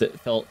other ones that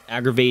felt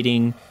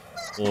aggravating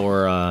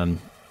or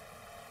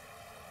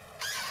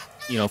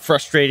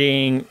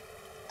frustrating,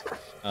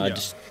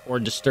 or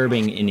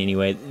disturbing in any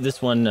way.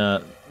 This one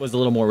was a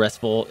little more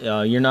restful.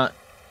 You're not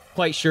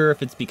quite sure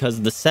if it's because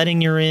of the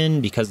setting you're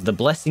in, because of the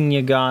blessing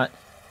you got,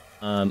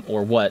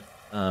 or what.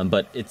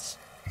 But it's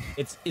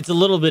a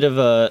little bit of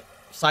a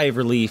sigh of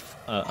relief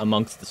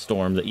amongst the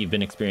storm that you've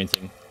been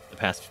experiencing the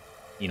past,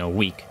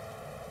 week.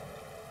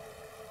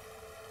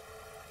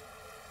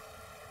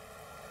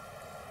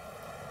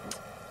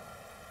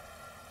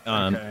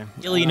 Okay.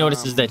 Illy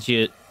notices that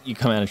you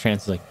come out of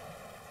trance, like,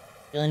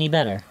 Feel any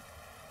better?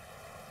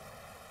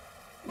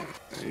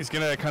 He's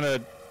gonna kind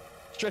of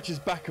stretch his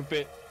back a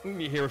bit.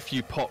 You hear a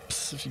few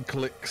pops, a few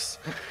clicks.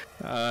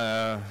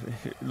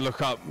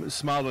 Look up,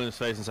 smile on his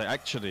face, and say,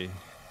 "Actually,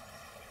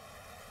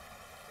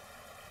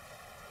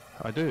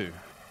 I do.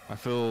 I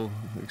feel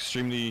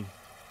extremely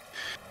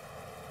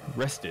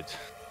rested."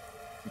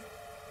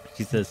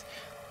 She says,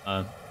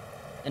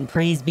 And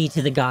praise be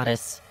to the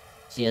goddess.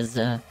 She has,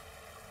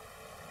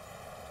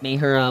 may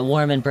her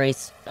warm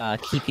embrace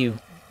keep you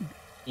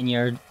in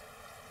your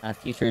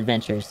future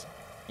adventures.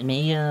 And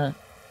may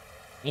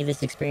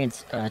this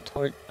experience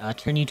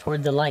turn you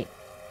toward the light.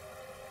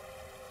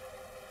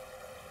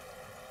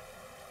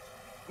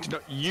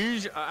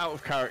 Usually, out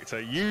of character.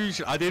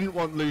 Usually, I didn't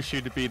want Lucio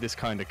to be this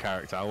kind of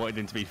character. I wanted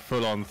him to be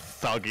full-on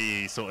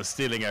thuggy, sort of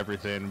stealing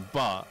everything.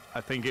 But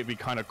I think it'd be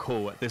kind of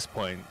cool at this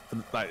point,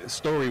 like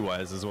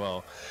story-wise as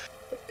well,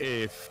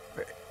 if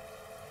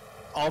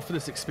after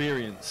this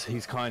experience,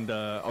 he's kind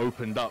of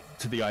opened up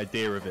to the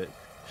idea of it.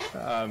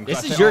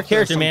 this is your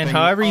character, man.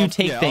 However you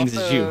take things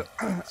is you.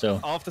 So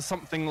after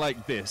something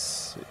like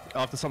this,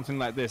 I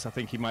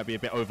think he might be a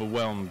bit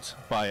overwhelmed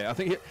by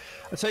it.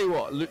 I tell you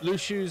what,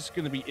 Lucio's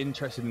going to be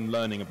interested in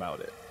learning about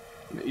it.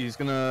 He's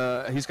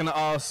gonna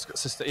ask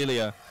Sister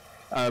Ilya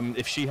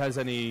if she has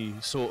any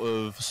sort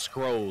of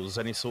scrolls,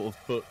 any sort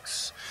of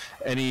books,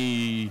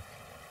 any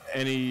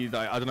like,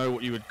 I don't know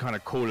what you would kind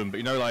of call them,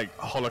 but like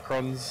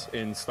holocrons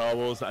in Star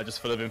Wars that are just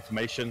full of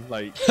information,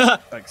 like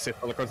like Sith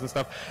holocrons and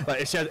stuff.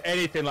 Like if she has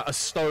anything like a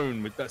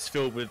stone that's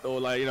filled with, or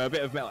like a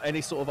bit of metal,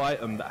 any sort of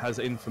item that has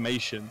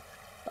information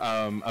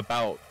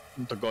about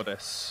the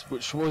goddess.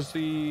 Which was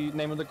the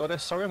name of the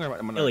goddess? Sorry, I'm gonna write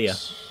in my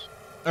notes.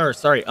 Ilya.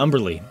 Sorry,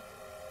 Umberly.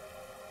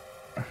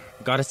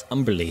 Goddess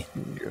Umberly.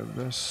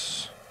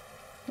 Goddess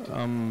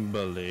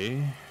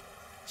Umberly.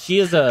 She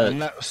is a.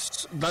 And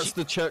that's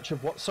the Church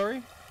of what?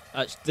 Sorry.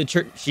 The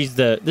church. This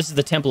is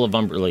the Temple of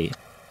Umberly.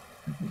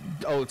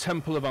 Oh,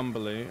 Temple of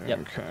Umberly. Yep.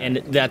 Okay. And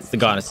that's the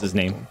goddess's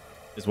name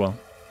as well.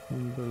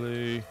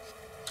 Umberly.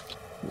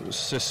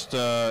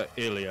 Sister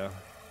Ilya.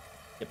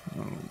 Yep.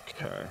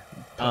 Okay.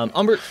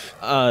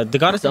 The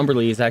goddess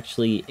Umberly is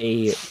actually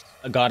a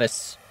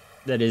goddess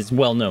that is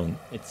well known.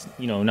 It's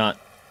not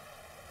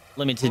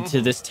limited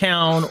to this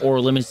town or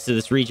limited to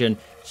this region.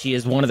 She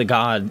is one of the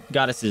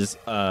goddesses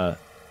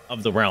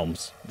of the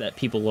realms that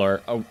people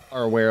are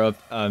aware of.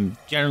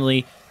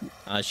 Generally,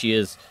 she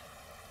is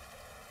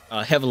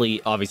heavily,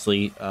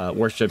 obviously,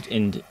 worshipped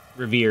and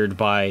revered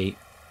by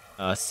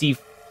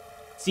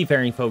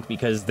seafaring folk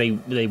because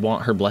they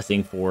want her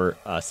blessing for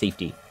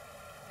safety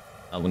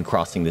when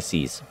crossing the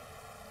seas.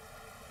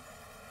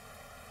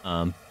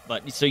 But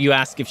so you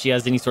ask if she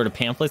has any sort of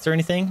pamphlets or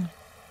anything,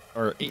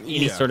 or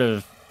any sort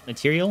of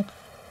material.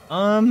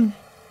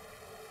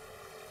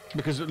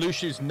 Because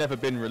Lucio's never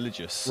been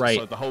religious, right?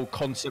 So the whole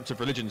concept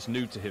of religion is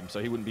new to him, so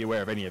he wouldn't be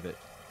aware of any of it.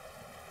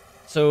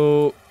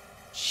 So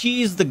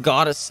she's the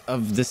goddess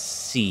of the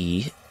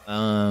sea.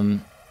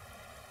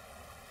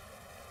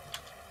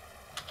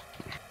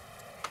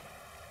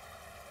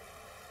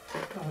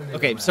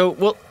 Okay,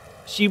 so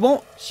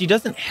she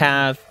doesn't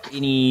have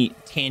any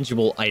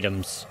tangible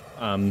items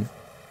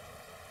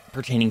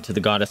pertaining to the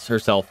goddess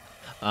herself.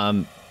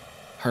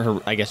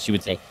 I guess you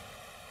would say.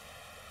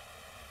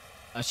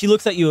 She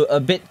looks at you a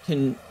bit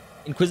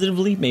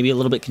inquisitively, maybe a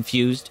little bit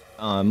confused.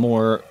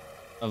 More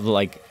of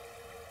like,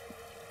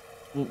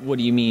 what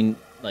do you mean?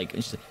 Like,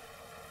 she's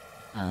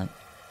like,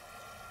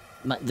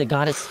 The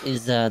goddess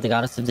is the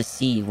goddess of the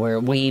sea, where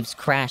waves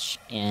crash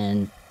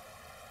and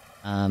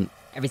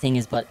everything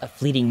is but a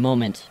fleeting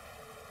moment.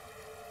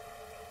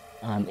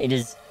 It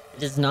is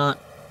not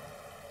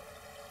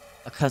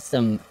a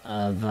custom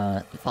of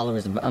the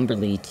followers of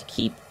Umberly to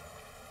keep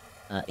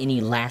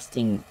any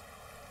lasting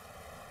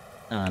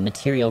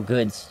material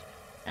goods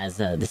as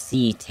the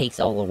sea takes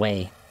all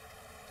away.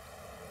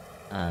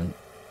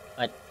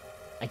 But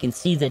I can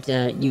see that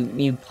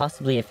you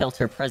possibly have felt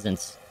her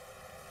presence.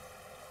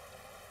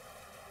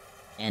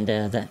 And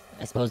I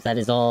suppose that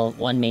is all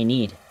one may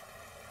need.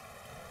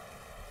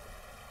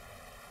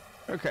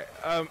 Okay,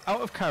 out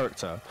of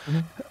character,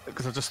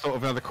 because I just thought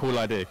of another cool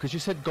idea. Because you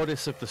said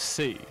goddess of the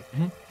sea.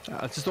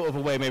 I just thought of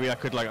a way maybe I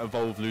could like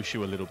evolve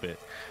Lucio a little bit.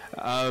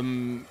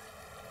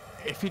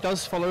 If he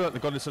does follow like the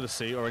goddess of the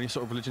sea or any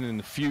sort of religion in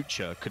the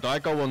future, could I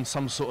go on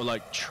some sort of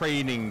like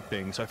training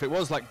thing? So if it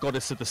was like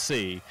goddess of the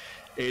sea,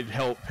 it'd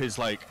help his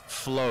like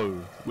flow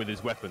with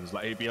his weapons.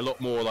 Like he'd be a lot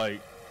more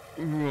like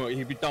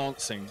he'd be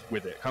dancing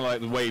with it, kind of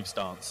like the waves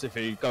dance. If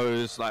he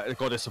goes like the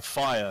goddess of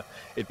fire,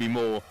 it'd be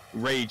more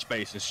rage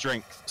based and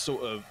strength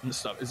sort of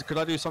stuff. Could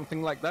I do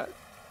something like that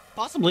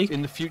Possibly.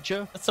 in the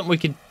future? That's something we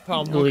could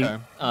probably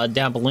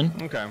dabble in.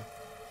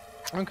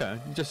 Okay,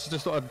 just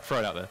thought I'd throw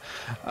it out there.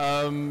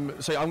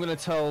 So I'm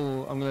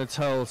gonna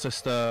tell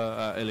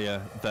Sister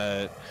Ilya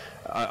that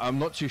I'm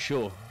not too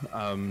sure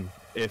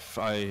if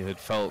I had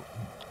felt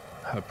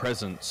her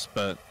presence,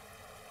 but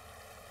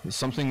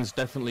something's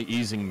definitely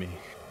easing me.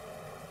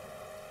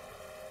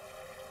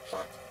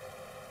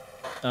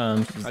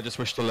 I just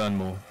wish to learn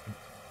more.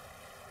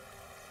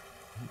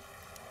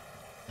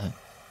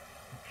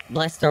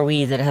 Blessed are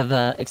we that have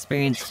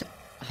experienced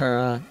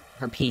her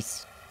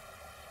peace.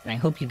 And I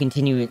hope you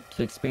continue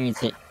to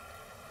experience it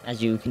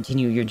as you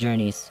continue your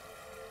journeys.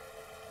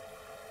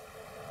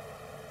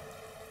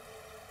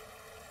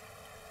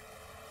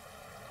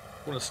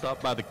 Want to stop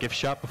by the gift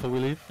shop before we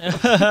leave?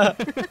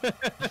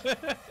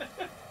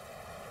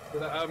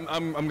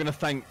 I'm going to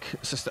thank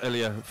Sister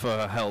Ilya for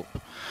her help.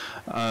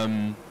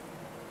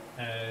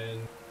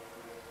 And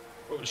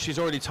she's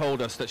already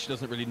told us that she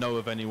doesn't really know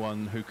of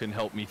anyone who can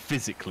help me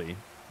physically.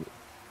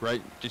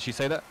 Right? Did she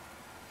say that?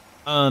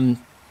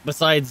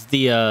 Besides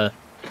the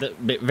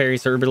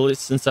various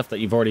herbalists and stuff that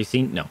you've already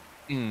seen, no.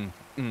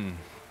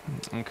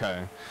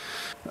 Okay.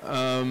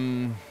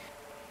 And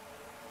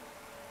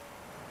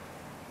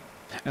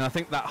I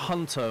think that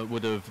hunter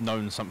would have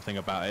known something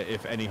about it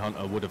if any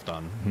hunter would have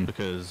done,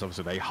 because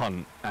obviously they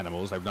hunt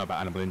animals, they know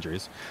about animal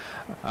injuries.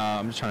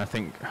 I'm just trying to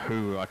think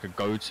who I could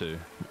go to.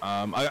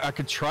 I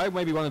could try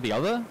maybe one of the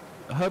other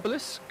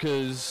herbalists,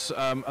 because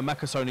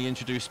Amakas only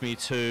introduced me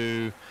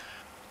to...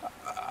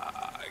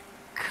 I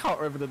can't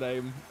remember the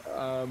name.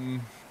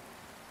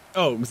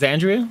 Oh,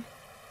 Xandria?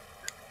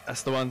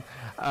 That's the one.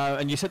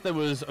 And you said there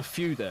was a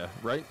few there,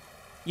 right?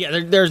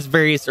 Yeah, there's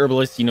various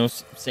herbalists, you know,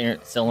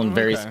 selling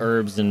various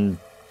herbs and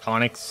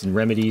tonics and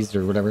remedies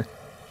or whatever.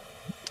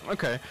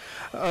 Okay.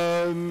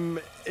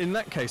 In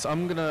that case,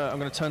 I'm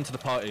gonna turn to the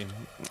party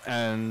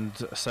and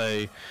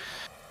say,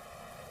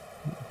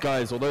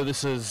 guys, although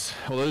this has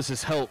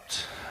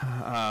helped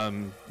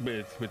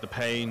with the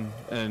pain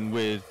and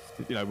with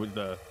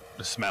the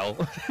smell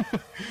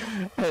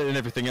and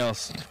everything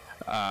else,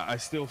 I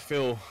still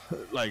feel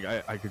like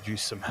I could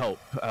use some help.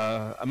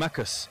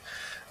 Amakas,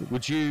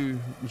 would you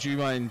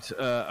mind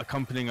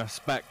accompanying us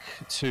back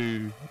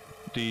to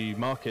the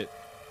market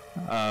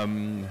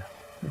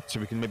so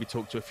we can maybe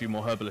talk to a few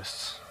more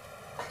herbalists?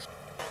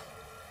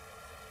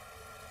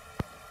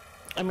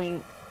 I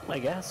mean, I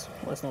guess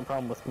that's no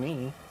problem with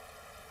me.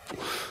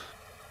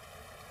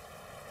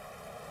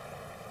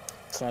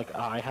 It's like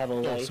I have a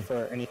life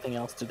or anything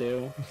else to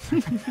do.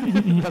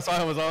 That's why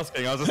I was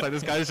asking. I was just like,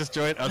 this guy's just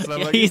joined us. And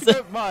I'm like, you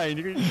don't mind.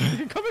 You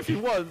can come if you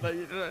want. Like,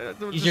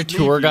 he's your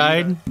tour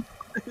guide?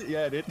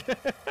 Yeah, dude.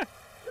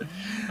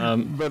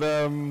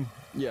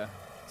 Yeah.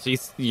 So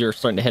you're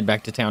starting to head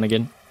back to town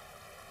again?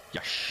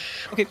 Yes.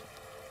 Okay.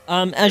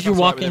 As you're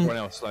walking... Everyone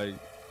else, like...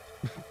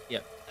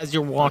 Yeah. As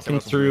you're walking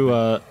through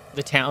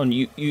the town,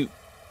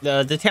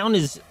 the town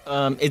is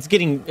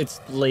it's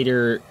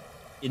later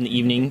in the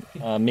evening,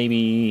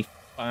 maybe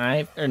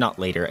 5 or not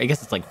later. I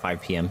guess it's like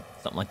 5 p.m.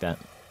 something like that.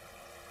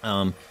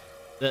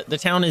 The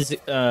town is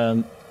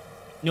no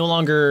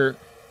longer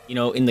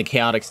in the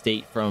chaotic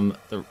state from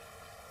the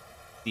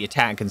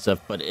attack and stuff,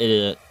 but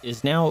it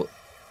is now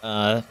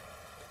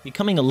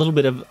becoming a little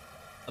bit of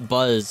a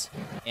buzz,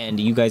 and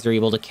you guys are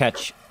able to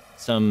catch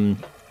some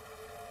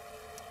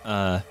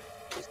buzz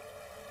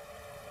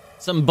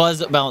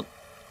about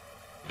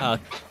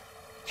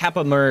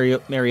Kappa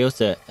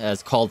Mariosa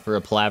has called for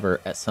a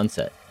palaver at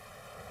sunset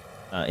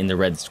in the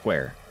Red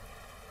Square.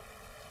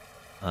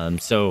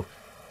 That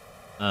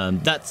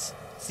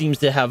seems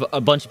to have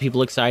a bunch of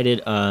people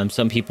excited.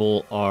 Some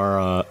people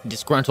are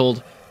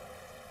disgruntled.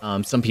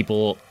 Some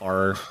people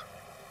are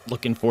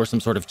looking for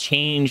some sort of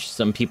change.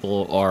 Some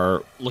people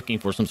are looking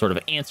for some sort of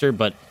answer,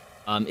 but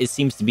it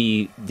seems to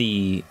be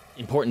the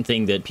important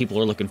thing that people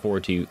are looking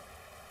forward to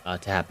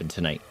happen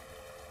tonight.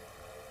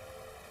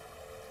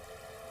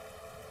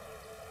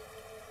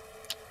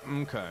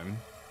 Okay.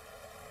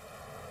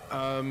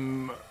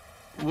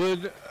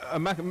 Would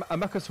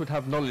Amakas would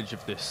have knowledge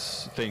of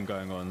this thing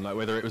going on, like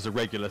whether it was a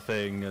regular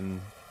thing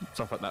and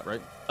stuff like that,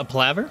 right? A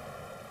palaver?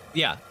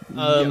 Yeah.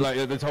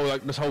 Like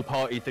this whole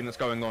party thing that's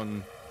going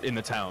on in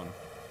the town.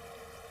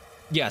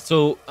 Yeah.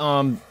 So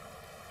from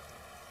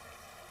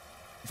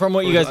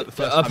what Or you is guys, that the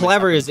first a time it's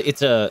palaver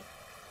happened?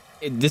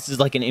 this is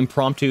like an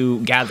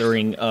impromptu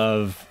gathering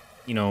of,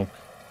 you know,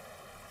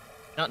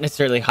 not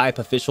necessarily high-up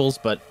officials,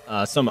 but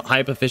some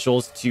high-up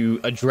officials to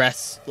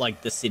address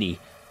like the city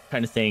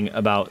kind of thing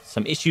about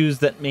some issues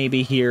that may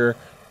be here,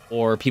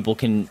 or people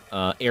can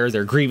air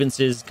their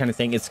grievances kind of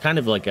thing. It's kind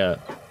of like a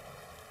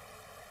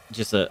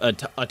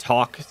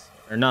talk,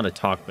 or not a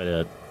talk,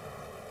 but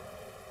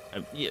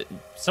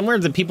somewhere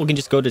that people can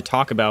just go to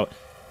talk about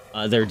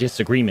their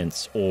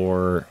disagreements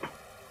or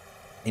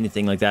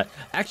anything like that.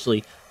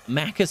 Actually,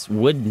 Macus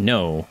would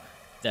know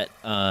that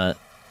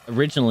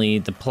originally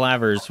the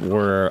palavers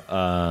were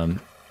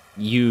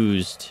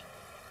used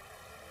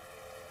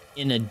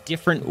in a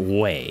different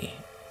way.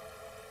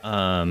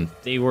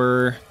 They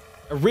were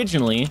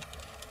originally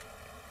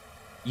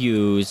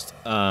used.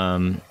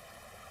 I'm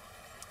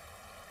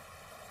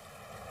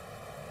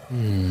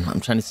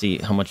trying to see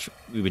how much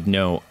we would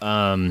know.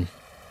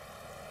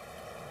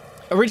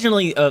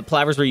 Originally,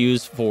 palavers were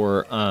used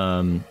for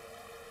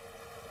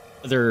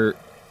other,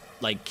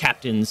 like,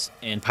 captains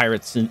and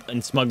pirates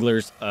and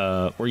smugglers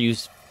were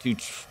used to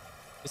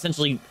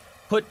essentially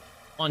put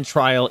on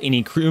trial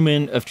any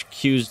crewman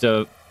accused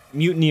of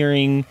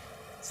mutineering,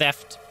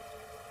 theft,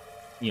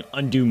 you know,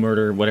 undue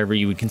murder, whatever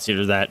you would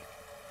consider that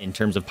in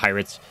terms of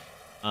pirates.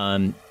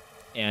 And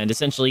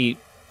essentially,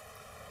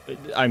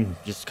 I'm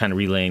just kind of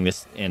relaying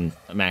this, and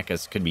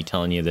Macus could be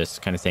telling you this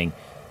kind of thing.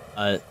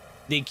 The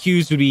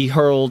accused would be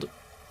hurled,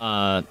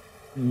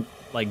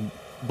 like,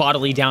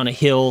 bodily down a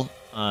hill,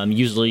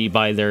 usually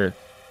by their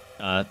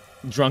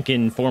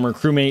drunken former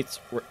crewmates,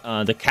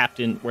 where the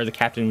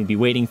captain would be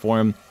waiting for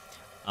him.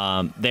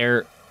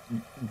 They're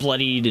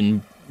bloodied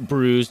and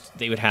bruised.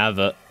 They would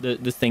have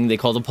this thing they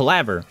call the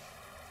palaver,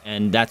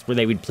 and that's where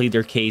they would plead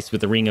their case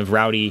with a ring of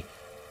rowdy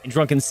and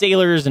drunken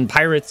sailors and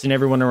pirates and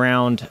everyone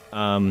around,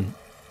 and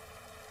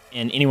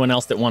anyone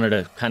else that wanted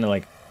to kind of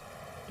like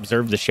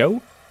observe the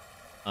show.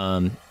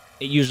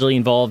 It usually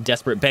involved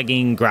desperate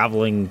begging,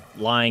 groveling,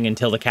 lying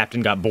until the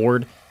captain got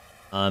bored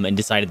and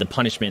decided the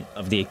punishment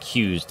of the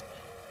accused.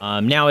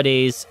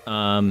 Nowadays,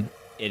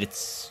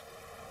 it's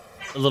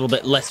a little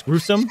bit less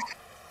gruesome,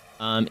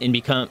 and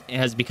it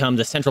has become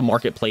the central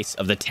marketplace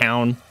of the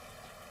town.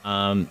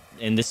 And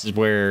this is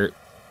where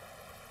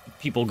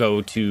people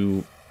go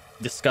to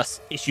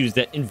discuss issues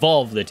that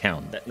involve the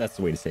town. That's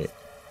the way to say it.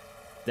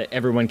 That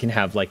everyone can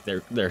have like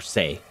their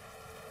say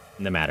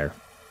in the matter.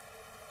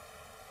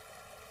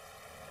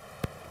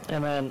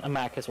 And then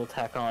Amacus will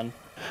tack on.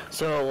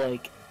 So,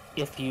 like,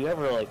 if you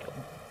ever, like,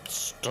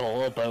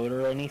 stole a boat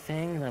or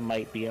anything, that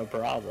might be a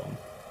problem.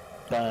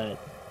 But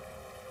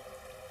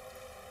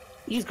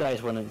these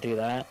guys wouldn't do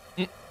that.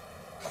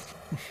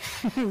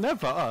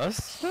 Never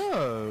us.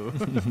 No.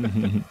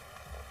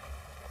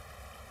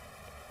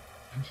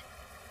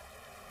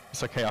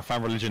 It's okay. I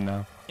found religion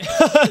now.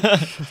 I'm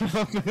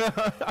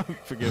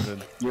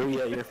forgiven.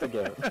 You're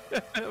forgiven.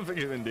 I'm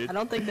forgiven, dude. I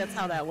don't think that's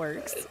how that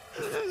works.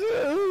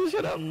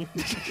 Shut up.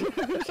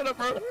 Shut up,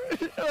 bro.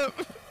 Shut up.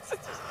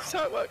 That's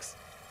how it works.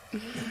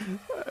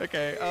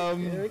 Okay.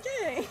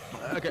 Okay.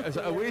 Okay.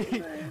 So are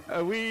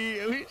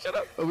we? Shut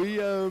up. Are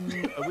we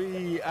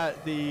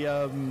at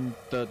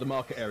the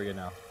market area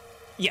now?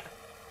 Yeah.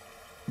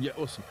 Yeah,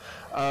 awesome.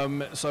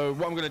 So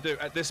what I'm going to do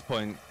at this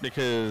point,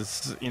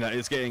 because you know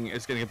it's getting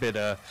a bit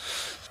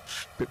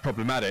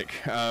problematic.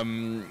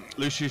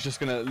 Luciu's just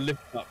going to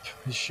lift up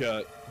his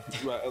shirt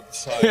right at the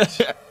side,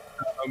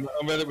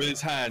 with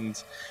his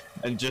hand,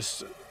 and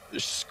just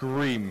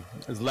scream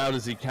as loud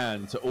as he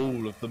can to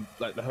all of the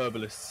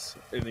herbalists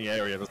in the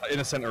area, in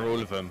the center of all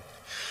of them.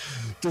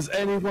 Does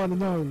anyone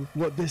know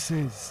what this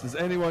is? Does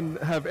anyone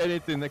have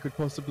anything that could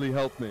possibly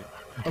help me?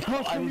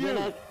 Apart from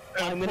you.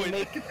 I'm gonna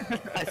make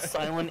a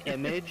silent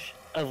image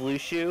of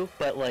Luciu,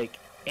 but like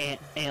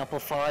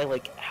amplify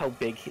like how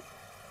big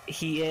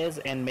he is,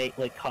 and make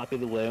like copy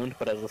the wound,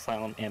 but as a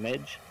silent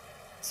image,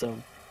 so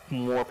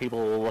more people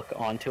will look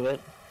onto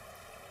it.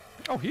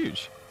 Oh,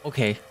 huge.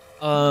 Okay.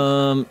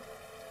 Okay,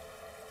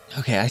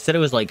 I said it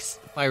was like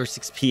 5 or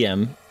 6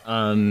 p.m.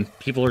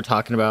 People are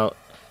talking about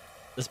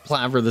this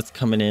palaver that's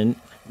coming in.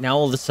 Now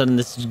all of a sudden,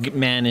 this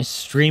man is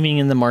streaming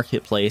in the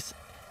marketplace,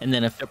 and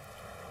then a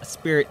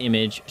spirit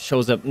image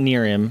shows up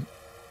near him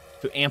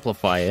to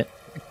amplify it.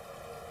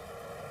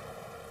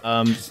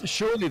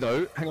 Surely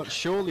though,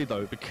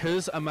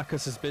 because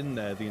Amacus has been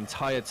there the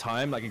entire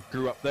time, like he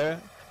grew up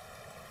there,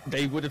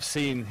 they would have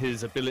seen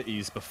his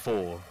abilities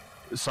before.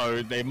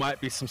 So there might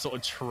be some sort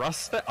of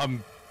trust there.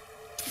 I'm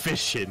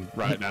fishing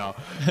right now.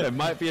 There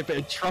might be a bit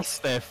of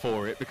trust there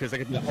for it, because they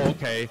could be like,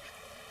 okay,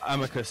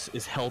 Amacus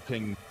is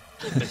helping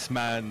this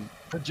man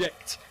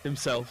project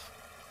himself.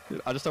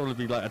 I just don't want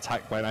to be like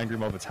attacked by an angry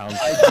mob of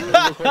townspeople. I do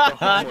look like a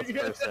homeless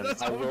person.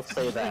 I will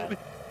say that.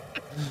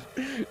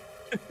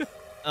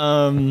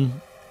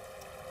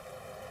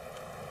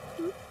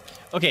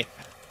 Okay.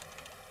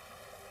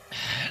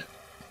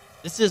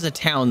 This is a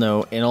town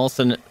though, and all of a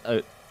sudden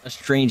a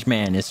strange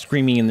man is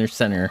screaming in their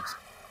center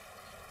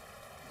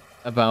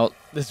about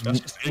this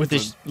with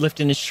his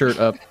lifting his shirt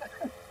up.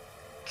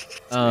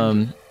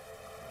 Look,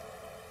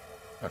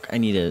 I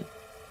need to.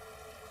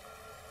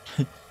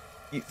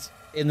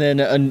 And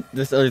then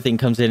this other thing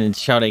comes in and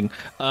shouting.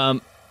 I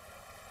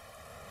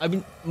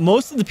mean,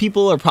 most of the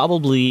people are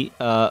probably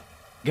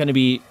gonna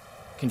be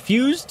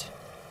confused,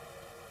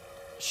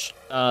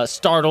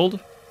 startled,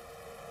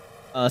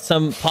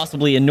 some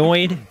possibly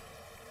annoyed,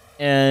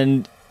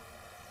 and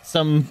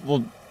some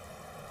will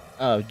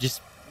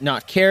just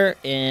not care.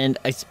 And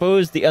I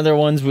suppose the other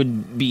ones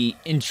would be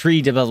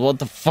intrigued about what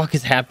the fuck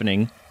is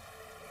happening.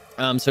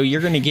 So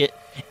you're gonna get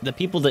the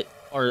people that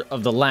are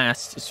of the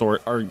last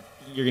sort are.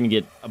 You're gonna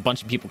get a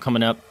bunch of people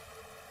coming up,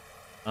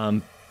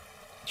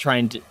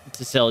 trying to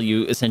sell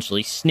you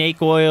essentially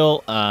snake oil,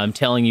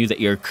 telling you that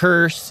you're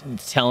cursed,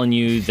 telling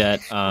you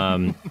that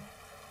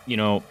you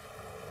know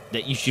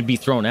that you should be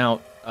thrown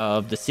out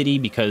of the city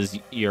because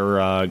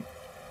you're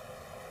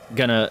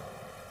gonna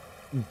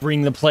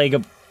bring the plague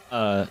up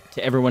to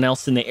everyone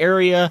else in the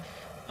area.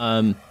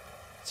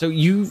 So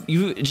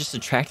you just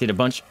attracted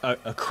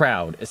a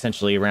crowd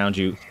essentially around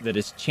you that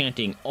is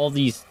chanting all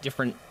these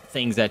different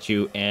things at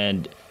you,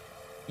 and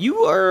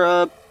you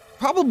are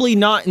probably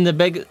not in the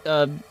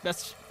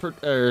best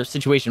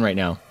situation right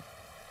now.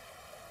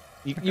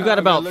 You got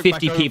about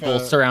 50 people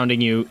surrounding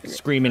you,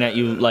 screaming at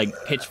you like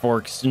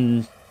pitchforks,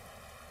 and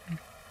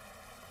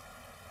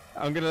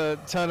I'm gonna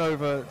turn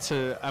over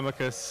to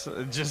Amicus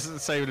and just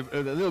say with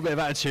a little bit of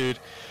attitude,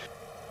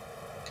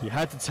 you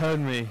had to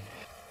turn me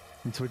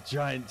into a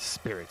giant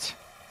spirit.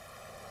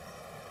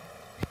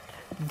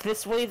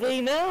 This way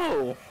they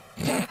know.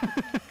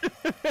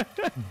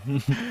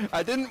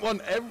 I didn't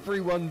want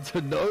everyone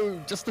to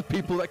know, just the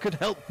people that could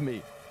help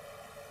me.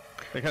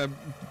 They kind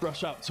of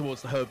brush up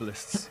towards the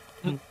herbalists.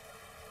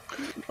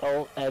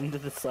 I'll end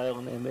the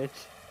silent image.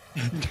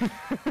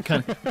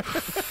 kind of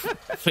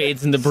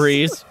fades in the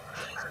breeze.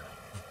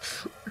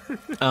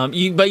 But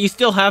you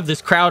still have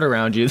this crowd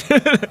around you.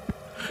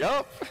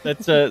 Yup.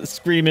 That's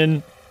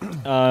screaming.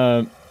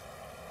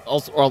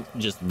 Also,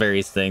 just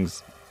various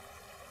things.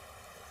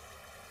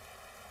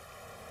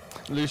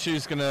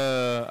 Luciu's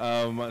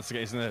gonna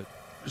he's gonna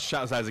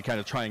shout as loud as he can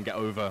to try and get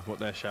over what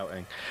they're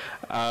shouting.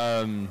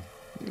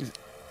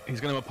 He's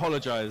gonna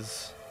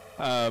apologize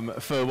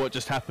for what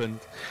just happened.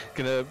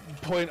 Gonna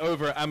point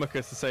over at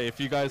Amicus to say, if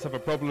you guys have a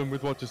problem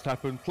with what just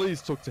happened,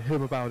 please talk to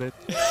him about it.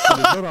 I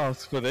did not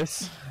ask for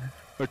this.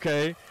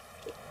 Okay?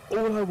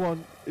 All I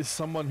want is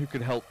someone who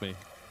can help me.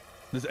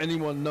 Does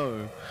anyone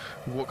know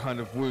what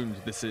kind of wound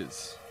this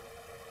is?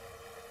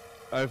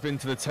 I've been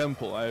to the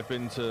temple, I've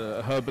been to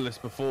a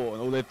herbalist before,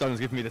 and all they've done is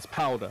give me this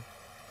powder.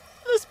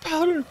 This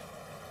powder.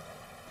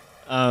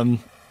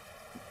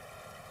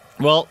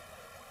 Well,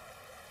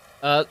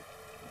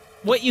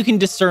 what you can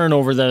discern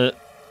over the,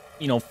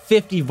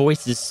 50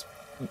 voices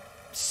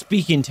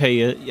speaking to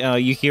you,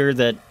 you hear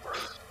that,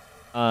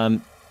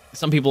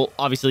 some people,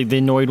 obviously the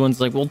annoyed ones,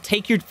 like, well,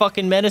 take your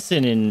fucking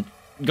medicine and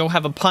go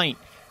have a pint.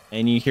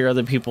 And you hear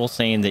other people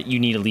saying that you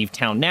need to leave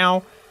town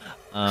now.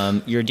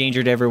 You're a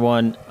danger to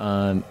everyone.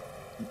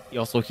 You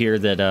also hear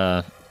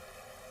that,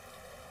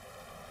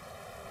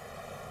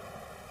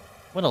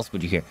 what else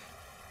would you hear?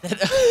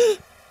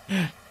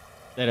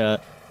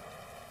 That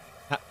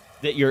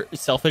you're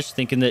selfish,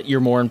 thinking that you're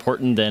more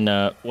important than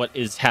what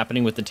is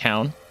happening with the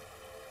town.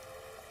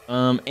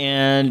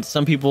 And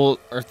some people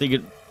are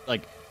thinking,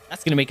 like,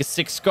 that's gonna make a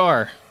sick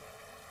scar.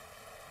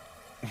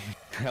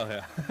 Hell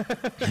yeah.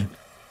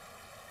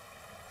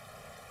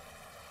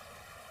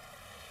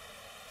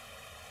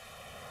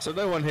 So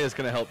no one here is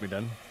gonna help me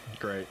then.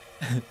 Great.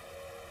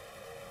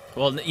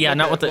 Well, yeah,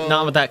 Okay,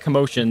 not with that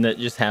commotion that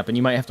just happened.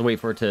 You might have to wait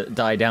for it to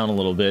die down a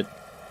little bit,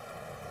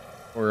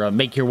 or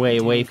make your way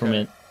away from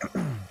it.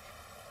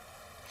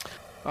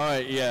 All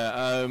right,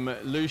 yeah.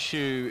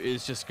 Luciu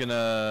is just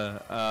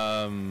gonna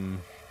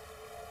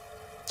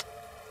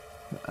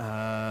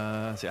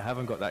see, I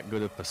haven't got that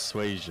good of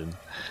persuasion.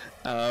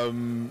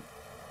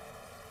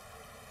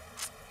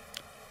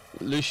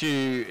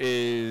 Luciu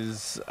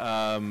is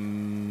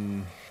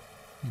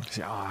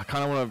see, I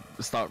kind of want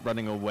to start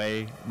running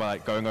away by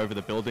like, going over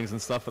the buildings and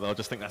stuff, but I'll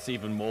just think that's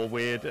even more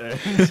weird.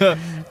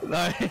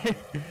 Like,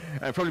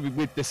 I'd probably be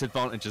with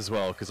disadvantage as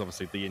well, because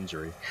obviously the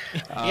injury.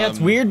 Yeah, it's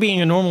weird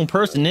being a normal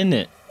person, isn't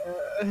it?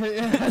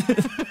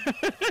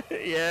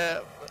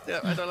 Yeah,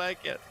 I don't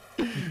like it.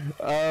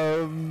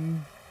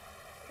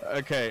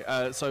 Okay,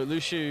 so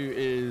Luciu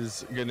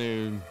is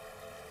gonna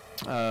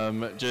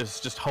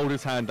just hold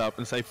his hand up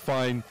and say,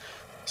 "Fine,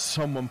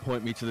 someone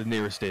point me to the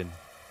nearest inn.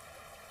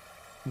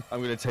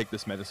 I'm gonna take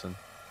this medicine."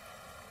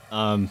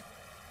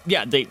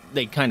 Yeah,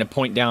 they kind of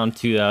point down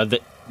to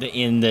the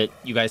inn that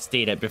you guys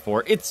stayed at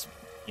before. It's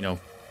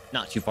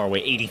not too far away,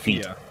 80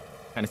 feet,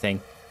 kind of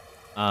thing.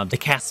 The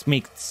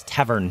Castmates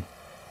Tavern.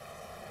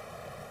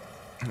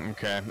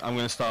 Okay, I'm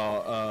gonna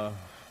start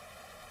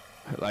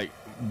like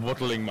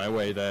waddling my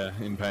way there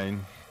in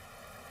pain.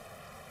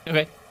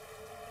 Okay.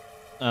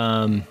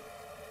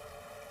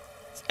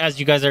 As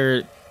you guys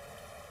are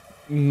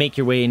make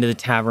your way into the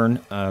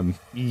tavern.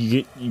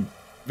 You get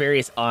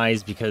various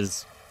eyes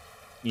because,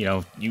 you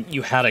know,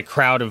 you had a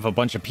crowd of a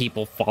bunch of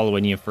people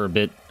following you for a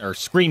bit, or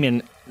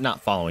screaming,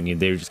 not following you.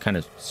 They were just kind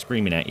of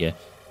screaming at you.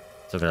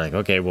 So they're like,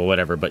 okay, well,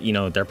 whatever. But, you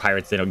know, they're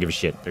pirates. They don't give a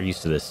shit. They're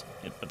used to this.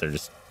 But they're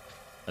just,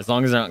 as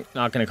long as they're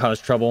not going to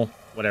cause trouble,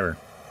 whatever.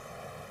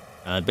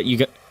 But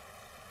you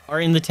are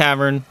in the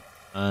tavern.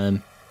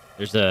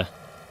 There's a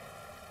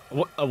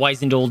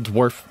wizened old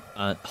dwarf.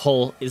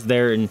 Hull is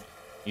there, and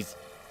he's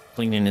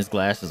cleaning his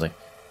glasses like,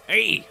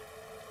 hey,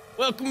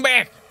 welcome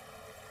back.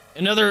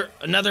 Another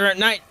at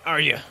night, are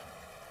you?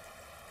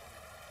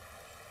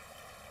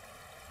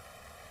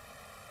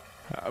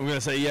 I'm gonna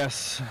say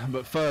yes,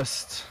 but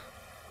first,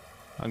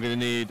 I'm gonna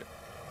need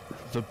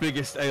the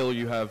biggest ale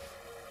you have,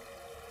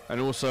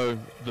 and also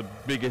the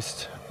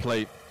biggest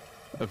plate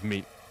of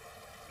meat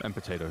and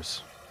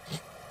potatoes.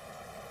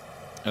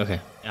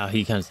 Okay. Now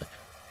he kind of like,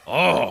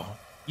 oh,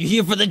 you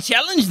here for the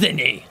challenge then,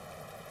 eh?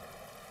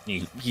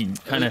 He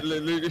kind of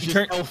His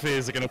elf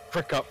ears are gonna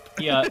prick up.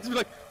 Yeah. It's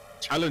like,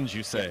 challenge,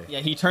 you say? Yeah,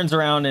 he turns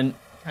around and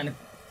kind of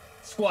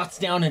squats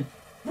down and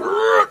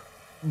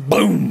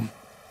boom,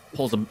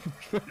 pulls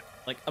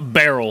a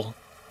barrel,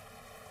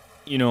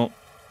 you know,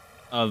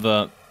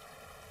 of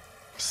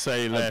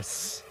Say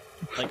less.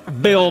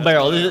 like big old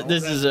barrel.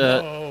 This is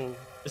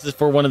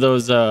for one of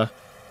those. They're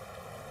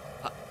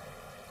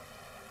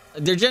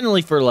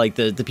generally for like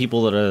the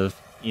people that have,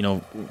 you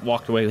know,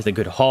 walked away with a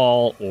good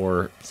haul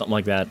or something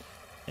like that.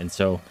 And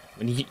so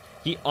when he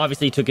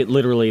obviously took it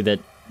literally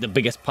that the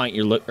biggest pint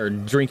or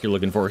drink you're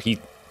looking for, big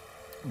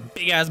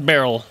ass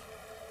barrel.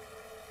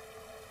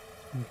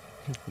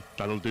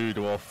 That'll do,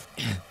 dwarf.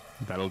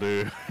 That'll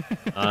do.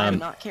 I'm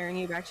not carrying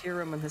you back to your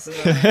room when this is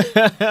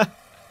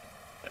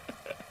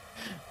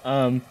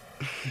over.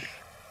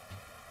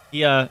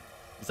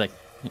 He's like,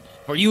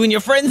 for you and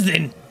your friends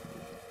then.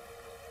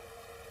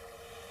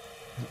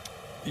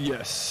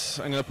 Yes,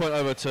 I'm going to point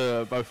over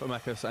to both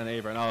Amicus and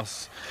Ava and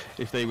ask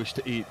if they wish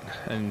to eat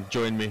and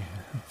join me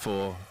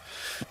for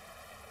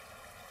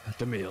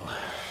the meal.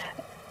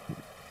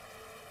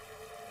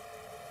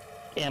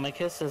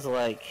 Amicus is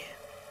like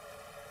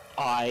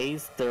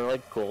eyes. They're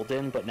like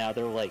golden, but now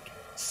they're like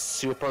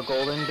super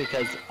golden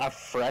because a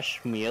fresh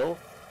meal.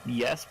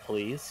 Yes,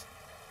 please.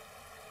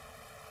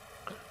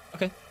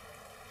 Okay.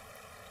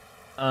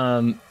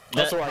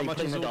 Also, are how you much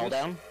putting is the all doll this?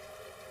 down?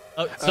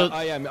 Oh, so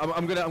I am.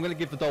 I'm gonna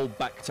give the doll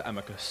back to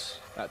Amicus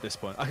at this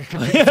point.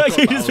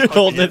 you just been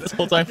holding it this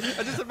whole time.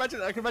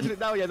 I can imagine it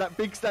now. Yeah, that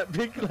big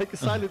like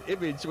silent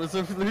image was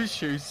of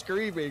Lushu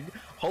screaming,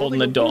 Holding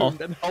the a doll. wound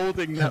and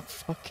holding that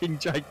fucking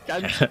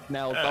gigantic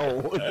now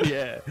doll.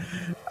 Yeah,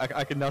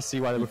 I can now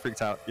see why they were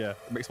freaked out. Yeah,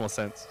 it makes more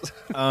sense.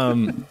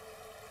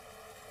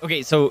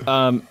 Okay, so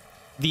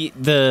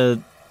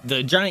the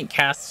giant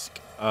cask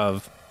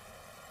of,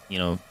 you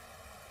know,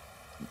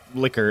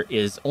 liquor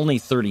is only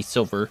 30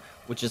 silver,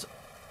 which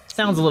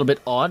sounds a little bit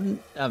odd,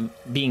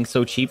 being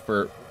so cheap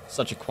for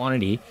such a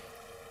quantity.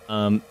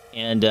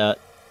 And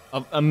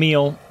a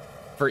meal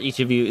for each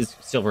of you is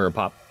silver a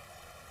pop.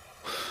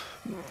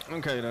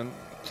 Okay then.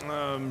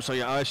 So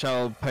yeah, I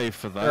shall pay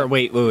for that. Or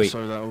wait.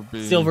 So that would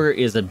be Silver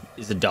is a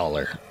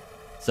dollar,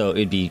 so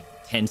it'd be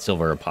 10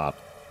 silver a pop.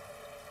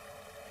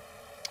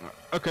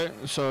 Okay,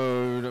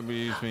 so that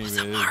leaves me with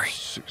sorry.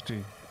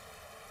 60.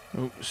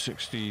 Oh,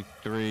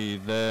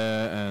 63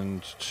 there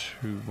and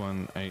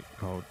 218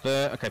 gold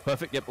there. Okay,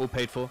 perfect. Yep, all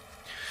paid for.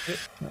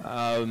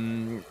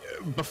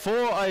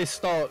 Before I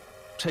start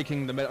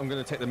taking I'm going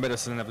to take the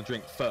medicine and have a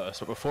drink first.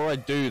 But before I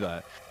do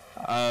that,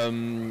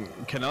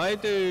 can I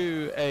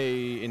do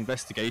a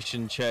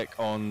investigation check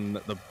on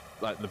the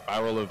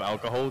barrel of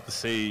alcohol to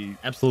see,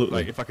 Absolutely.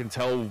 like, if I can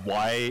tell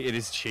why it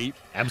is cheap?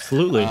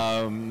 Absolutely.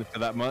 For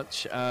that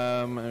much.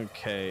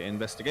 Okay,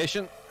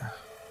 investigation.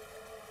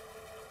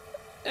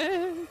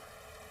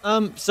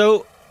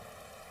 So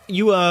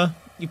you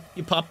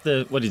pop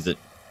the, what is it?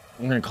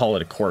 I'm gonna call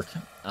it a cork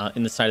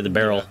in the side of the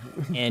barrel,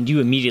 and you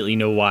immediately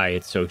know why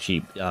it's so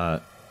cheap.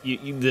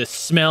 The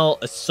smell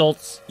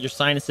assaults your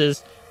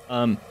sinuses.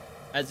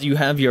 As you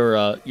have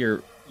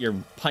your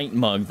pint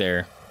mug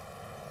there.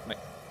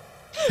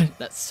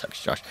 That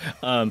sucks, Josh.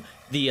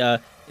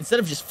 Instead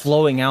of just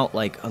flowing out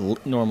like a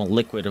normal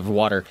liquid of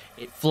water,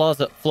 it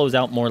flows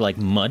out more like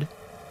mud,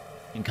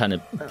 and kind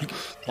of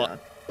plop,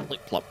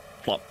 plop, plop,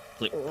 plop,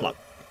 plop, plop.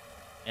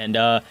 And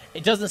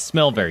it doesn't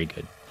smell very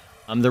good.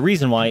 The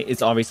reason why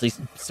it's obviously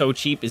so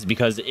cheap is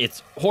because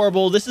it's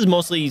horrible. This is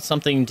mostly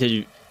something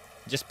to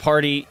just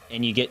party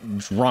and you get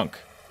drunk.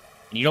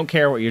 And you don't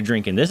care what you're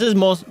drinking. This is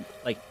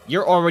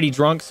you're already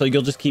drunk, so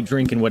you'll just keep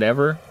drinking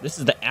whatever. This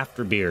is the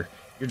after beer.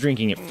 You're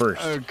drinking it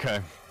first. Okay.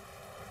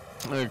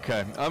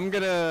 I'm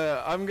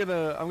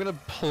gonna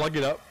plug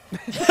it up.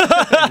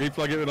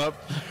 Plug it up.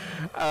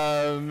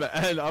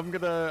 And I'm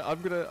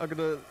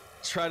gonna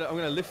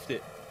lift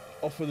it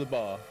off of the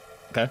bar.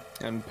 Okay.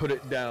 And put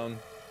it down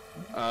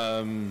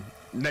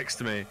next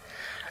to me,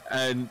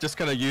 and just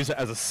kind of use it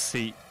as a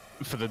seat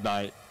for the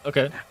night.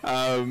 Okay.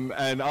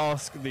 And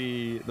ask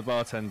the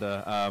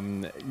bartender,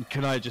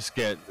 can I just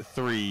get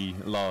 3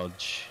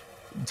 large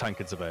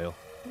tankards of ale.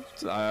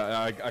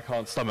 I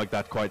can't stomach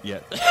that quite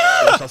yet.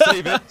 I shall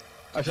save it.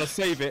 I shall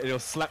save it, and he'll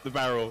slap the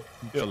barrel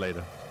until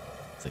later.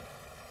 It's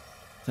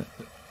like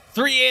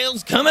 3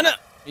 ales coming up,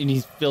 and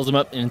he fills them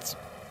up, and it's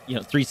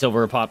 3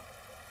 silver a pop.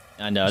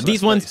 And So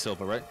these that's ones, 30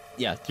 silver, right?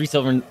 yeah, 3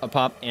 silver a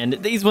pop, and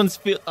these ones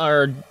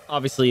are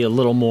obviously a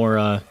little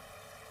more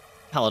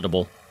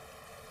palatable,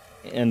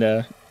 and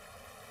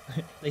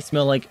they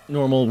smell like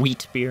normal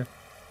wheat beer.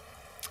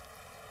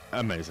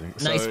 Amazing.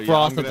 Nice So, yeah,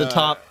 froth at the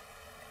top.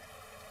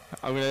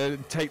 I'm gonna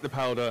take the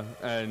powder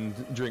and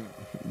drink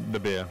the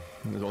beer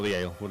or the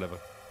ale, whatever.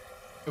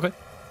 Okay.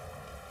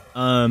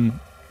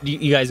 Do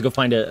you guys go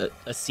find a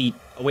seat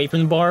away from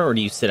the bar, or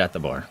do you sit at the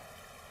bar?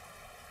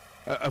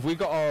 Have we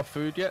got our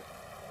food yet?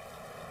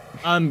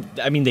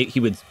 I mean, they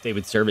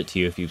would serve it to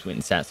you if you went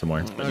and sat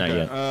somewhere, but not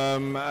yet.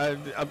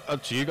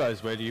 Up to you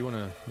guys. Where do you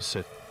want to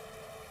sit?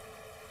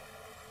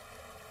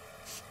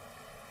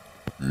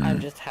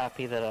 I'm just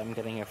happy that I'm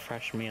getting a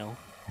fresh meal.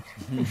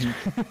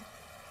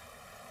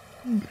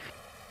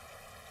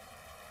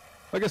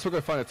 I guess we'll go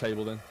find a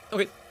table then.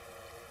 Okay.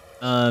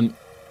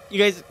 You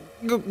guys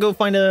go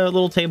find a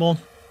little table.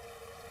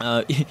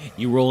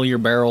 You roll your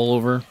barrel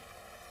over.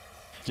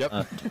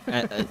 Yep.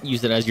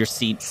 Use it as your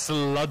seat.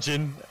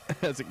 Sludging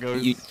as it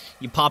goes.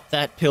 You pop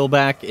that pill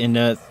back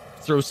and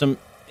throw some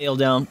ale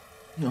down.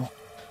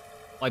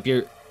 Wipe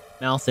your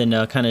mouth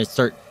and kind of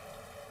start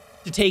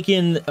to take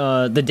in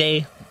the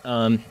day.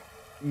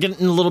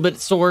 Getting a little bit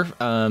sore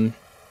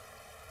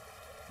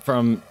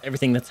from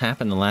everything that's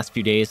happened the last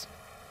few days.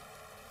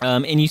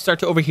 And you start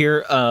to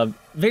overhear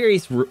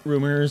various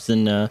rumors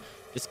and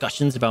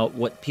discussions about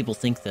what people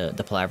think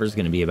the palaver is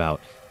going to be about.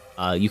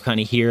 You kind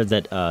of hear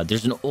that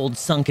there's an old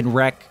sunken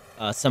wreck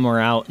somewhere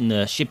out in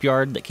the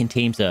shipyard that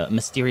contains a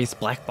mysterious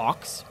black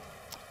box.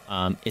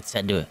 It's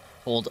said to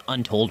hold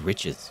untold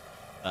riches.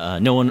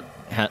 No one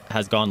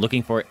has gone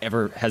looking for it,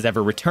 has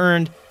ever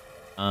returned.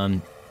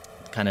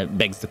 Kind of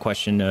begs the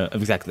question of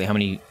exactly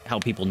how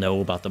people know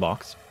about the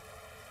box.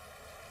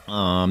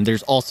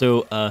 There's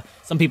also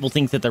some people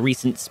think that the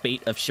recent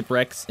spate of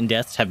shipwrecks and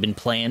deaths have been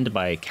planned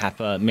by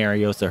Kappa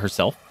Mariosa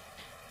herself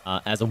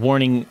as a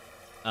warning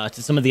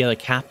to some of the other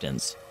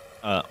captains,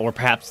 or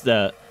perhaps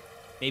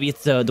maybe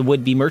it's the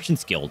would-be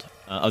merchants guild.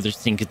 Others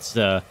think it's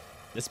the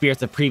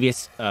spirits of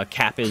previous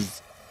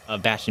Kappas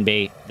of Bastion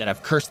Bay that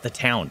have cursed the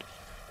town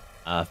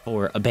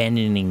for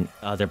abandoning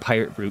their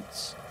pirate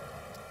roots.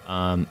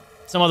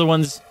 Some other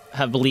ones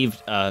have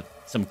believed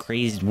some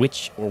crazed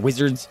witch or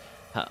wizards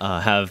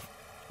have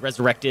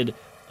resurrected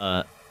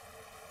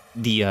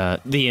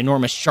the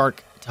enormous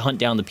shark to hunt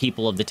down the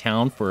people of the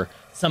town for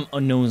some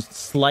unknown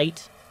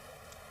slight.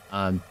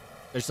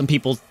 There's some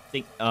people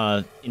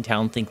in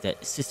town think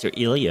that Sister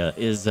Ilia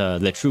is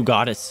the true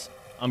goddess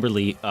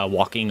Umberly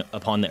walking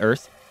upon the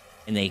earth,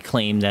 and they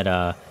claim that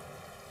to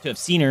have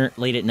seen her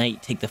late at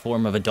night take the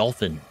form of a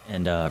dolphin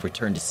and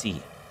return to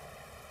sea.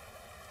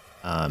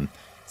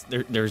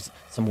 There's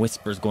some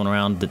whispers going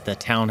around that the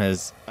town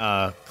has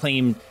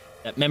claimed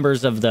that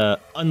members of the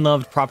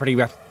Unloved Property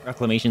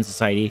Reclamation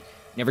Society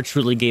never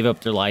truly gave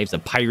up their lives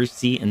of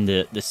piracy, and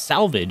the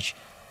salvage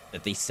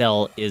that they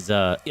sell is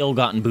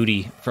ill-gotten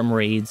booty from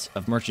raids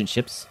of merchant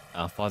ships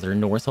farther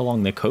north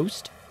along the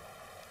coast.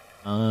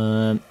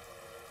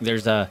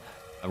 There's a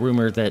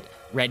rumor that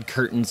red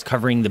curtains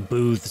covering the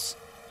booths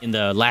in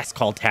the Last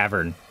Call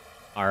Tavern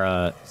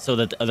are so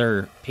that the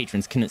other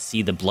patrons couldn't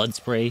see the blood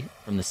spray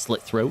from the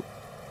slit throat.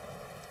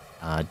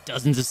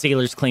 Dozens of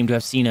sailors claim to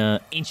have seen an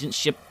ancient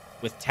ship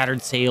with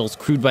tattered sails,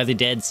 crewed by the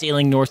dead,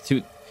 sailing north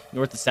to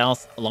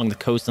south along the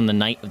coast on the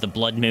night of the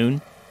blood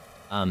moon.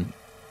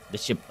 The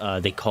ship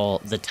they call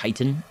the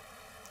Titan.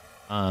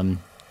 I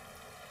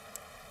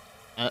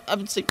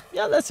would say,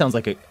 yeah, that sounds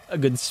like a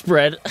good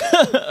spread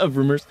of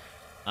rumors.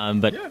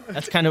 But yeah.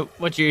 That's kind of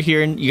what you're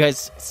hearing. You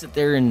guys sit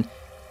there and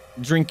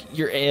drink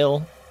your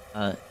ale,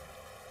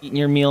 eating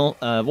your meal.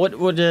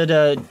 What did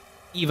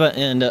Eva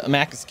and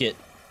Amacus get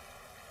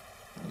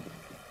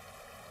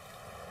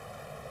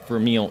for a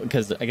meal?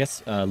 Because I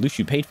guess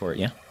Luciu paid for it,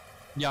 yeah?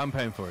 Yeah, I'm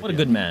paying for it. What a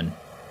good man.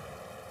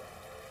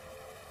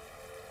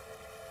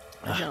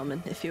 A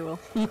gentleman, if you will.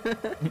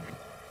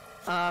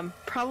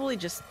 Probably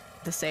just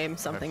the same,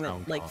 something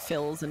that like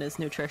fills and is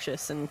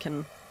nutritious and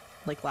can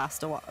like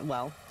last a while.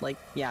 Well, like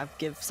yeah,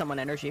 give someone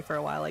energy for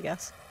a while, I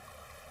guess.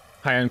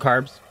 High on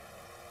carbs.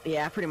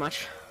 Yeah, pretty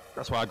much.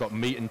 That's why I got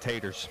meat and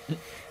taters.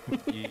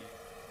 Yeah.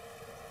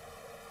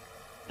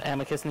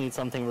 Amicus needs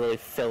something really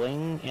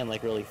filling and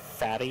like really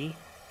fatty.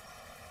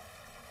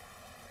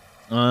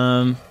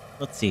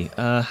 Let's see.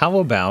 How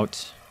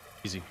about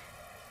Easy.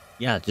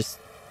 Yeah,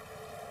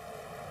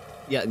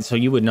 so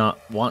you would not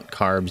want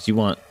carbs. You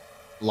want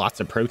lots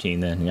of protein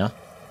then, yeah?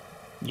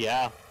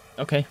 Yeah.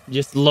 Okay,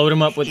 just load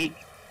them up with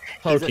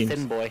protein. He's a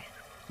thin boy.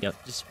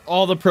 Yep, just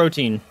all the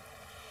protein.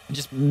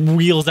 Just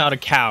wheels out a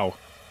cow.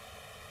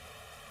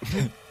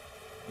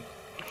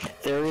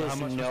 There is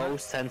no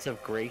sense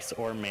of grace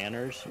or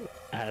manners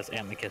as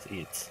Amicus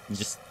eats.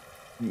 Just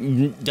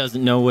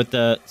doesn't know what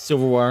the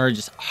silverware.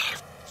 Just.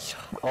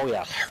 Oh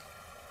yeah.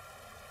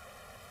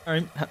 All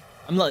right.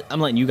 I'm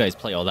letting you guys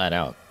play all that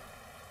out.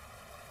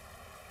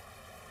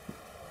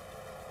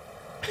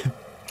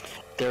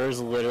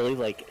 There's literally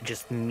like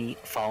just meat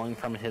falling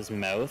from his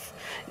mouth,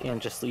 and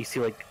just you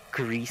see like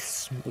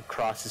grease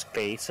across his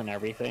face and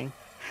everything.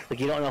 Like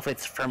you don't know if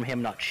it's from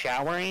him not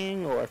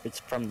showering or if it's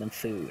from the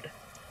food.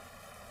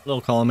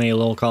 Little column A,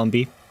 little column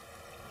B.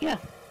 Yeah.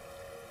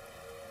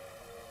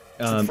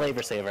 It's a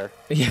flavor saver.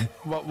 Yeah.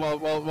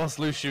 Whilst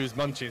Lucius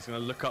munching, he's going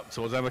to look up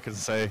towards Emeka and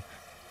say,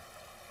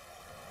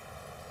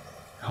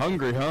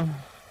 "Hungry, huh?"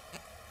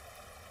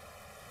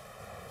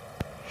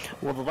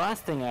 Well, the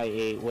last thing I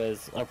ate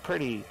was a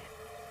pretty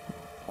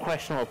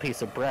questionable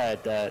piece of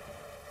bread that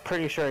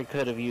pretty sure I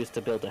could have used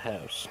to build a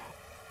house.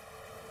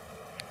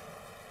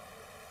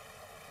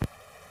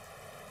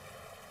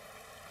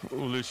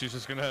 Lucius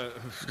is gonna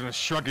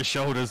shrug his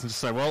shoulders and just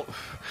say, "Well,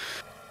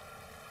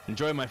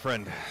 enjoy, my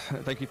friend.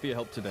 Thank you for your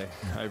help today.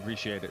 I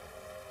appreciate it."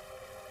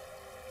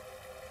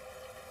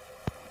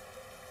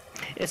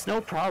 It's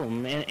no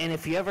problem, and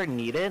if you ever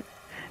need it,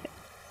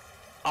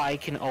 I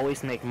can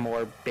always make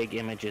more big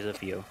images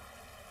of you.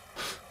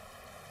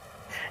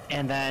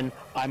 And then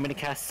I'm gonna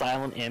cast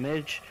Silent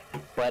Image,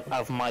 but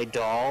of my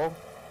doll,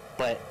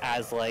 but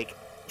as like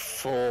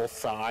full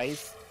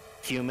size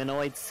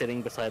humanoid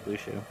sitting beside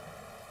Luciu.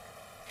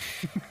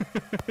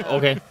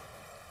 Okay.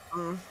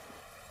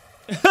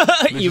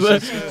 Eva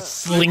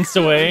slinks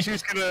away.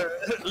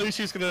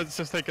 Lucius gonna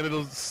just take a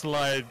little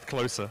slide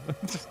closer.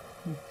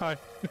 Hi.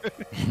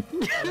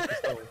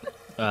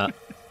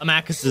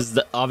 Amacus is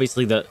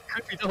obviously the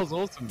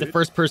Awesome, the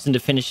first person to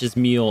finish his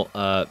meal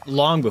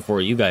long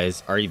before you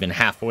guys are even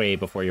halfway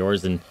before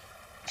yours, and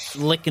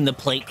licking the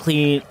plate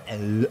clean.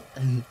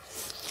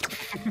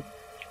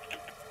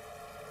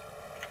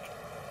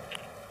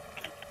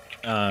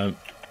 Yeah,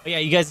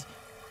 you guys,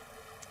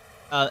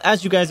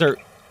 as you guys are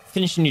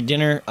finishing your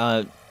dinner,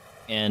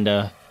 and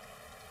I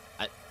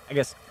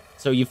guess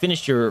so. You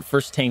finished your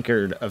first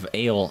tankard of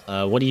ale.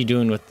 What are you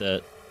doing with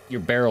your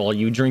barrel? Are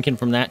you drinking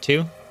from that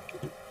too?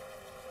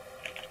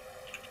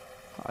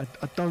 I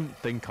don't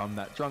think I'm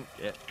that drunk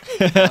yet.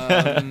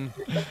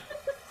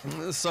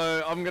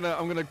 So I'm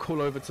gonna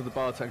call over to the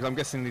bartender, 'cause I'm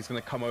guessing he's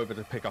gonna come over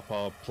to pick up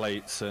our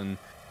plates and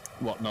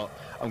whatnot.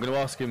 I'm gonna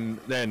ask him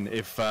then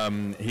if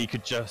he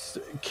could just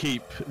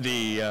keep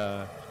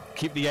the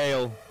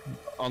ale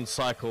on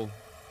cycle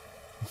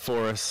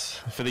for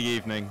us for the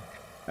evening,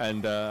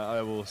 and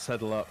I will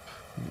settle up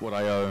what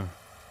I owe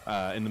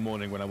in the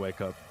morning when I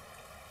wake up.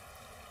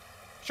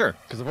 Sure.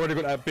 Because I've already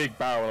got that big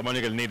barrel. I'm only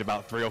going to need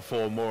about 3 or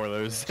 4 more of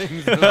those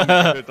things. I'm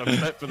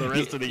set for the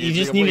rest of the You evening.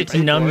 just I've needed to already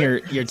paid numb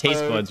for your it.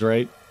 taste buds,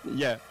 right?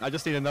 Yeah, I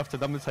just need enough to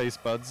numb the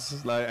taste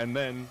buds, and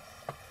then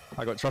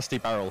I got trusty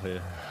barrel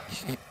here.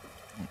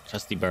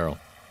 Trusty barrel.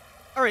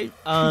 All right.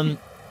 My.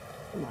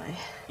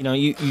 You know,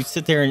 you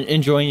sit there and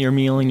enjoying your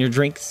meal and your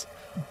drinks.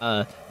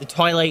 The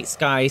twilight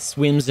sky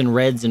swims in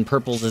reds and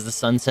purples as the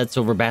sun sets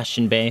over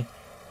Bastion Bay.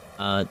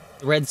 The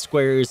red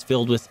square is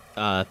filled with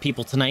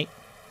people tonight,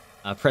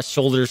 pressed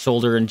shoulder to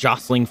shoulder and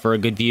jostling for a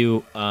good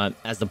view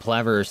as the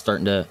palaver is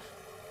starting to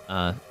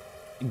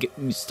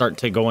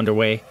go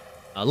underway.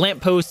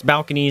 Lampposts,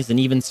 balconies, and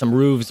even some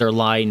roofs are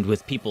lined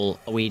with people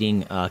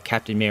awaiting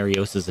Captain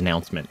Marios's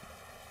announcement.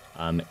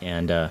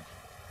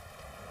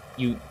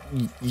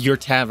 Your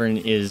tavern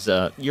is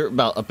you're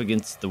about up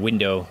against the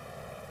window,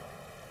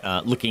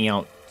 looking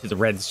out to the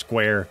red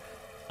square,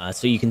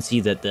 so you can see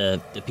that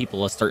the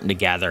people are starting to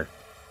gather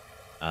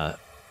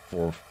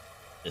for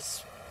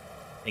this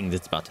thing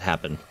that's about to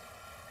happen.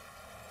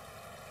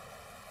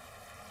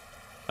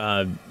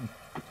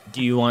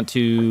 Do you want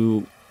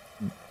to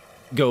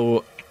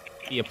go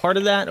be a part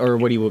of that, or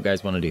what do you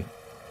guys want to do?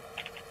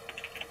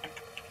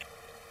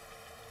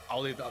 I'll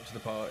leave that up to the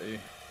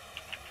party.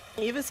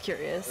 Eva's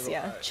curious,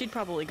 yeah. She'd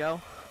probably go.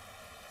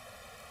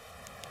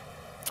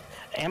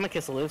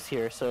 Amicus lives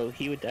here, so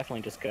he would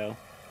definitely just go.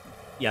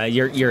 Yeah,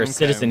 you're a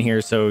citizen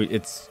here, so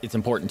it's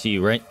important to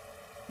you, right?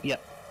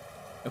 Yep.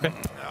 Okay.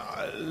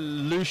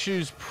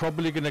 Luciu's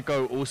probably going to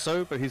go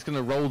also, but he's going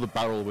to roll the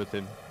barrel with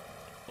him.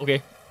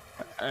 Okay.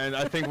 And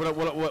I think what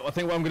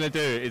I'm going to do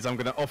is I'm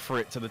going to offer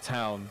it to the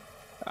town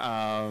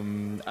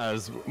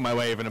as my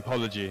way of an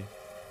apology,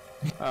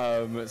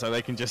 so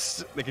they can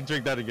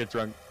drink that and get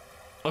drunk.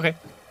 Okay.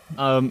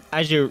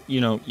 As you're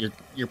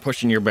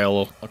pushing your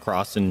barrel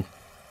across, and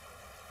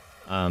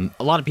a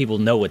lot of people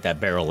know what that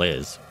barrel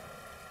is,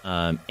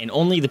 and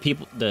only the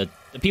people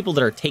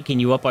that are taking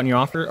you up on your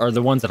offer are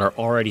the ones that are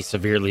already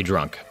severely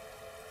drunk.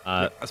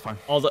 That's fine.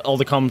 All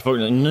the common folk,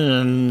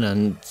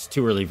 no, it's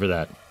too early for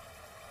that.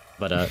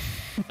 But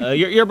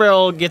your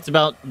barrel gets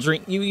about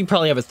drink. You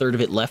probably have a third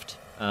of it left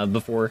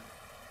before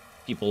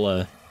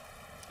people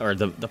or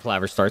the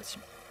palaver starts.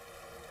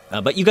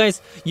 But you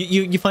guys,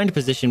 you find a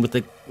position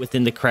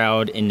within the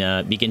crowd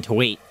and begin to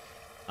wait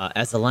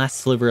as the last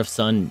sliver of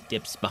sun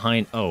dips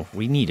behind. Oh,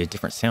 we need a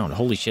different sound.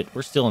 Holy shit,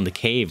 we're still in the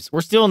caves.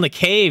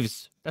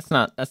 That's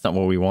not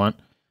what we want.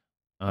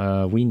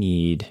 We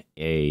need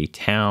a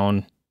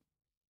town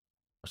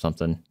or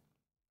something.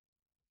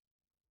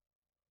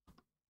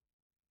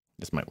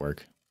 This might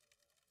work.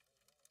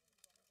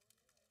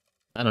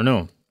 I don't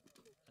know.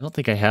 I don't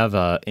think I have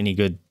any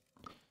good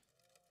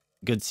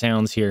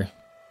sounds here.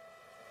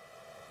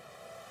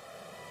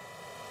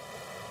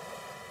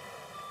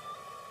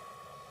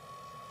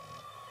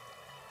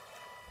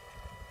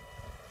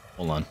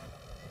 Hold on.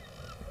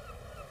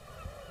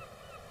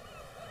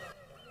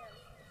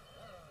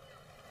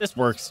 This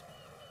works.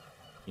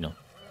 You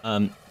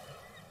know.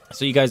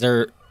 So you guys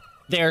are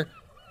there,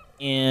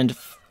 and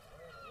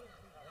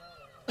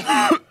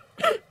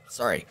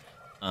sorry.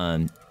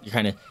 You're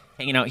kind of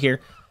hanging out here.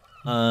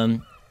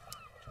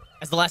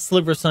 As the last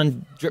sliver of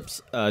sun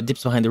dips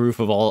behind the roof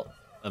of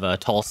a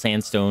tall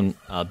sandstone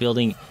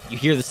building, you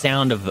hear the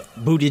sound of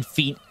booted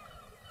feet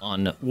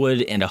on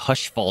wood, and a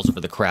hush falls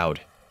over the crowd.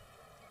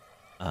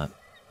 A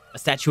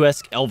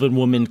statuesque elven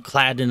woman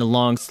clad in a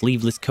long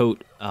sleeveless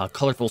coat,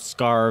 colorful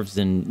scarves,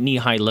 and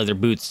knee-high leather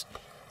boots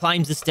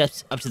climbs the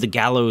steps up to the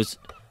gallows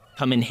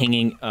come in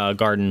hanging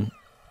garden.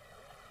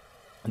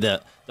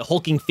 The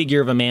hulking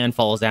figure of a man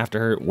follows after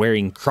her,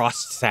 wearing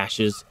crossed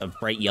sashes of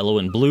bright yellow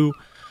and blue.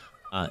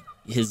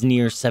 His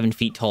near 7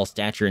 feet tall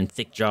stature and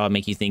thick jaw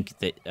make you think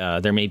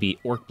that there may be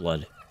orc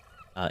blood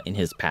in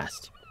his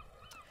past.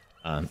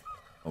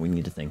 We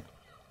need to think.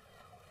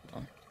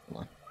 Hold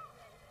on.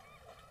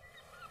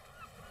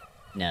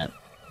 No.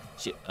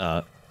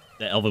 The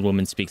elven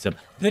woman speaks up.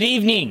 Good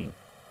evening.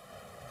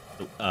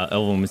 The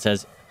elven woman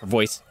says, her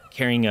voice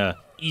carrying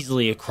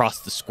easily across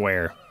the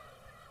square.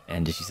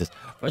 And she says,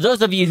 For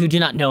those of you who do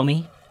not know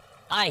me,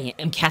 I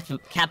am Kappa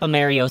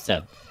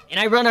Mariosa, and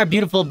I run our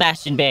beautiful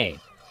Bastion Bay.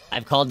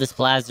 I've called this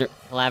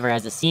palaver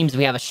as it seems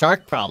we have a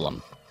shark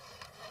problem.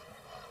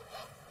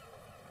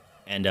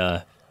 And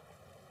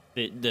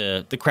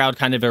the crowd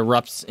kind of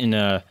erupts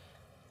in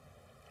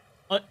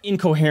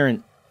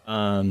incoherent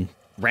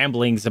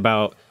ramblings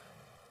about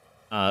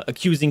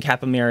accusing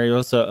Kappa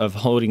Mariosa of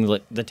holding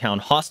the town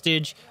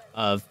hostage,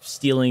 of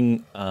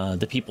stealing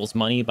the people's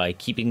money by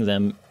keeping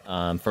them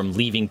from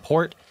leaving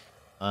port,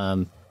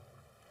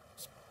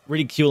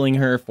 ridiculing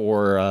her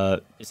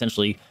for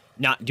essentially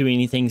not doing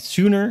anything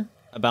sooner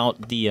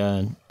about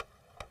the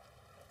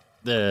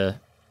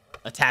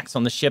attacks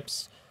on the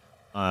ships.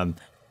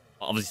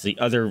 Obviously,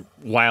 other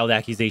wild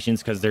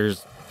accusations because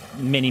there's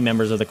many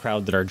members of the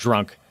crowd that are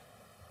drunk.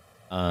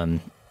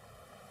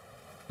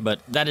 But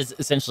that is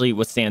essentially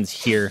what stands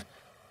here.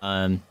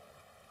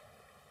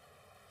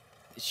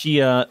 She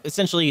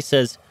essentially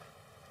says,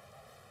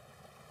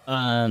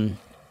 oh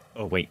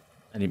wait,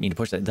 I didn't mean to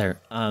push that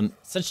there.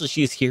 Essentially,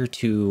 she is here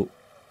to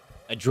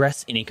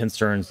address any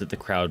concerns that the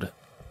crowd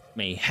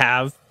may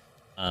have.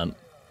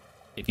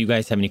 If you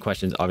guys have any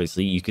questions,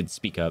 obviously you could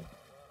speak up.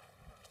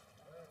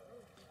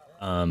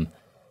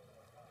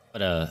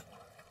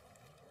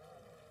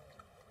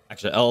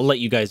 Actually, I'll let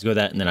you guys go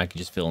that, and then I can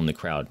just fill in the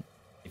crowd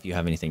if you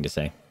have anything to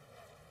say.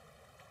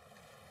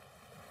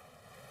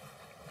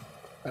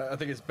 I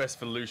think it's best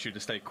for Lucio to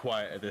stay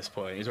quiet at this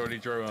point. He's already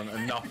drawn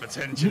enough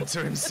attention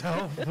to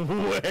himself.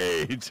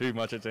 Way too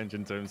much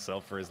attention to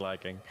himself for his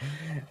liking.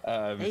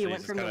 Hey, you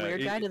went from the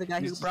weird guy to the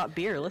guy who brought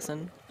beer.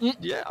 Listen.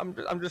 Yeah, I'm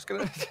just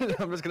gonna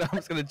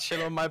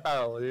chill on my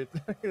barrel, dude.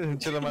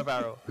 Chill on my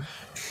barrel.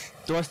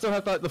 Do I still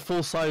have like the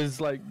full size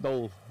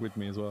doll with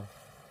me as well?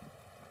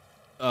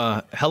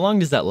 How long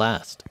does that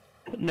last?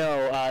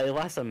 No, it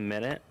lasts a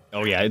minute.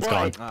 Oh yeah, it's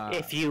But gone.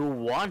 if you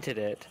wanted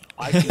it,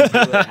 I can do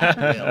it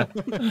at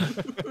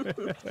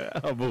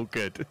will. I'm all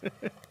good.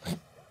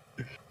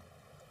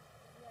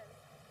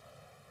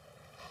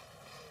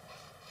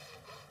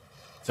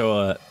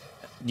 So,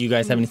 do you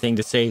guys have anything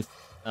to say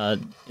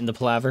in the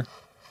palaver?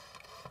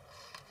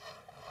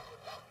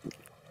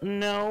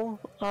 No,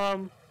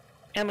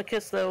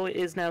 Amicus though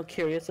is now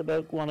curious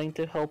about wanting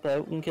to help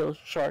out and kill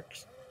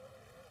sharks.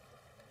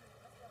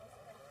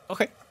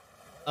 Okay.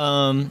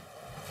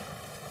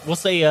 We'll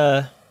say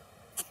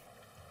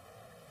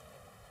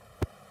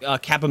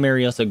Kappa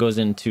Mariosa goes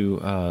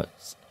into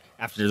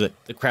after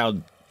the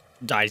crowd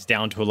dies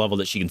down to a level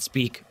that she can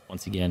speak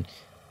once again.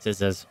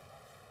 Says,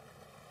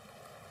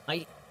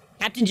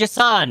 Captain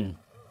Jason!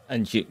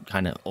 and she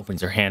kind of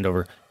opens her hand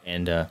over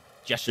and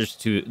gestures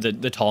to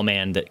the tall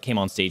man that came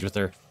on stage with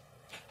her.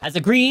 Has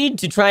agreed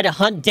to try to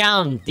hunt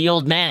down the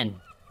old man,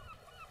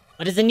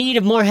 but is in need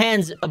of more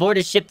hands aboard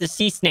his ship, the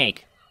Sea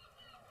Snake.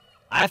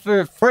 I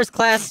offer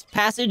first-class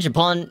passage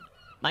upon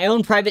my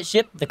own private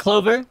ship, the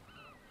Clover,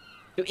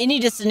 to any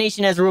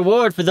destination as a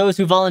reward for those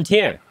who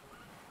volunteer.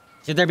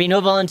 Should there be no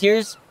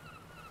volunteers,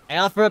 I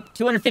offer up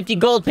 250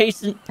 gold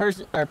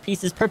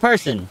pieces per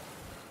person.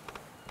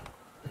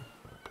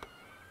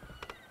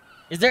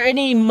 Is there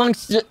any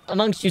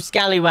amongst you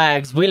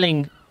scallywags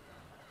willing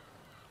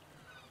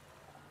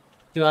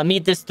to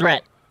meet this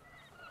threat?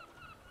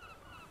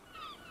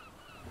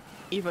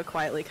 Eva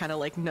quietly kind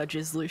of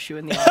nudges Lucio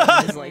in the arm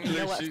and is like, you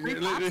know what, free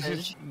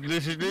passage.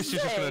 Lucio's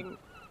just gonna...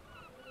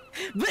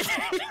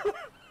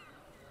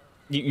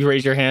 You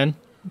raise your hand.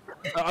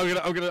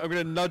 I'm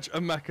gonna nudge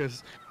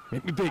Amicus.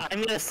 Make me big.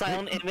 I'm gonna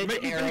silent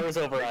image arrows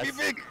over us.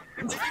 Make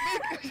me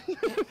big.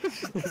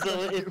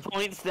 So it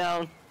points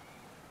down.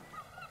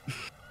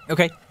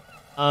 Okay.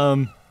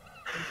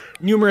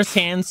 numerous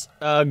hands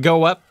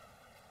go up.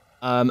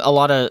 A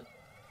lot of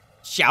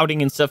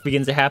shouting and stuff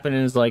begins to happen,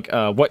 and it's like,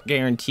 what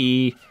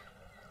guarantee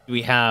do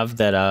we have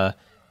that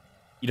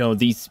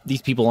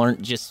these people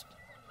aren't just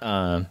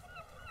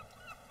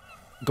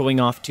going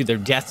off to their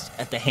deaths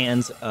at the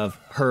hands of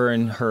her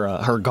and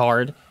her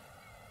guard,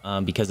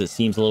 because it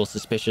seems a little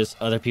suspicious.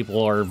 Other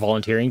people are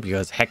volunteering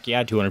because heck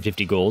yeah,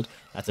 250 gold.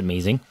 That's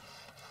amazing.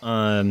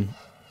 And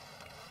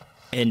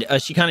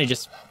she kind of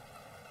just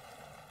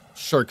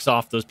shirks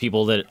off those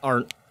people that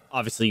aren't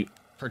obviously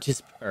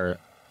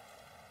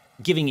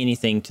giving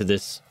anything to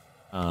this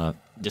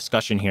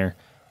discussion here.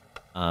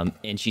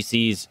 And she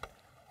sees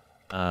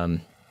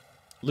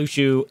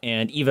Luciu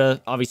and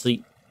Eva,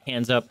 obviously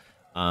hands up,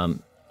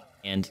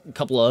 and a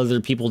couple of other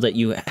people that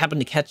you happen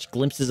to catch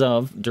glimpses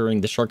of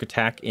during the shark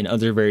attack in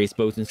other various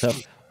boats and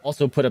stuff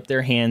also put up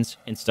their hands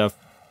and stuff.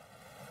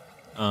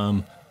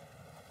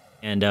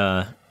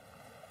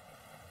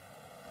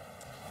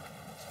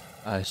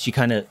 She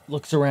kind of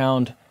looks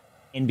around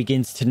and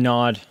begins to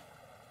nod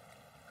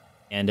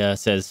and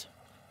says,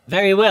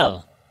 Very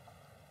well.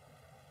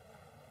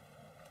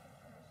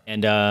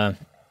 and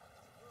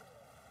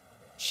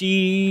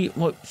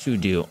what should we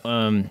do?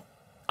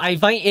 I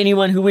invite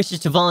anyone who wishes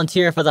to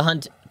volunteer for the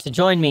hunt to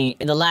join me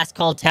in the Last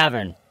Call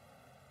Tavern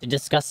to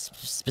discuss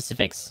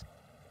specifics.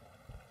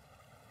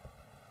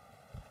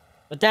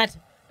 With that,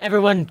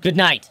 everyone, good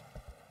night.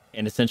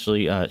 And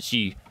essentially,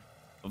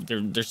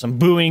 there's some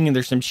booing and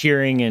there's some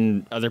cheering,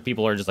 and other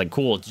people are just like,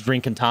 cool, it's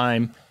drinking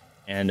time.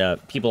 And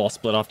people all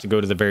split off to go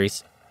to the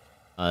various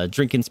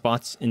drinking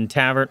spots in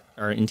tavern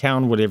or in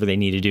town, whatever they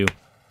need to do.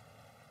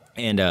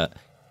 And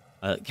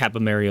Kappa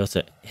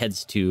Mariosa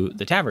heads to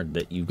the tavern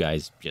that you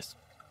guys just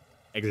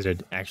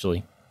exited,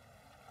 actually.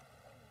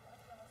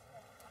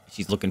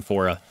 She's looking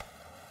for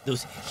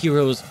those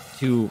heroes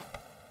to,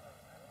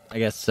 I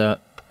guess, I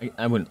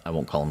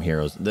won't call them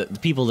heroes. The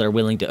people that are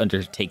willing to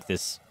undertake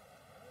this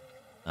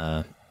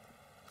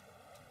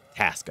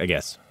task, I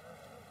guess.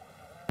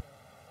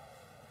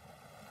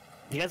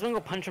 You guys want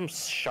to go punch some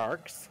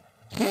sharks?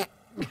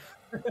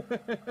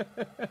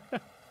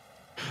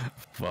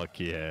 Fuck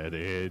yeah,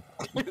 dude.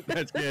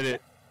 Let's get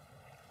it.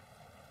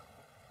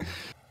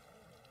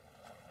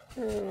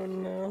 Oh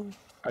no.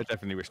 I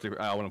definitely wish to.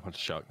 I want to punch a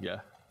shark. Yeah.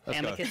 Let's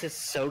go. Amicus is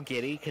so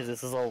giddy because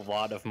this is a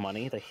lot of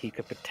money that he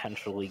could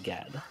potentially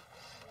get.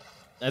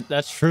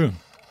 That's true.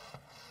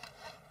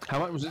 How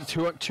much was it?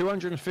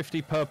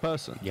 250 per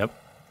person. Yep.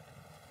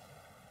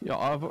 Yeah,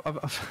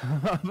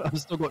 I've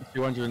still got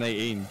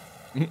 218.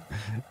 I'm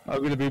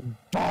gonna be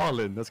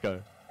balling. Let's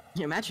go.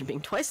 Can you imagine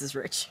being twice as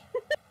rich?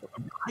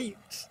 Right.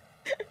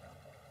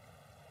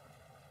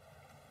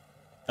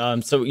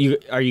 So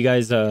are you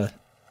guys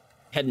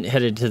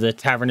headed to the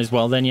tavern as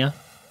well then, yeah?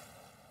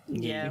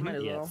 Yeah, might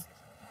as well.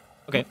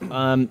 Okay.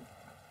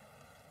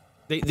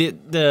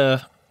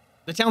 The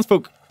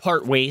townsfolk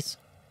part ways,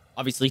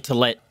 obviously, to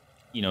let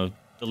the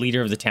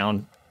leader of the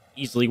town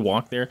easily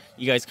walk there.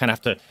 You guys kind of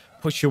have to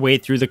push your way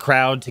through the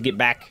crowd to get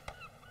back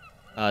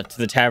to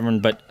the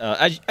tavern. But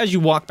as you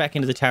walk back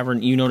into the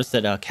tavern, you notice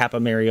that Kappa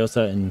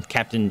Mariosa and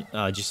Captain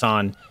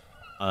Jason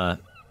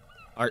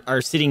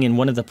are sitting in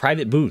one of the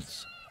private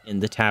booths in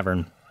the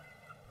tavern.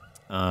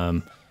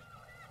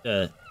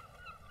 The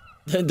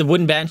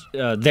wooden bench,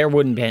 their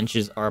wooden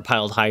benches are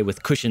piled high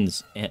with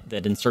cushions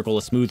that encircle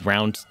a smooth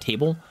round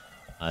table.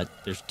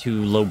 There's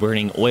two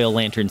low-burning oil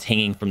lanterns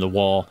hanging from the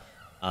wall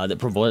that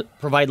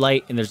provide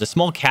light, and there's a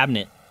small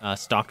cabinet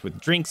stocked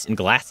with drinks and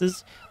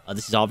glasses.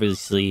 This is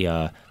obviously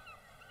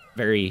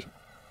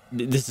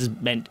this is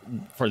meant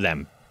for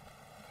them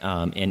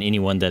and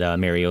anyone that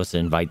Mariosa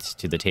invites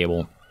to the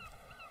table.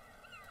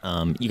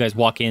 You guys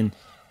walk in,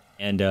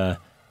 and the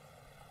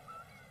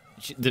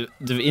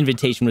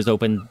invitation was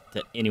open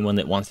to anyone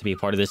that wants to be a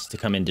part of this to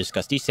come and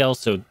discuss details.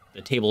 So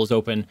the table is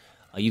open.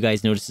 You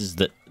guys notice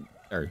that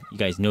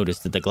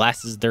the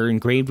glasses, they're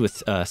engraved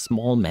with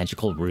small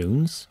magical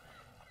runes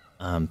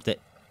that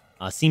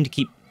seem to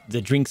keep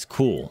the drinks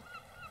cool,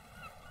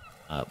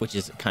 which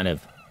is kind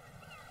of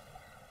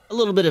a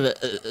little bit of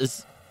a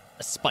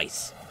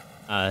spice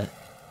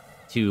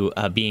to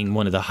being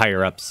one of the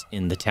higher ups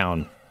in the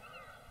town.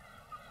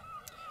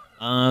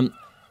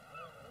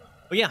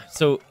 But yeah,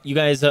 so you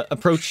guys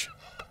approach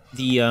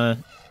the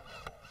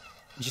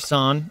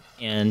Jason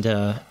and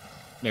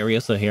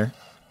Mariosa here.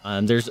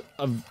 There's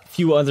a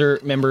few other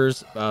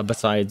members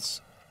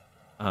besides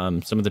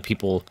some of the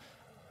people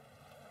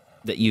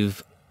that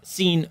you've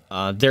seen.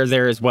 They're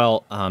there as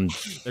well.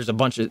 There's a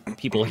bunch of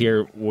people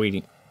here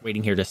waiting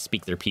here to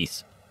speak their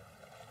piece.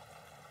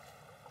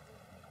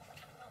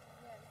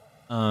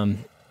 But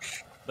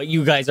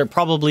you guys are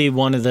probably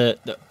one of the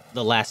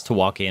last to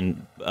walk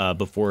in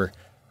before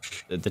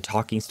the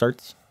talking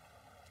starts.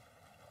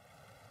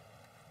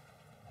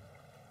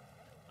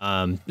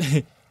 I'm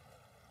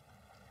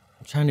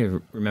trying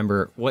to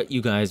remember what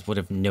you guys would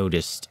have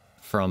noticed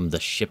from the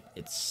ship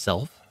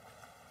itself.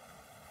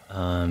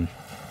 You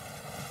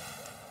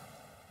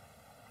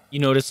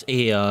notice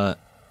a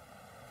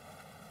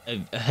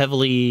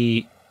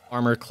heavily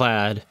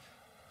armor-clad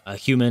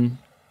human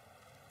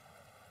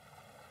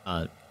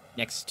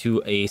next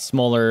to a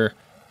smaller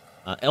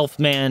elf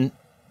man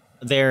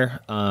there,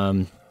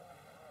 and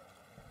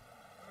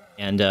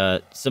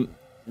some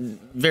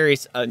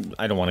various. I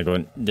don't want to go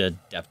into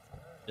depth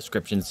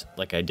descriptions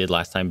like I did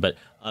last time, but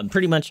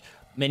pretty much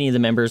many of the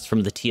members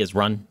from the Tia's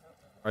Run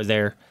are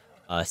there.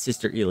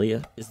 Sister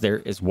Ilya is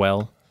there as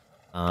well.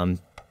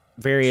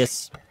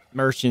 Various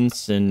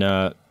merchants and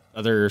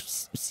other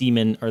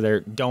seamen are there.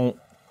 Don't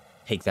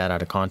take that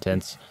out of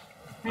context.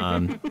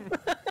 Yeah,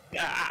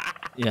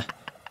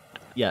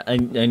 I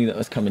knew that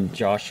was coming,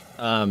 Josh.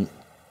 Oh,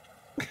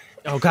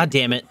 god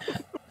damn it.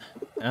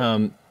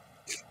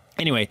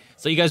 Anyway,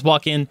 so you guys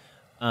walk in.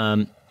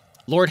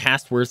 Lord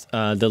Hastworth,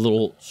 the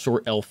little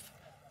short elf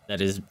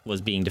that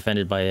was being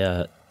defended by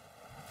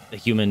the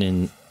human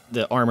in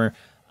the armor,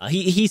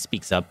 he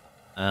speaks up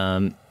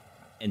and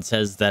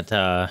says that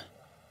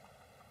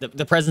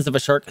the presence of a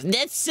shark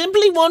that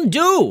simply won't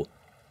do.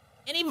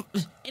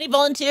 Any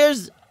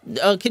volunteers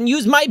can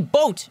use my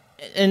boat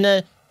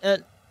and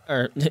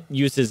or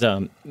use his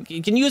can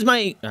use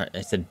my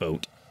I said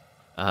boat.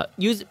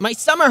 Use my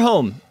summer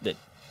home that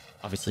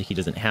obviously he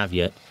doesn't have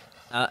yet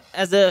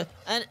as an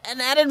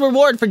added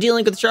reward for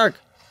dealing with the shark.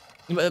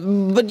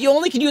 But you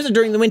only can use it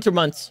during the winter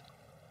months.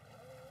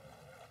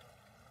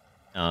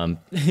 And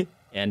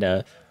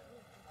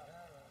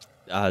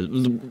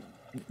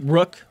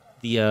Rook,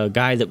 the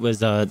guy that was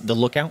the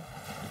lookout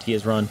at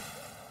Tia's Run,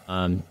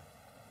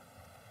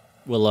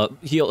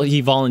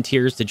 he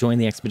volunteers to join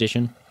the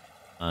expedition.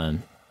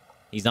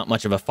 He's not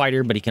much of a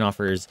fighter, but he can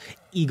offer his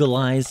eagle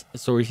eyes,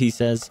 so he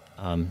says,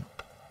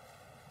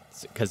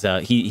 because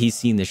he's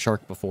seen the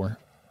shark before.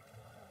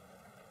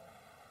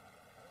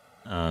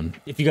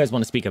 If you guys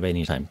want to speak up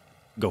anytime,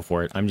 go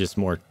for it. I'm just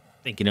more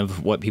thinking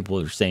of what people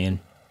are saying.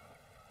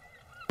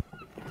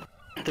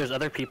 There's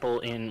other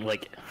people in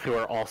who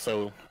are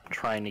also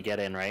trying to get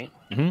in, right?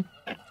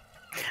 Mm-hmm.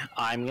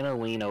 I'm gonna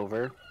lean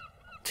over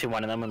to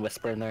one of them and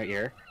whisper in their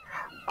ear,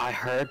 I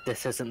heard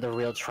this isn't the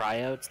real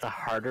tryouts. The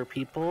harder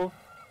people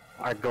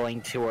are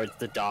going towards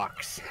the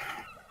docks.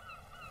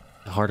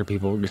 The harder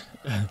people.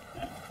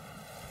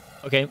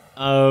 Okay.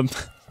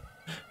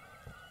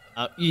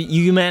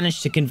 You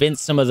managed to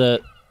convince some of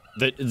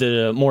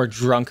the more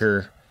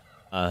drunker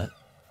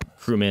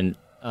crewmen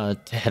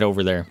to head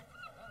over there,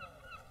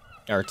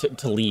 or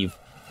to leave.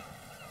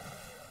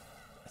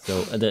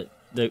 So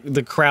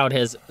the crowd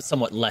has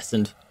somewhat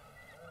lessened.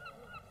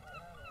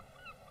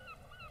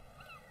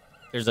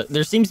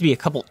 There seems to be a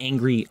couple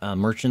angry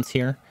merchants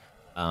here.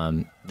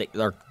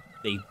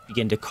 They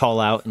begin to call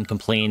out and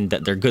complain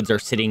that their goods are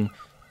sitting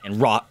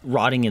and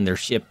rotting in their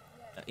ship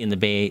in the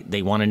bay.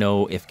 They want to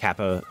know if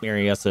Kappa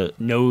Mariusa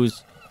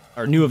knows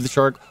or knew of the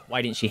shark.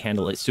 Why didn't she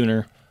handle it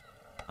sooner?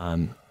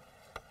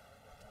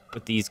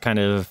 With these kind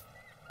of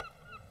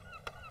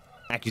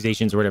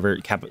accusations or whatever,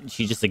 Kappa,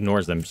 she just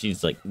ignores them.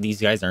 She's like, these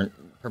guys aren't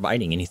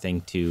providing anything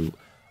to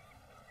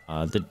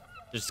the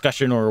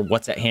discussion or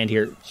what's at hand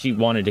here. She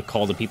wanted to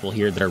call the people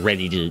here that are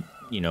ready to,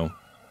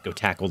 go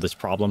tackle this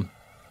problem.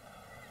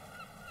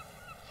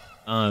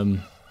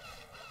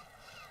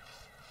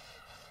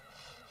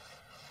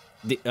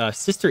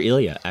 Sister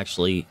Ilya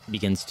actually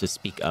begins to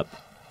speak up,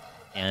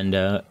 and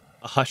a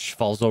hush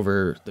falls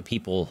over the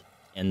people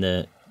in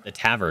the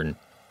tavern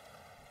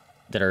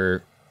that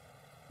are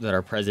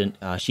present.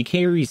 She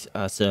carries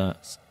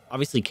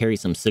obviously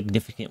carries some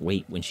significant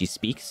weight when she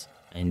speaks,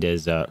 and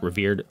is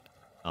revered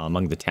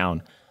among the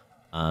town.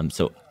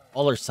 So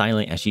all are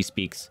silent as she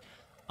speaks.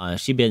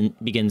 She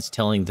begins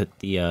telling that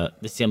the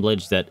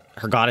assemblage that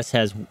her goddess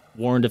has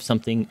warned of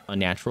something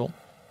unnatural,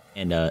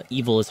 and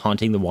evil is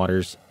haunting the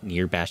waters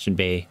near Bastion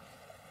Bay.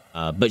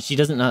 But she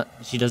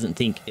doesn't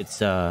think it's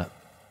the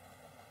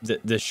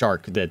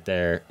shark that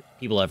their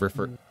people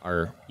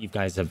you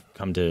guys have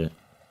come to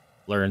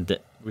learn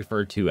that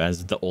referred to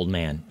as the old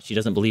man. She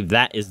doesn't believe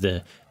that is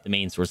the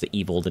main source of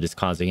evil that is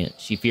causing it.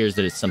 She fears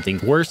that it's something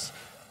worse,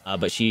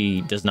 but she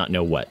does not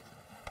know what.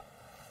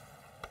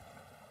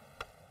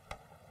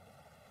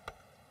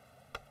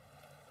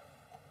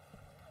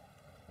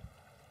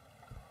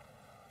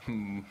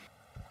 I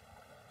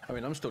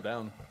mean, I'm still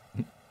down.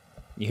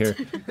 You hear?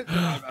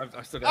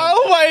 I'm still down.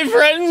 Oh, my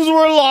friends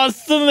were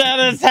lost in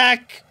that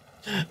attack,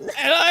 and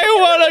I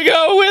want to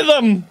go with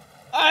them.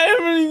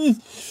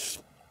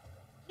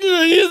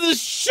 He's a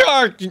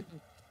shark.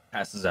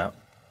 Passes out.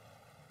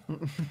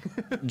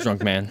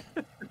 Drunk man.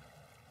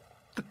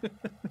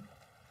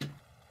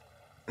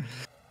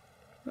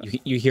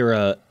 You hear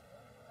a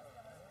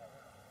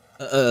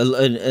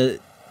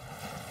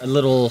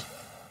little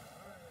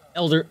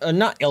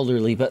not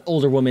elderly, but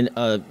older woman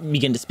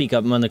begin to speak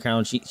up among the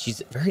crowd.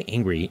 She's very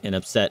angry and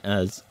upset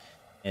and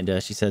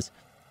she says,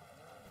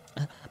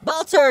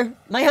 Baltar,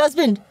 my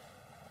husband,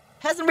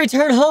 hasn't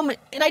returned home,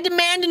 and I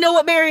demand to know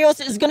what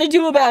Marios is going to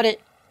do about it.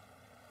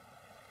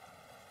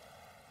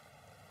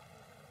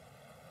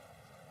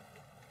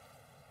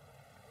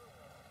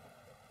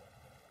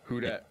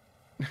 Who dat?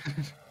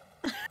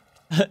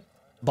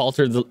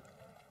 Baltar,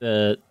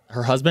 her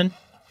husband.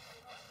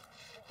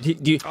 Do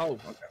you, Oh,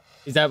 okay.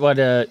 Is that what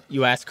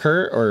you ask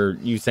her, or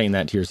you saying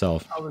that to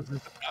yourself? I was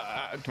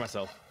to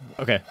myself.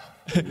 Okay.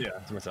 Yeah,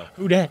 to myself.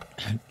 Who dat?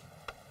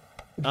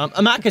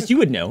 Amakus, you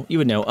would know. You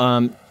would know.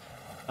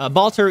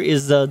 Balter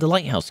is the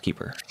lighthouse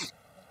keeper.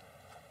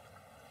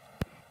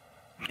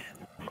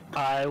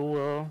 I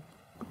will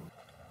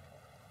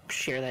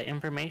share that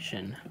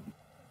information.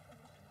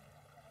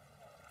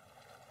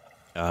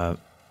 An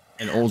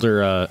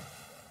older,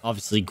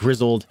 obviously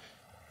grizzled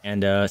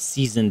and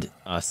seasoned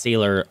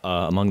sailor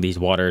among these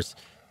waters,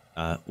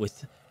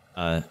 with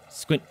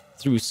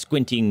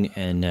squinting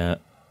and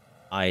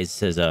eyes,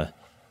 says, "The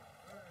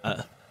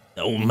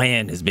old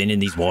man has been in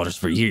these waters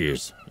for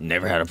years,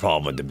 never had a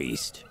problem with the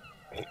beast.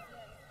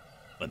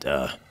 But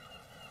the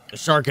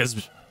shark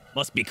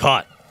must be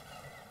caught,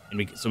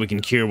 and so we can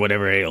cure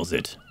whatever ails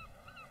it.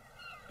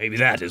 Maybe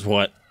that is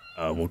what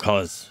will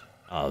cause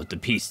the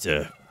beast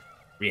to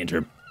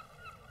re-enter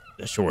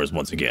the shores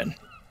once again."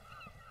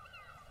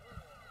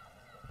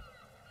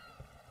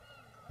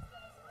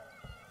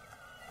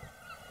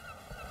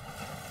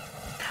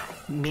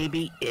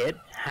 Maybe it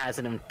has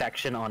an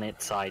infection on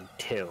its side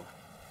too.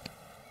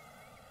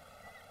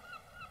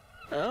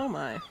 Oh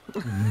my.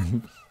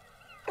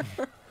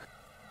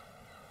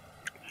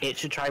 It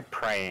should try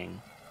praying.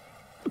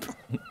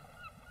 I'm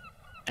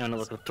gonna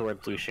look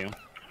toward Blue Shoe.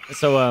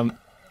 So,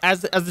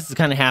 as this is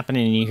kind of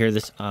happening, and you hear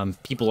this,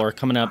 people are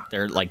coming up.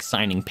 They're like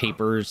signing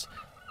papers,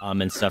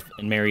 and stuff.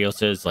 And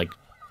Mariosa's like,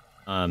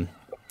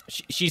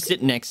 she's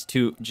sitting next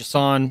to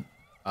Jason,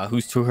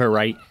 who's to her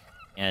right,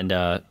 and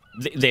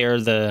they are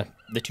the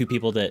two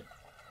people that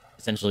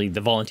essentially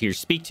the volunteers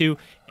speak to.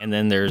 And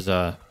then there's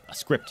a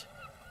scribe.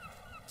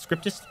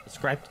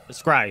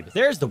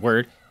 There's the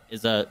word.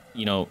 Is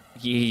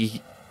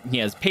he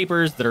has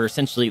papers that are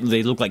essentially,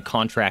 they look like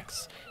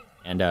contracts,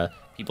 and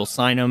people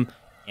sign them,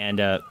 and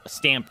a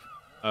stamp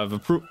of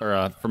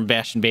approval from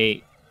Bastion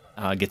Bay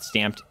gets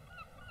stamped,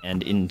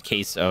 and in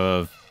case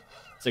of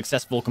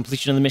successful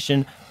completion of the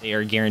mission, they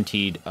are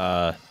guaranteed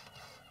the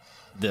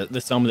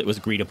sum that was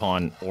agreed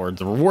upon, or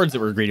the rewards that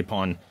were agreed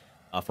upon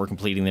for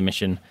completing the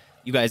mission.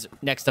 You guys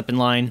next up in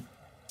line,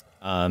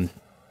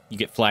 you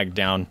get flagged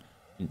down.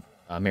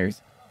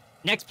 Mary's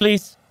next,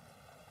 please.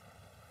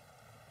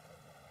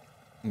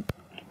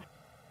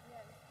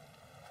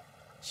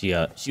 She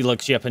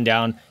looks you up and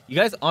down. You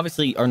guys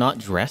obviously are not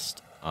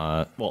dressed.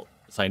 Well,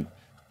 aside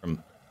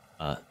from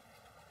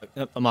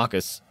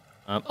Amakus.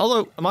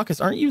 Although Amakus,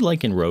 aren't you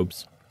like in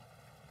robes?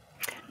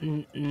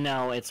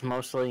 No, it's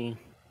mostly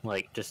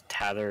like just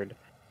tethered.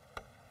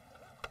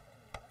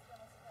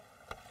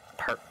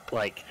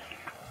 Like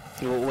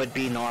would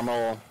be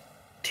normal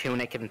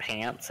tunic and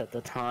pants at the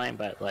time,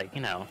 but like,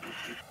 you know,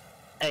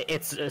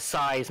 it's a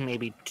size,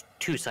 maybe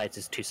 2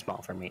 sizes too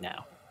small for me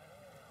now.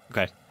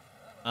 Okay.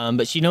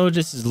 But she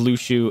notices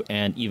Lushu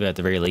and Eva, at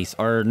the very least,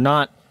 are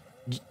not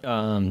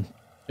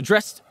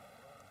dressed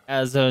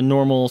as a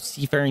normal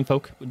seafaring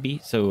folk would be.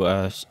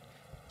 So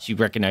she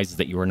recognizes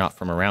that you are not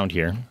from around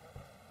here.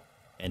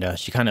 And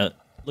she kind of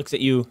looks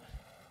at you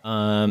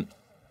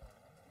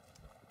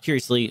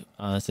curiously,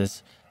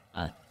 says,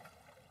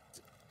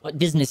 What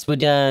business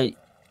would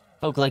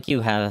folk like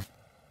you have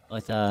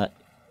with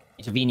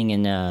intervening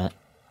in the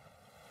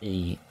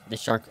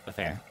shark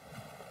affair?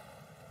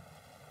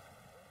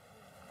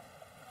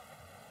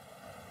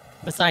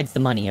 Besides the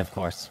money, of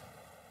course.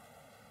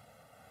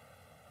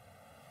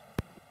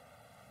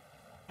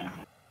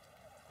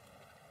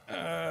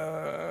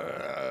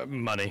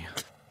 Money.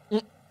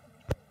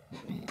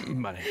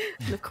 Money.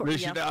 Of course,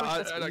 Lucy, yeah, of course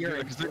that's what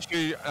you're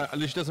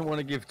Lucy doesn't want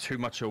to give too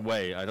much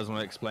away. Doesn't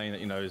want to explain that,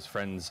 you know, his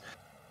friends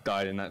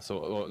died in that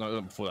sort of, or no,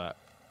 not before that.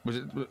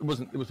 It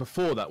was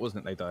before that,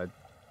 wasn't it? They died.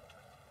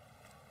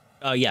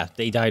 yeah,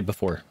 they died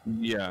before.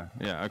 Yeah,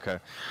 okay.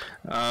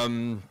 I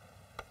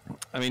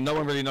mean, no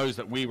one really knows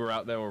that we were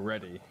out there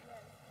already,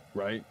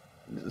 right?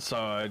 So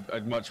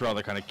I'd much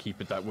rather kind of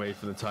keep it that way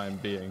for the time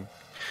being.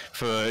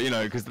 For, you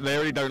know, because they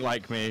already don't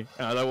like me,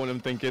 and I don't want them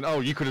thinking, oh,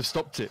 you could have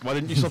stopped it. Why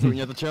didn't you stop it when you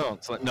had the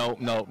chance? Like, no.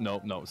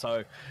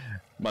 So,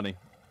 money.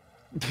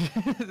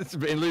 It's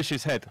in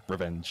Lucius' head,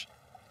 revenge.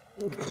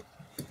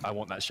 I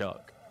want that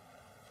shark.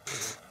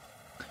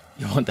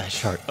 You want that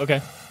shark?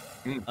 Okay.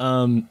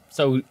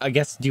 So I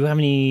guess, do you have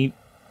any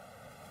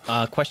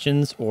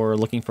questions or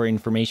looking for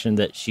information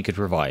that she could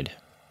provide?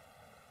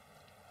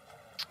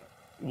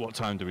 What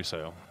time do we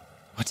sail?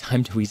 What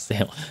time do we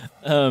sail?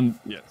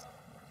 Yes.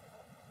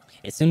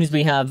 As soon as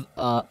we have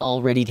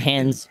all readied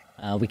hands,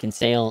 we can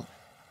sail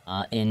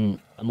in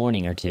a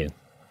morning or two.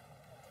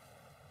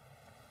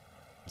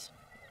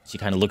 She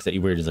kind of looks at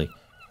you weirdly. Like,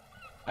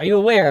 Are you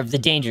aware of the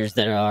dangers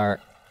that are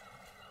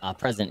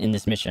present in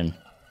this mission?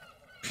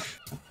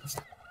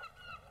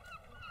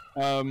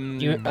 Are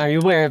you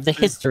aware of the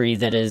history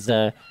that is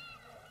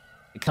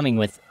coming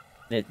with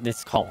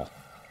this call?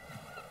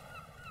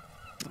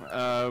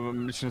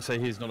 I'm just gonna say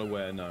he's not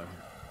aware. No.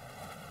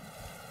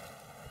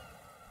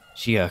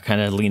 she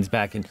kind of leans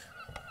back and,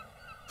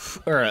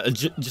 or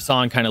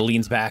Jason kind of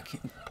leans back,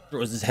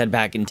 throws his head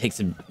back and takes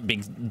a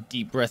big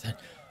deep breath.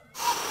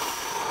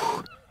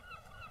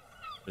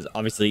 'Cause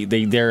obviously,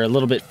 they're a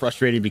little bit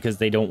frustrated because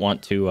they don't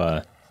want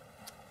to.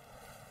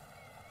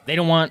 They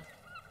don't want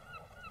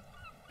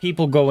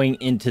people going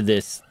into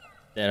this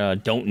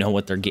that don't know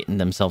what they're getting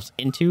themselves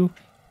into.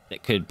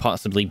 That could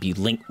possibly be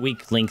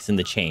weak links in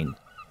the chain.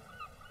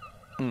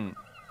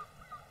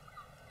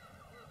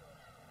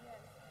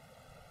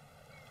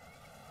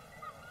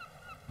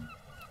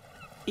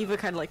 Eva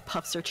kind of like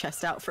puffs her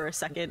chest out for a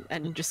second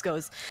and just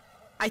goes,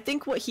 I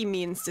think what he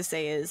means to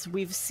say is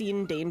we've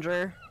seen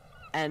danger,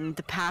 and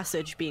the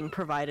passage being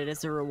provided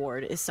as a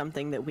reward is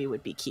something that we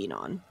would be keen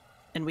on,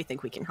 and we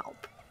think we can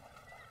help.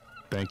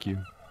 Thank you.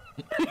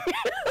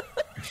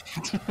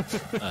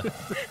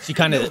 She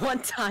kind of one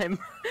time.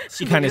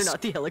 She kind of You're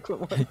not the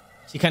eloquent one.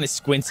 She kind of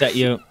squints at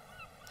you,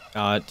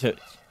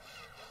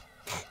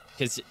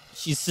 because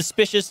she's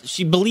suspicious.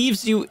 She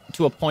believes you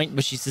to a point,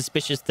 but she's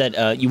suspicious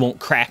that you won't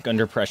crack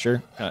under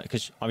pressure,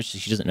 because obviously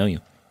she doesn't know you.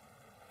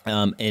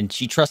 And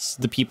she trusts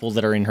the people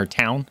that are in her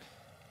town,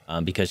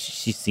 because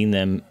she's seen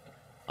them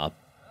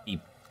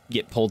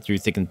get pulled through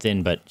thick and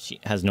thin, but she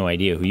has no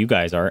idea who you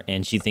guys are,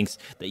 and she thinks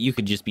that you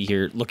could just be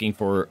here looking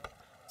for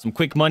some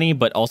quick money,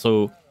 but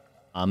also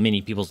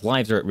many people's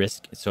lives are at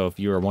risk. So if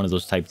you are one of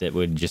those type that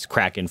would just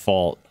crack and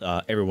fall,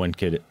 everyone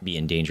could be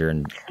in danger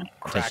and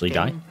potentially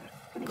die.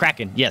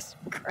 Kraken, yes.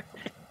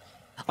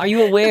 Are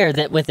you aware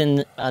that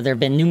within there have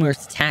been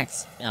numerous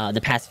attacks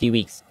the past few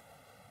weeks?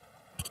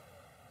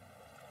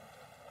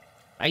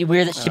 Are you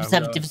aware that ships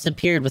have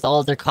disappeared with all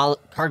of their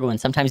cargo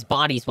and sometimes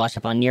bodies wash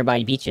up on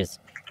nearby beaches?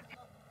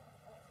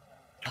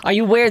 Are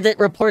you aware that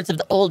reports of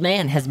the old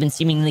man has been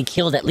seemingly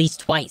killed at least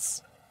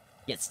twice,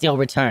 yet still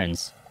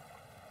returns?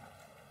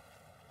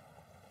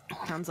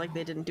 Sounds like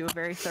they didn't do a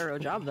very thorough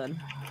job then.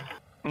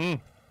 And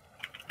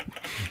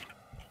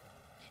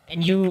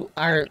you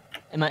are,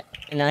 and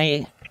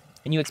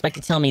you expect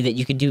to tell me that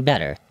you could do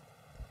better?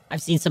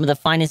 I've seen some of the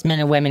finest men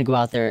and women go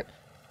out there,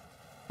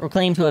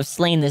 proclaim to have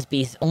slain this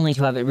beast, only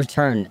to have it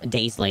return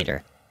days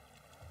later.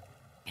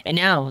 And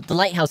now, the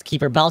lighthouse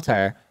keeper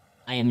Baltar,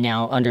 I am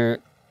now under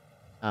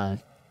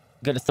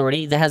good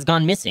authority, that has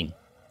gone missing.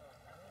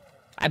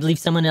 I believe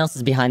someone else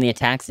is behind the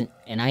attacks,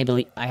 and I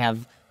believe I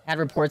have heard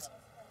reports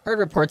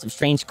of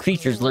strange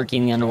creatures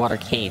lurking in the underwater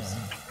caves,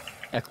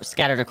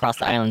 scattered across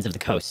the islands of the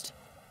coast.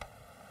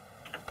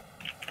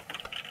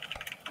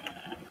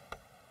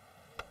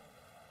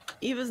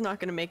 Eva's not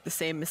going to make the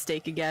same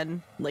mistake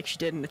again, like she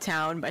did in the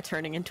town by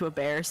turning into a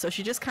bear, so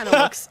she just kind of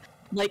looks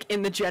like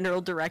in the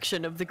general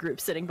direction of the group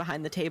sitting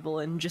behind the table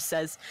and just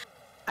says,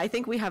 I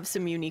think we have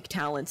some unique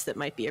talents that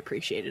might be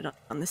appreciated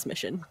on this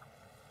mission.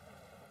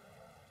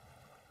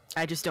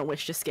 I just don't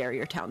wish to scare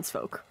your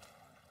townsfolk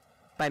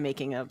by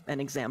making an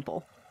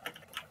example.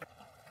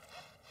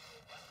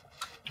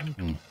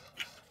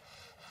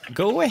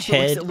 Go She looks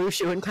ahead. at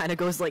Lucio and kind of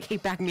goes like, hey,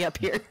 back me up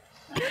here.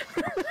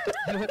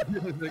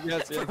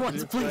 Yes, For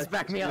once, please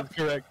back me up.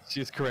 She's correct.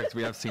 She's correct.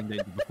 We have seen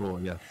danger before.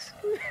 Yes.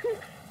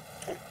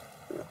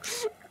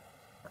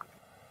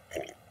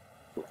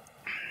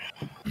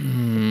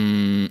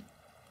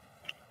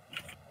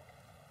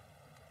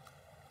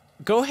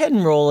 Go ahead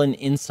and roll an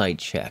insight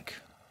check.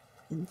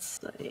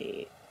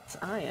 Insight.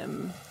 I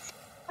am.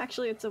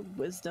 Actually, it's a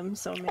wisdom,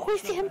 so maybe.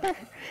 He's Timber.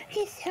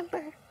 He's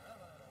Timber.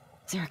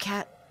 Is there a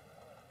cat?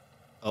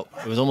 Oh,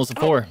 it was almost a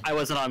 4. I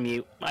wasn't on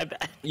mute. My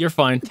bad. You're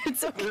fine.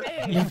 It's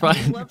okay. You're fine.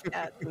 I love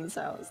cats in this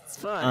house. It's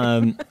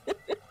fun.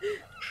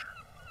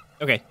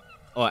 Okay.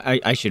 Oh,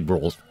 I should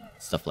roll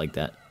stuff like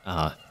that.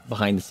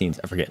 Behind the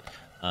scenes, I forget.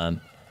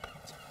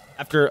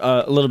 After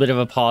a little bit of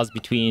a pause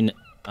between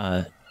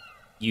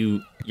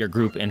your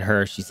group and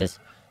her, she says,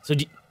 So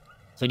do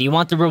you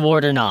want the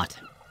reward or not?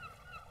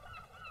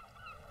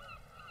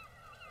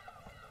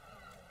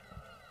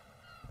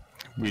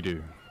 We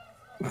do.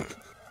 all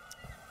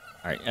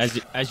right,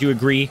 as you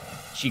agree,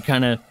 she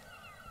kind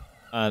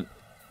of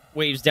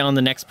waves down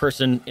the next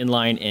person in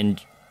line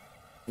and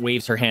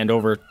waves her hand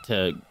over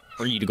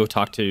for you to go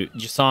talk to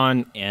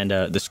Jason and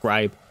the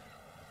scribe.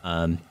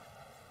 And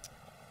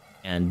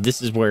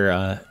this is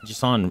where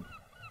Jason,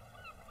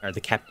 or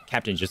the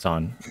Captain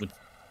Jason, would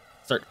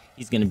start.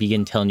 He's going to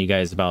begin telling you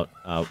guys about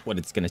what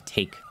it's going to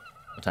take.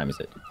 What time is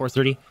it?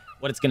 4:30.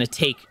 What it's going to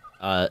take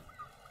to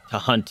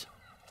hunt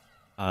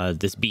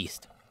this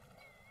beast.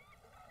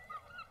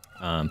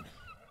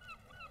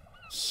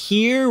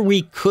 Here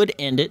we could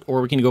end it,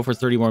 or we can go for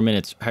 30 more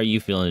minutes. How are you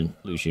feeling,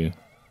 Luciu?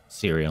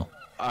 Cereal.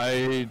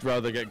 I'd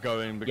rather get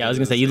going. Because Yeah, I was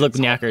gonna say you look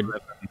knackered.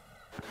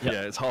 Yep.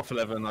 Yeah, it's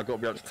 11:30. I've got to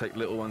be able to take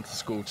little one to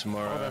school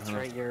tomorrow. Oh, that's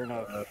right. You're in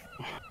a.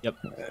 Yep.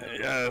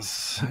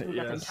 Yes.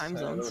 Different time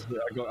zones.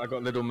 I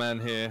got little man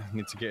here.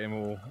 Need to get him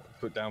all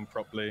put down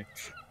properly.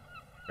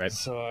 Right.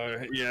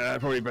 So yeah,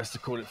 probably best to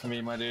call it for me,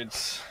 my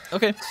dudes.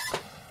 Okay.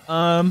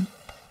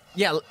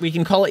 Yeah, we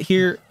can call it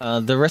here.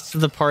 The rest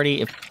of the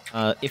party,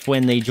 if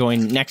when they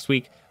join next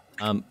week,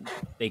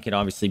 they could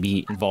obviously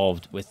be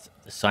involved with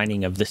the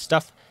signing of this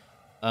stuff.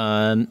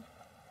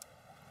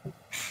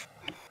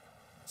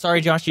 Sorry,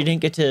 Josh, you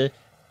didn't get to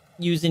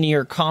use any of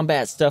your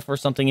combat stuff or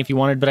something if you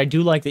wanted, but I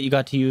do like that you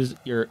got to use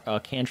your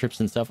cantrips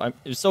and stuff. It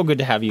was so good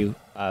to have you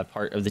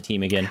part of the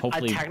team again.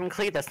 Hopefully,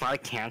 technically, that's not a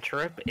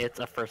cantrip. It's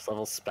a first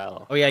level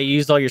spell. oh yeah, you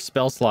used all your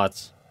spell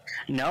slots.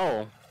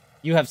 No.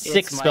 You have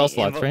 6 spell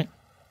slots, right?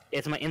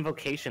 It's my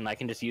invocation. I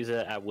can just use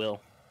it at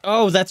will.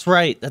 Oh, that's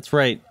right. That's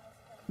right.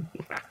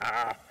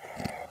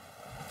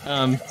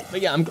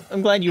 But yeah,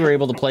 I'm glad you were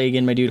able to play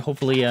again, my dude.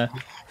 Hopefully,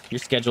 your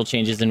schedule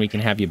changes and we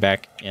can have you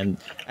back. And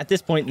at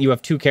this point, you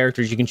have 2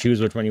 characters. You can choose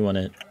which one you want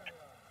to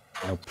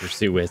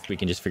pursue with. We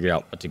can just figure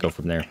out what to go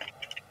from there.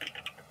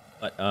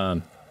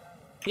 But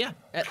yeah,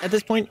 at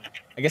this point,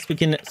 I guess we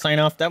can sign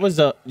off. That was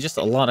just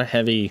a lot of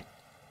heavy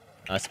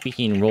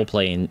speaking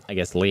roleplay and I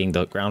guess laying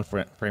the ground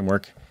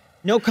framework.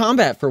 No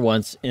combat for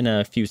once in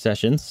a few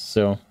sessions,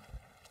 so I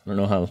don't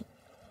know how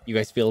you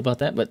guys feel about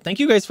that. But thank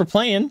you guys for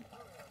playing.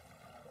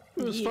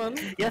 It was fun.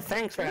 Yeah,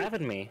 thanks for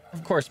having me.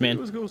 Of course, man. It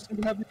was good.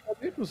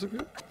 It was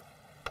good.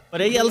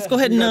 But yeah, let's go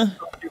ahead and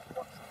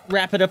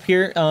wrap it up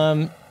here.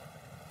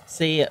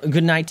 Say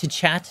good night to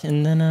chat,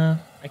 and then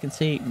I can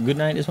say good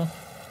night as well.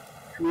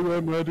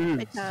 Good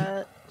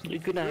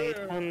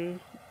night.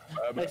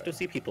 Nice to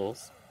see people.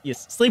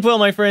 Yes, sleep well,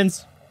 my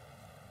friends.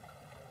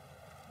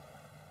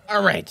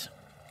 All right,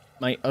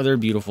 my other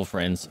beautiful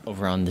friends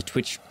over on the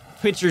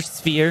Twitcher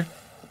sphere.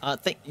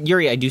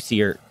 Yuri, I do see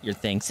your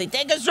thing. Say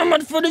thank you so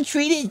much for the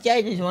treat. Yeah,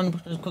 I just want to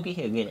put this cookie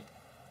here. Get it,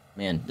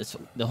 man.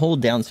 The whole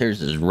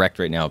downstairs is wrecked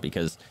right now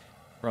because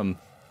from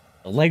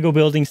the Lego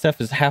building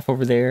stuff is half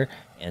over there,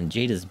 and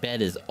Jada's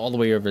bed is all the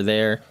way over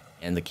there,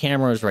 and the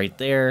camera is right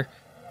there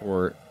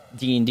for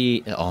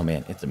D&D. Oh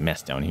man, it's a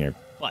mess down here.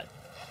 But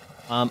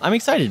I'm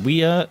excited.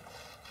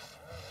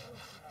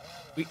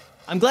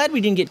 I'm glad we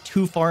didn't get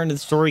too far into the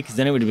story because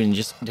then it would have been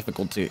just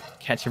difficult to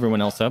catch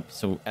everyone else up.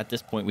 So at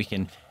this point, we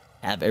can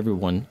have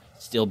everyone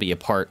still be a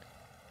part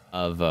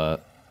of the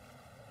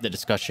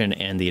discussion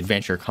and the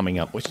adventure coming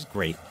up, which is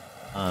great.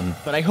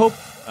 But I hope...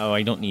 Oh,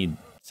 I don't need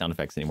sound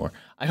effects anymore.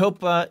 I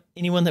hope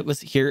anyone that was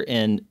here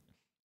and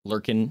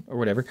lurking or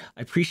whatever,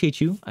 I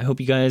appreciate you. I hope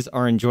you guys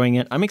are enjoying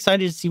it. I'm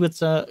excited to see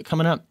what's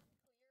coming up.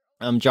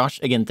 Josh,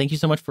 again, thank you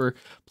so much for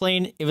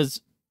playing. It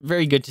was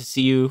very good to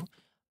see you.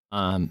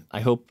 I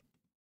hope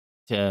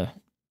to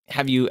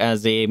have you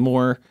as a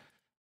more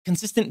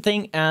consistent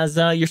thing as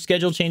your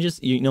schedule changes.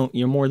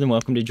 You're more than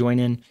welcome to join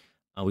in.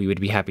 We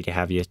would be happy to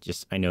have you.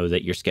 Just I know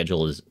that your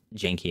schedule is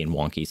janky and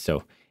wonky,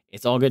 so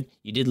it's all good.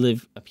 You did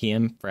live a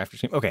PM for after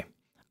stream. Okay,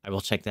 I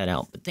will check that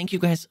out. But thank you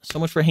guys so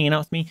much for hanging out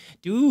with me.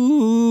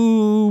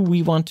 Do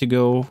we want to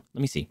go?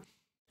 Let me see.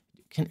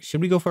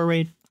 Should we go for a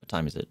raid? What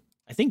time is it?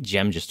 I think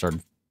Jem just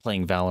started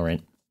playing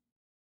Valorant.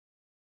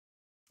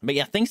 But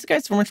yeah, thanks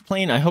guys so much for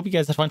playing. I hope you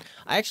guys had fun.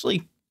 I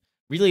actually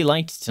really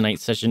liked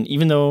tonight's session,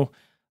 even though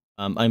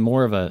I'm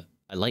more of I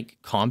like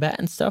combat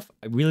and stuff.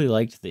 I really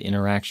liked the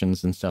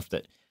interactions and stuff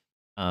that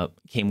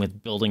came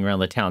with building around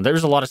the town.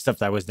 There's a lot of stuff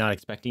that I was not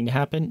expecting to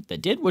happen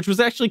that did, which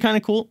was actually kind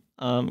of cool.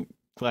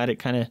 Glad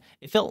it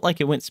felt like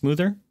it went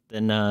smoother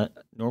than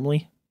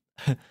normally.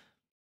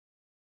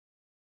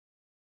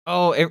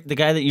 Oh, the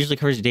guy that usually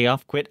covers the day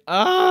off quit.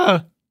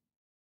 Oh,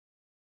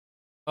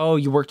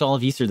 you worked all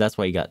of Easter. That's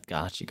why you got.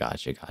 Gotcha.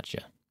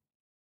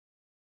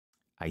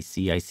 I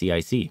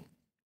see.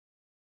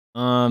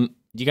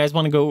 Do you guys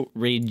want to go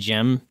raid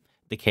Gem,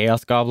 the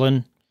Chaos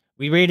Goblin?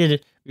 We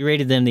raided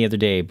them the other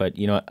day, but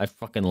you know what? I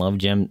fucking love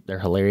Gem. They're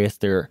hilarious.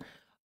 They're,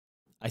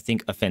 I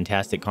think, a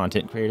fantastic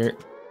content creator,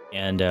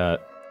 and I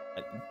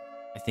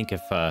think if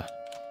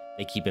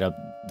they keep it up,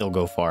 they'll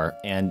go far.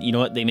 And you know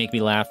what? They make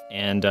me laugh.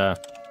 And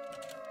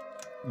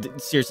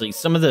seriously,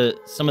 some of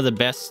the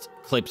best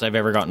clips I've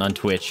ever gotten on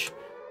Twitch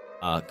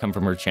come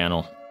from her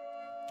channel.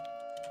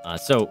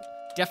 So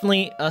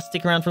definitely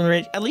stick around from the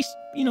raid. At least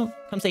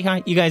come say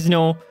hi. You guys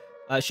know.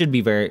 Should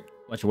be very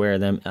much aware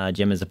of them.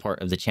 Jem is a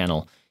part of the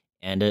channel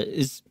and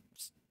is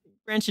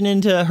branching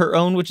into her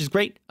own, which is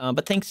great.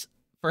 But thanks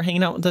for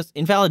hanging out with us.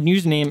 Invalid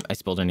username. I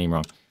spelled her name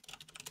wrong.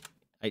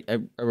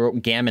 I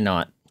wrote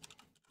Gaminot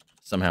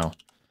somehow.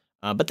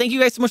 But thank you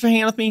guys so much for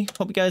hanging out with me.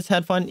 Hope you guys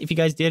had fun. If you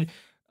guys did,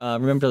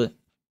 remember to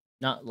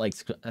not like,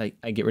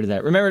 I get rid of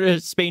that. Remember to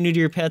spay neuter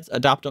your pets,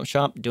 adopt, don't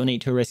shop, donate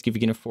to a rescue if you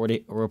can afford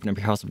it, or open up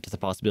your house up to the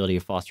possibility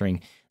of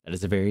fostering. That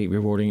is a very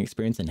rewarding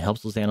experience and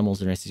helps those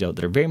animals and rescues out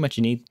that are very much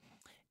in need.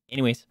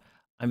 Anyways,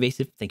 I'm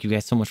Vaesive. Thank you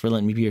guys so much for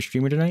letting me be your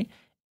streamer tonight.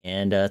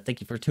 And thank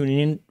you for tuning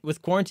in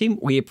with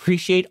QuaranTeam. We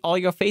appreciate all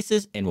your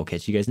faces, and we'll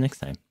catch you guys next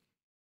time.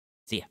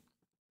 See ya.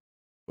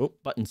 Oh,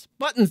 buttons.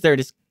 There it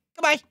is.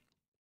 Goodbye.